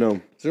 wrong?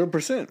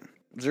 0%.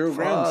 0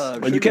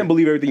 grams. And you can't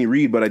believe everything you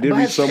read, but I did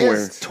read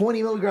somewhere.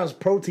 20 milligrams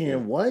protein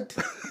in what?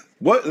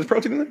 What? There's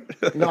protein in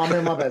there? No, I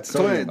mean, my bad.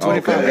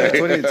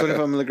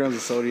 25 milligrams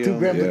of sodium. 2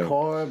 grams of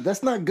carb.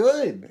 That's not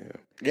good.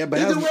 Yeah,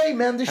 but either way,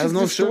 man, this shit's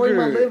destroying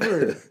my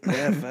liver.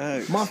 Yeah,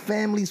 facts. My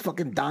family's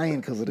fucking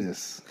dying because of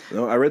this.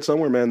 No, I read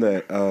somewhere, man,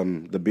 that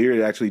the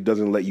beer actually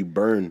doesn't let you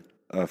burn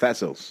fat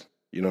cells.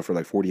 for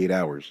like 48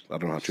 hours. I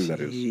don't know how true that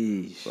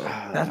is. So,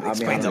 that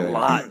explains a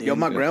lot, dude. Yo,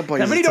 my grandpa.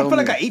 I really don't feel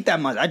like I eat that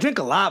much. I drink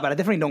a lot, but I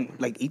definitely don't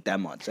like eat that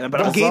much.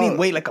 But I'm gaining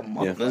weight like a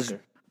motherfucker.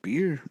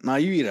 Beer? Nah,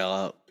 you eat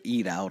out.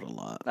 Eat out a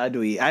lot. I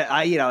do eat.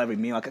 I eat out every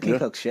meal. I can't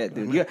cook shit,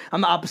 dude. I'm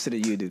the opposite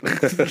of you, dude.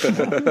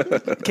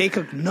 Can't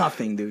cook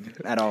nothing,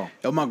 dude, at all.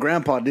 Yo, my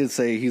grandpa did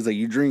say, he's like,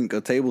 you drink a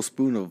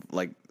tablespoon of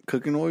like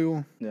cooking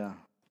oil, you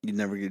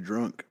never get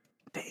drunk.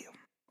 Damn.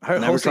 I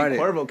heard Jose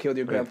Cuervo killed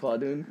your grandpa,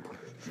 dude.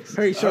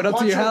 Heard he showed up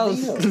to your house.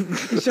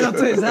 He showed up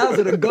to his house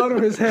with a gun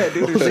on his head,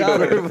 dude.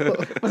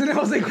 Wasn't it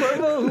Jose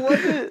Cuervo? Who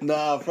was it?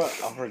 Nah, I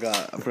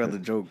forgot the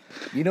joke.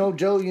 You know,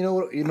 Joe. You know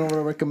what I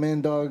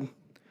recommend, dog.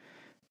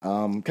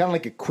 Kind of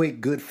like a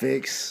quick, good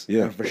fix.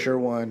 Yeah, for sure.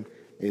 One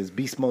is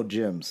Beast Mode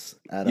Gyms.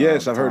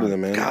 Yes, I've heard of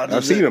them, man. God,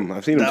 I've seen them.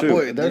 I've seen them too.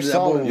 Boy, they're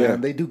solid,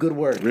 man. They do good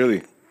work.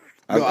 Really.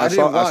 I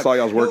saw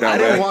y'all's workout. I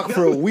didn't walk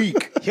for a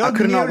week. I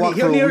could not walk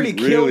for a week. He'll nearly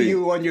kill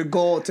you on your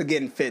goal to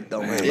getting fit,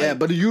 though, man. Yeah,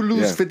 but you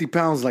lose 50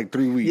 pounds like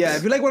 3 weeks. Yeah,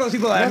 if you're like one of those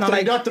people that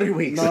are not 3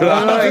 weeks.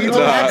 No,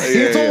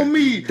 he told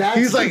me.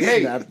 He's like,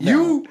 hey,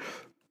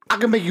 I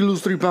can make you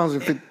lose 3 pounds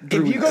in 3 weeks.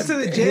 If you go to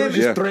the gym,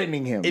 just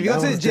threatening him. If you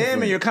go to the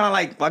gym and you're kind of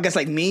like, well, I guess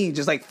like me,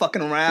 just like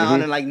fucking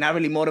around and like not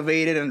really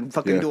motivated and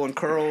fucking doing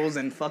curls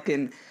and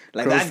fucking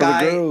like curls that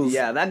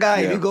guy. That guy.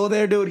 Yeah. If you go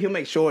there, dude, he'll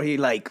make sure he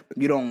like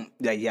you don't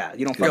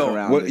fuck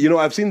around. What,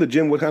 I've seen the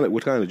gym. What kind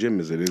of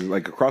gym is it? Is it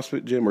like a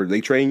CrossFit gym or they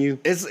train you?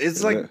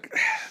 It's like.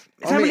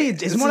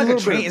 It's more like a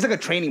training. It's like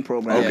a training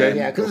program. Okay.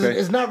 Yeah, because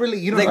it's not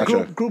really like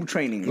group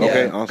training.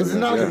 Okay, because awesome. it's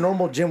not like a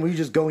normal gym where you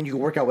just go and you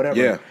can work out whatever.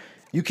 Yeah.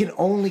 You can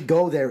only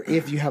go there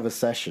if you have a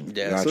session.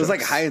 Yeah, so it's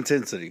like high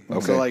intensity.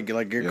 Okay. So like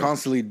you're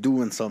constantly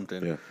doing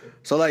something. Yeah.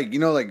 So like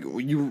like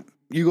you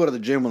go to the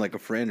gym with like a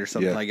friend or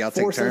something like y'all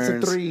take 4 turns.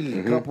 sets of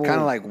 3, couple. Kind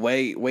of like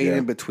wait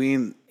in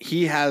between.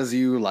 He has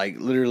you like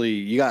literally.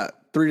 You got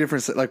 3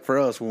 different like for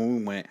us when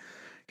we went.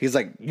 He's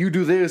like, you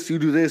do this, you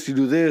do this, you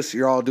do this.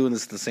 You're all doing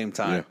this at the same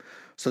time. Yeah.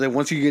 So then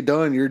once you get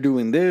done, you're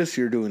doing this,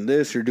 you're doing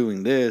this, you're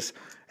doing this.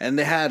 And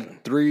they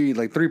had 3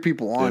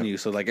 people on you.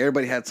 So like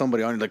everybody had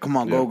somebody on you. Like, come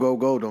on, go, go,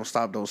 go. Don't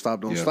stop, don't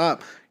stop, don't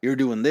stop. You're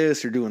doing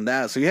this, you're doing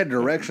that. So you had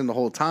direction the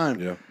whole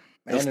time. Yeah.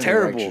 It was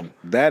terrible. Direction.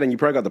 That and you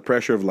probably got the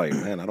pressure of like,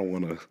 man, I don't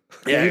want to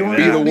you don't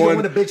be the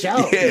one to bitch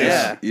out.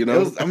 Yeah. You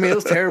know? It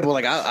was terrible.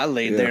 Like I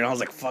laid there and I was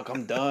like, fuck,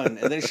 I'm done.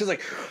 And then she's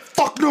like,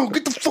 fuck no,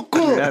 get the fuck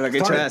up. Yeah, like,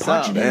 get your ass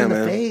out. Damn,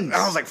 man. And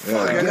I was like,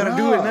 fuck, I gotta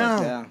do it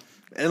now. Yeah.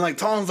 And like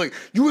Tom's like,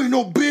 you ain't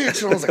no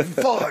bitch. And I was like,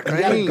 fuck. He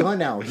got a gun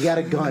now. He got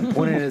a gun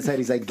pointed at his head.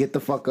 He's like, get the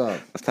fuck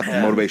up. That's the type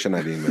of motivation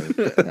I need,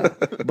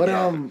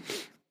 man.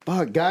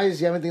 But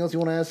guys, you have anything else you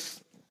want to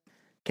ask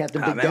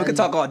Captain Big man, we can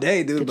talk all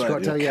day, dude. But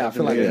Cartel, I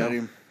feel like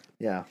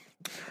yeah.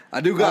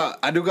 I do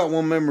got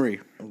one memory.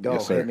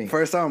 Go, hit me.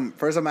 First time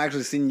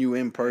actually seeing you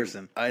in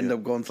person. I ended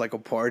up going to like a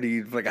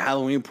party, like a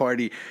Halloween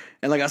party,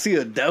 and like I see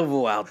a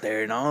devil out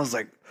there, and I was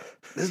like,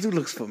 this dude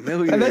looks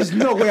familiar. And there's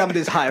no way I'm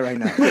this high right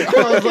now.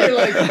 I was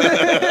like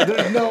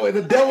there's no,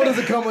 the devil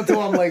doesn't come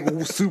until I'm like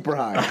super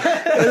high.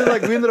 And then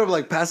like we ended up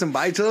like passing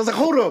by each other. I was like,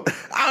 hold up,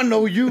 I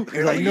know you.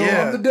 You're like, no,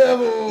 I'm the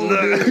devil.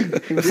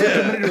 Dude. He was so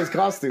committed to his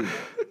costume.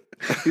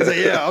 He's like,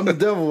 yeah, I'm the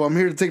devil. I'm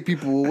here to take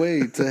people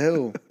away to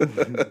hell.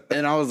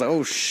 And I was like,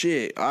 oh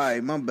shit. All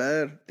right, my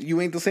bad. You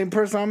ain't the same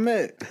person I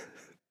met.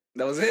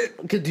 That was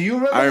it. Do you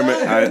remember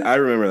that? I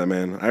remember that,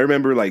 man. I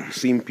remember like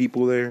seeing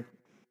people there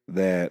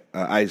that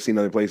I seen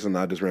other places, and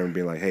I just remember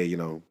being like, hey,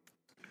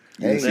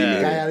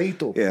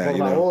 calladito. Yeah, por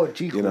favor,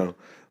 chico.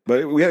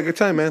 But we had a good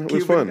time, man. It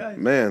was fun,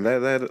 man.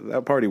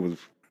 That party was.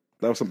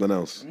 That was something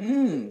else.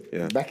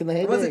 Yeah. Back in the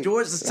heyday. What was it,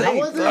 George? The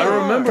same. I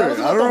don't remember. You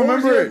don't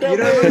remember.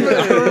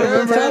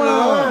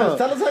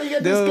 Tell us how you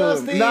get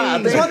disgusting. Nah,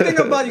 there's one thing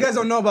about you guys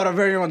don't know about our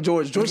very own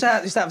George. George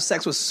used to have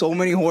sex with so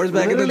many whores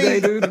back in the day,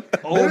 dude.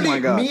 Oh my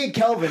god. Me and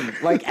Kelvin,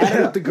 like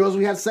added up the girls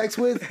we had sex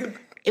with.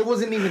 It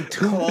wasn't even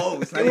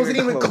close. It wasn't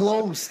even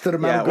close to the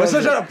amount of girls. We're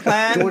still trying to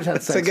plan George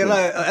had sex to get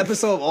an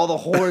episode of all the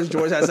whores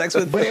George had sex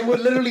with. But it would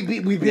literally be,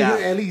 we'd be here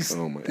at least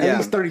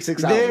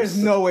 36 hours. There's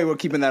no way we're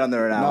keeping that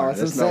under an hour. No,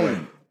 it's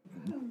insane.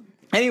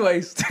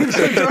 Anyways, thanks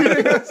for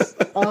joining us.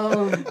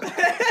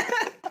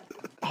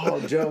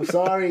 Oh, Joe,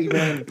 sorry,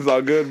 man. It's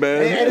all good,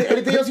 man.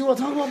 Anything else you want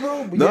to talk about,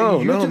 bro?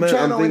 No, man.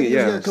 I'm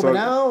thinking, coming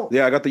out?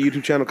 Yeah, I got the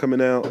YouTube channel coming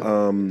out.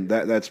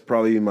 That's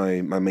probably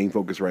my main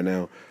focus right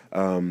now.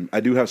 I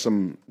do have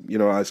some,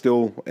 I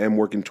still am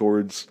working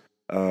towards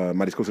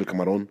Mariscos El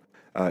Camarón.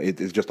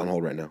 It's just on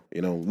hold right now.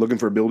 Looking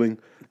for a building.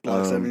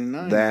 Block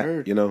 79.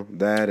 That,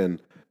 that and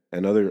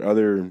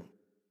other.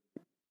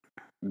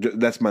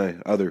 That's my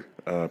other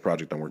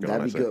project I'm working on.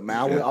 That'd be good,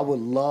 man. I would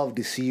love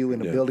to see you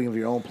in a building of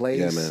your own place.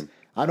 Yeah, man.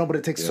 I know, but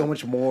it takes so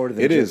much more than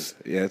it is.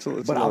 Yeah, it's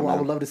but I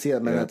would love to see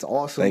that, man. That's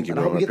awesome. Thank you,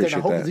 bro. I hope we get there. And I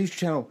hope that. this YouTube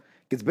channel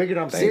gets bigger.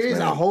 I'm serious.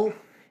 Man. I hope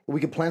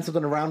we can plan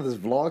something around this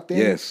vlog thing.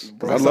 Yes,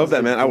 I'd love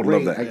that, man. I would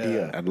love that.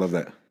 Idea. I'd love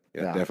that.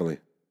 Yeah, definitely.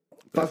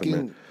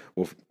 Fucking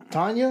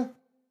Tanya,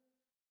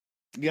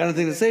 you got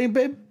anything to say,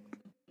 babe?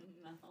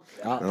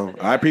 No,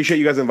 I appreciate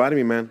you guys inviting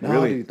me, man.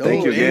 Really, dude,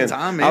 thank you again.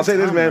 Anytime, I'll say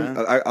this,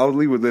 man. I'll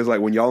leave with this.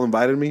 Like when y'all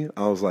invited me,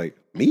 I was like,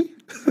 me?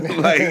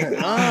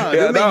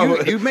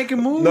 you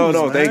making moves. No,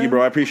 man. thank you,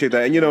 bro. I appreciate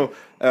that. And you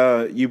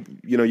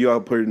all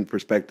put it in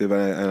perspective,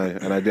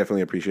 and I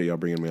definitely appreciate y'all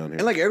bringing me on here.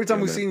 And like every time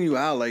we've seen you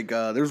out, like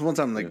there was one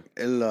time like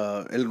El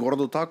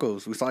Gordo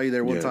Tacos. We saw you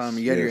there one time.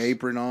 You had your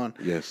apron on.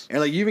 Yes. And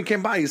like you even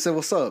came by. You said,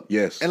 "What's up?"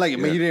 Yes. And like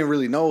man, you didn't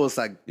really know us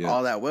like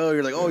all that well.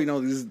 You're like, oh,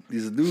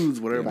 these dudes,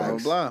 whatever, blah blah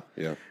blah.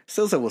 Yeah.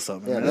 Still said, "What's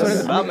up?" Man? That's what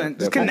it's about, man.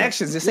 Just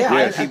connections. Just say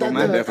hi to people,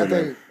 man.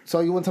 Definitely. Saw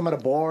you one time at a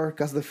bar,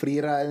 Casa de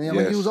Frira, and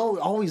like he was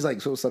always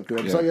like so stuff.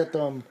 I saw you at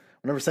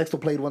whenever Sexto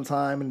played one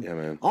time, and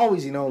man.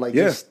 always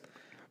just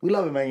we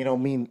love it, man.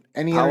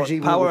 Any energy,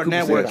 power of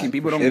networking.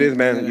 People don't. It is,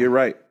 man. You're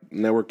right.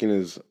 Networking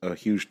is a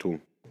huge tool.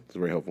 It's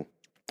very helpful.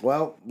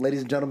 Well,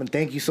 ladies and gentlemen,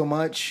 thank you so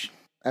much.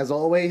 As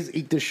always,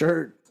 eat the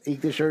shirt.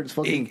 Eat the shirts.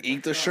 Fucking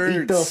eat the shirts.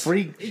 Eat the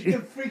freak. Eat the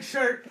freak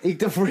shirt. Eat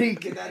the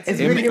freak. It's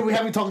been here. We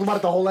haven't talked about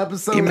it the whole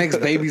episode. It makes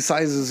baby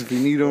sizes if you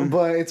need them.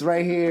 But it's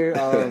right here.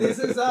 This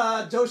is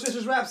Joe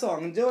Shisha's rap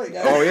song. Enjoy it,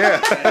 guys. Oh, yeah.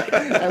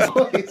 As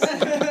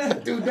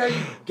always. Dude, now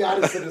you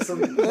gotta send us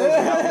something.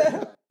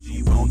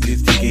 She want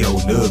this TKO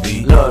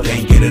loving.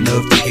 Can't get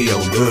enough TKO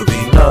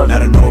loving.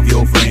 Not enough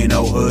your friend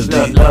or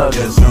husband.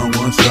 Just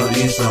someone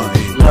something.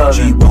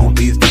 She want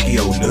this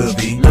TKO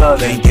loving.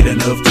 Can't get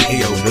enough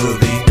TKO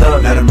loving.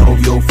 Not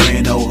enough your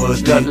friend or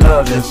husband.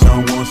 Just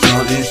someone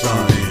something.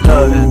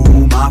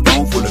 Ooh, my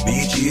phone full of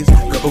bitches.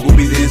 Couple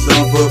groupies and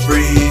some for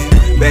friends.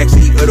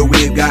 Backseat of the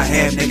whip got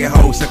half naked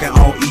hoes sucking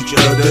on each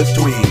other's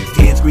twins.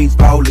 10 screens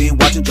falling,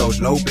 watching George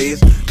Lopez.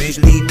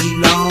 Bitch, leave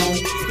me alone.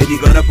 If you're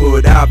gonna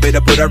put out,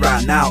 better put her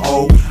right now.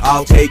 Oh,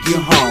 I'll take you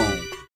home.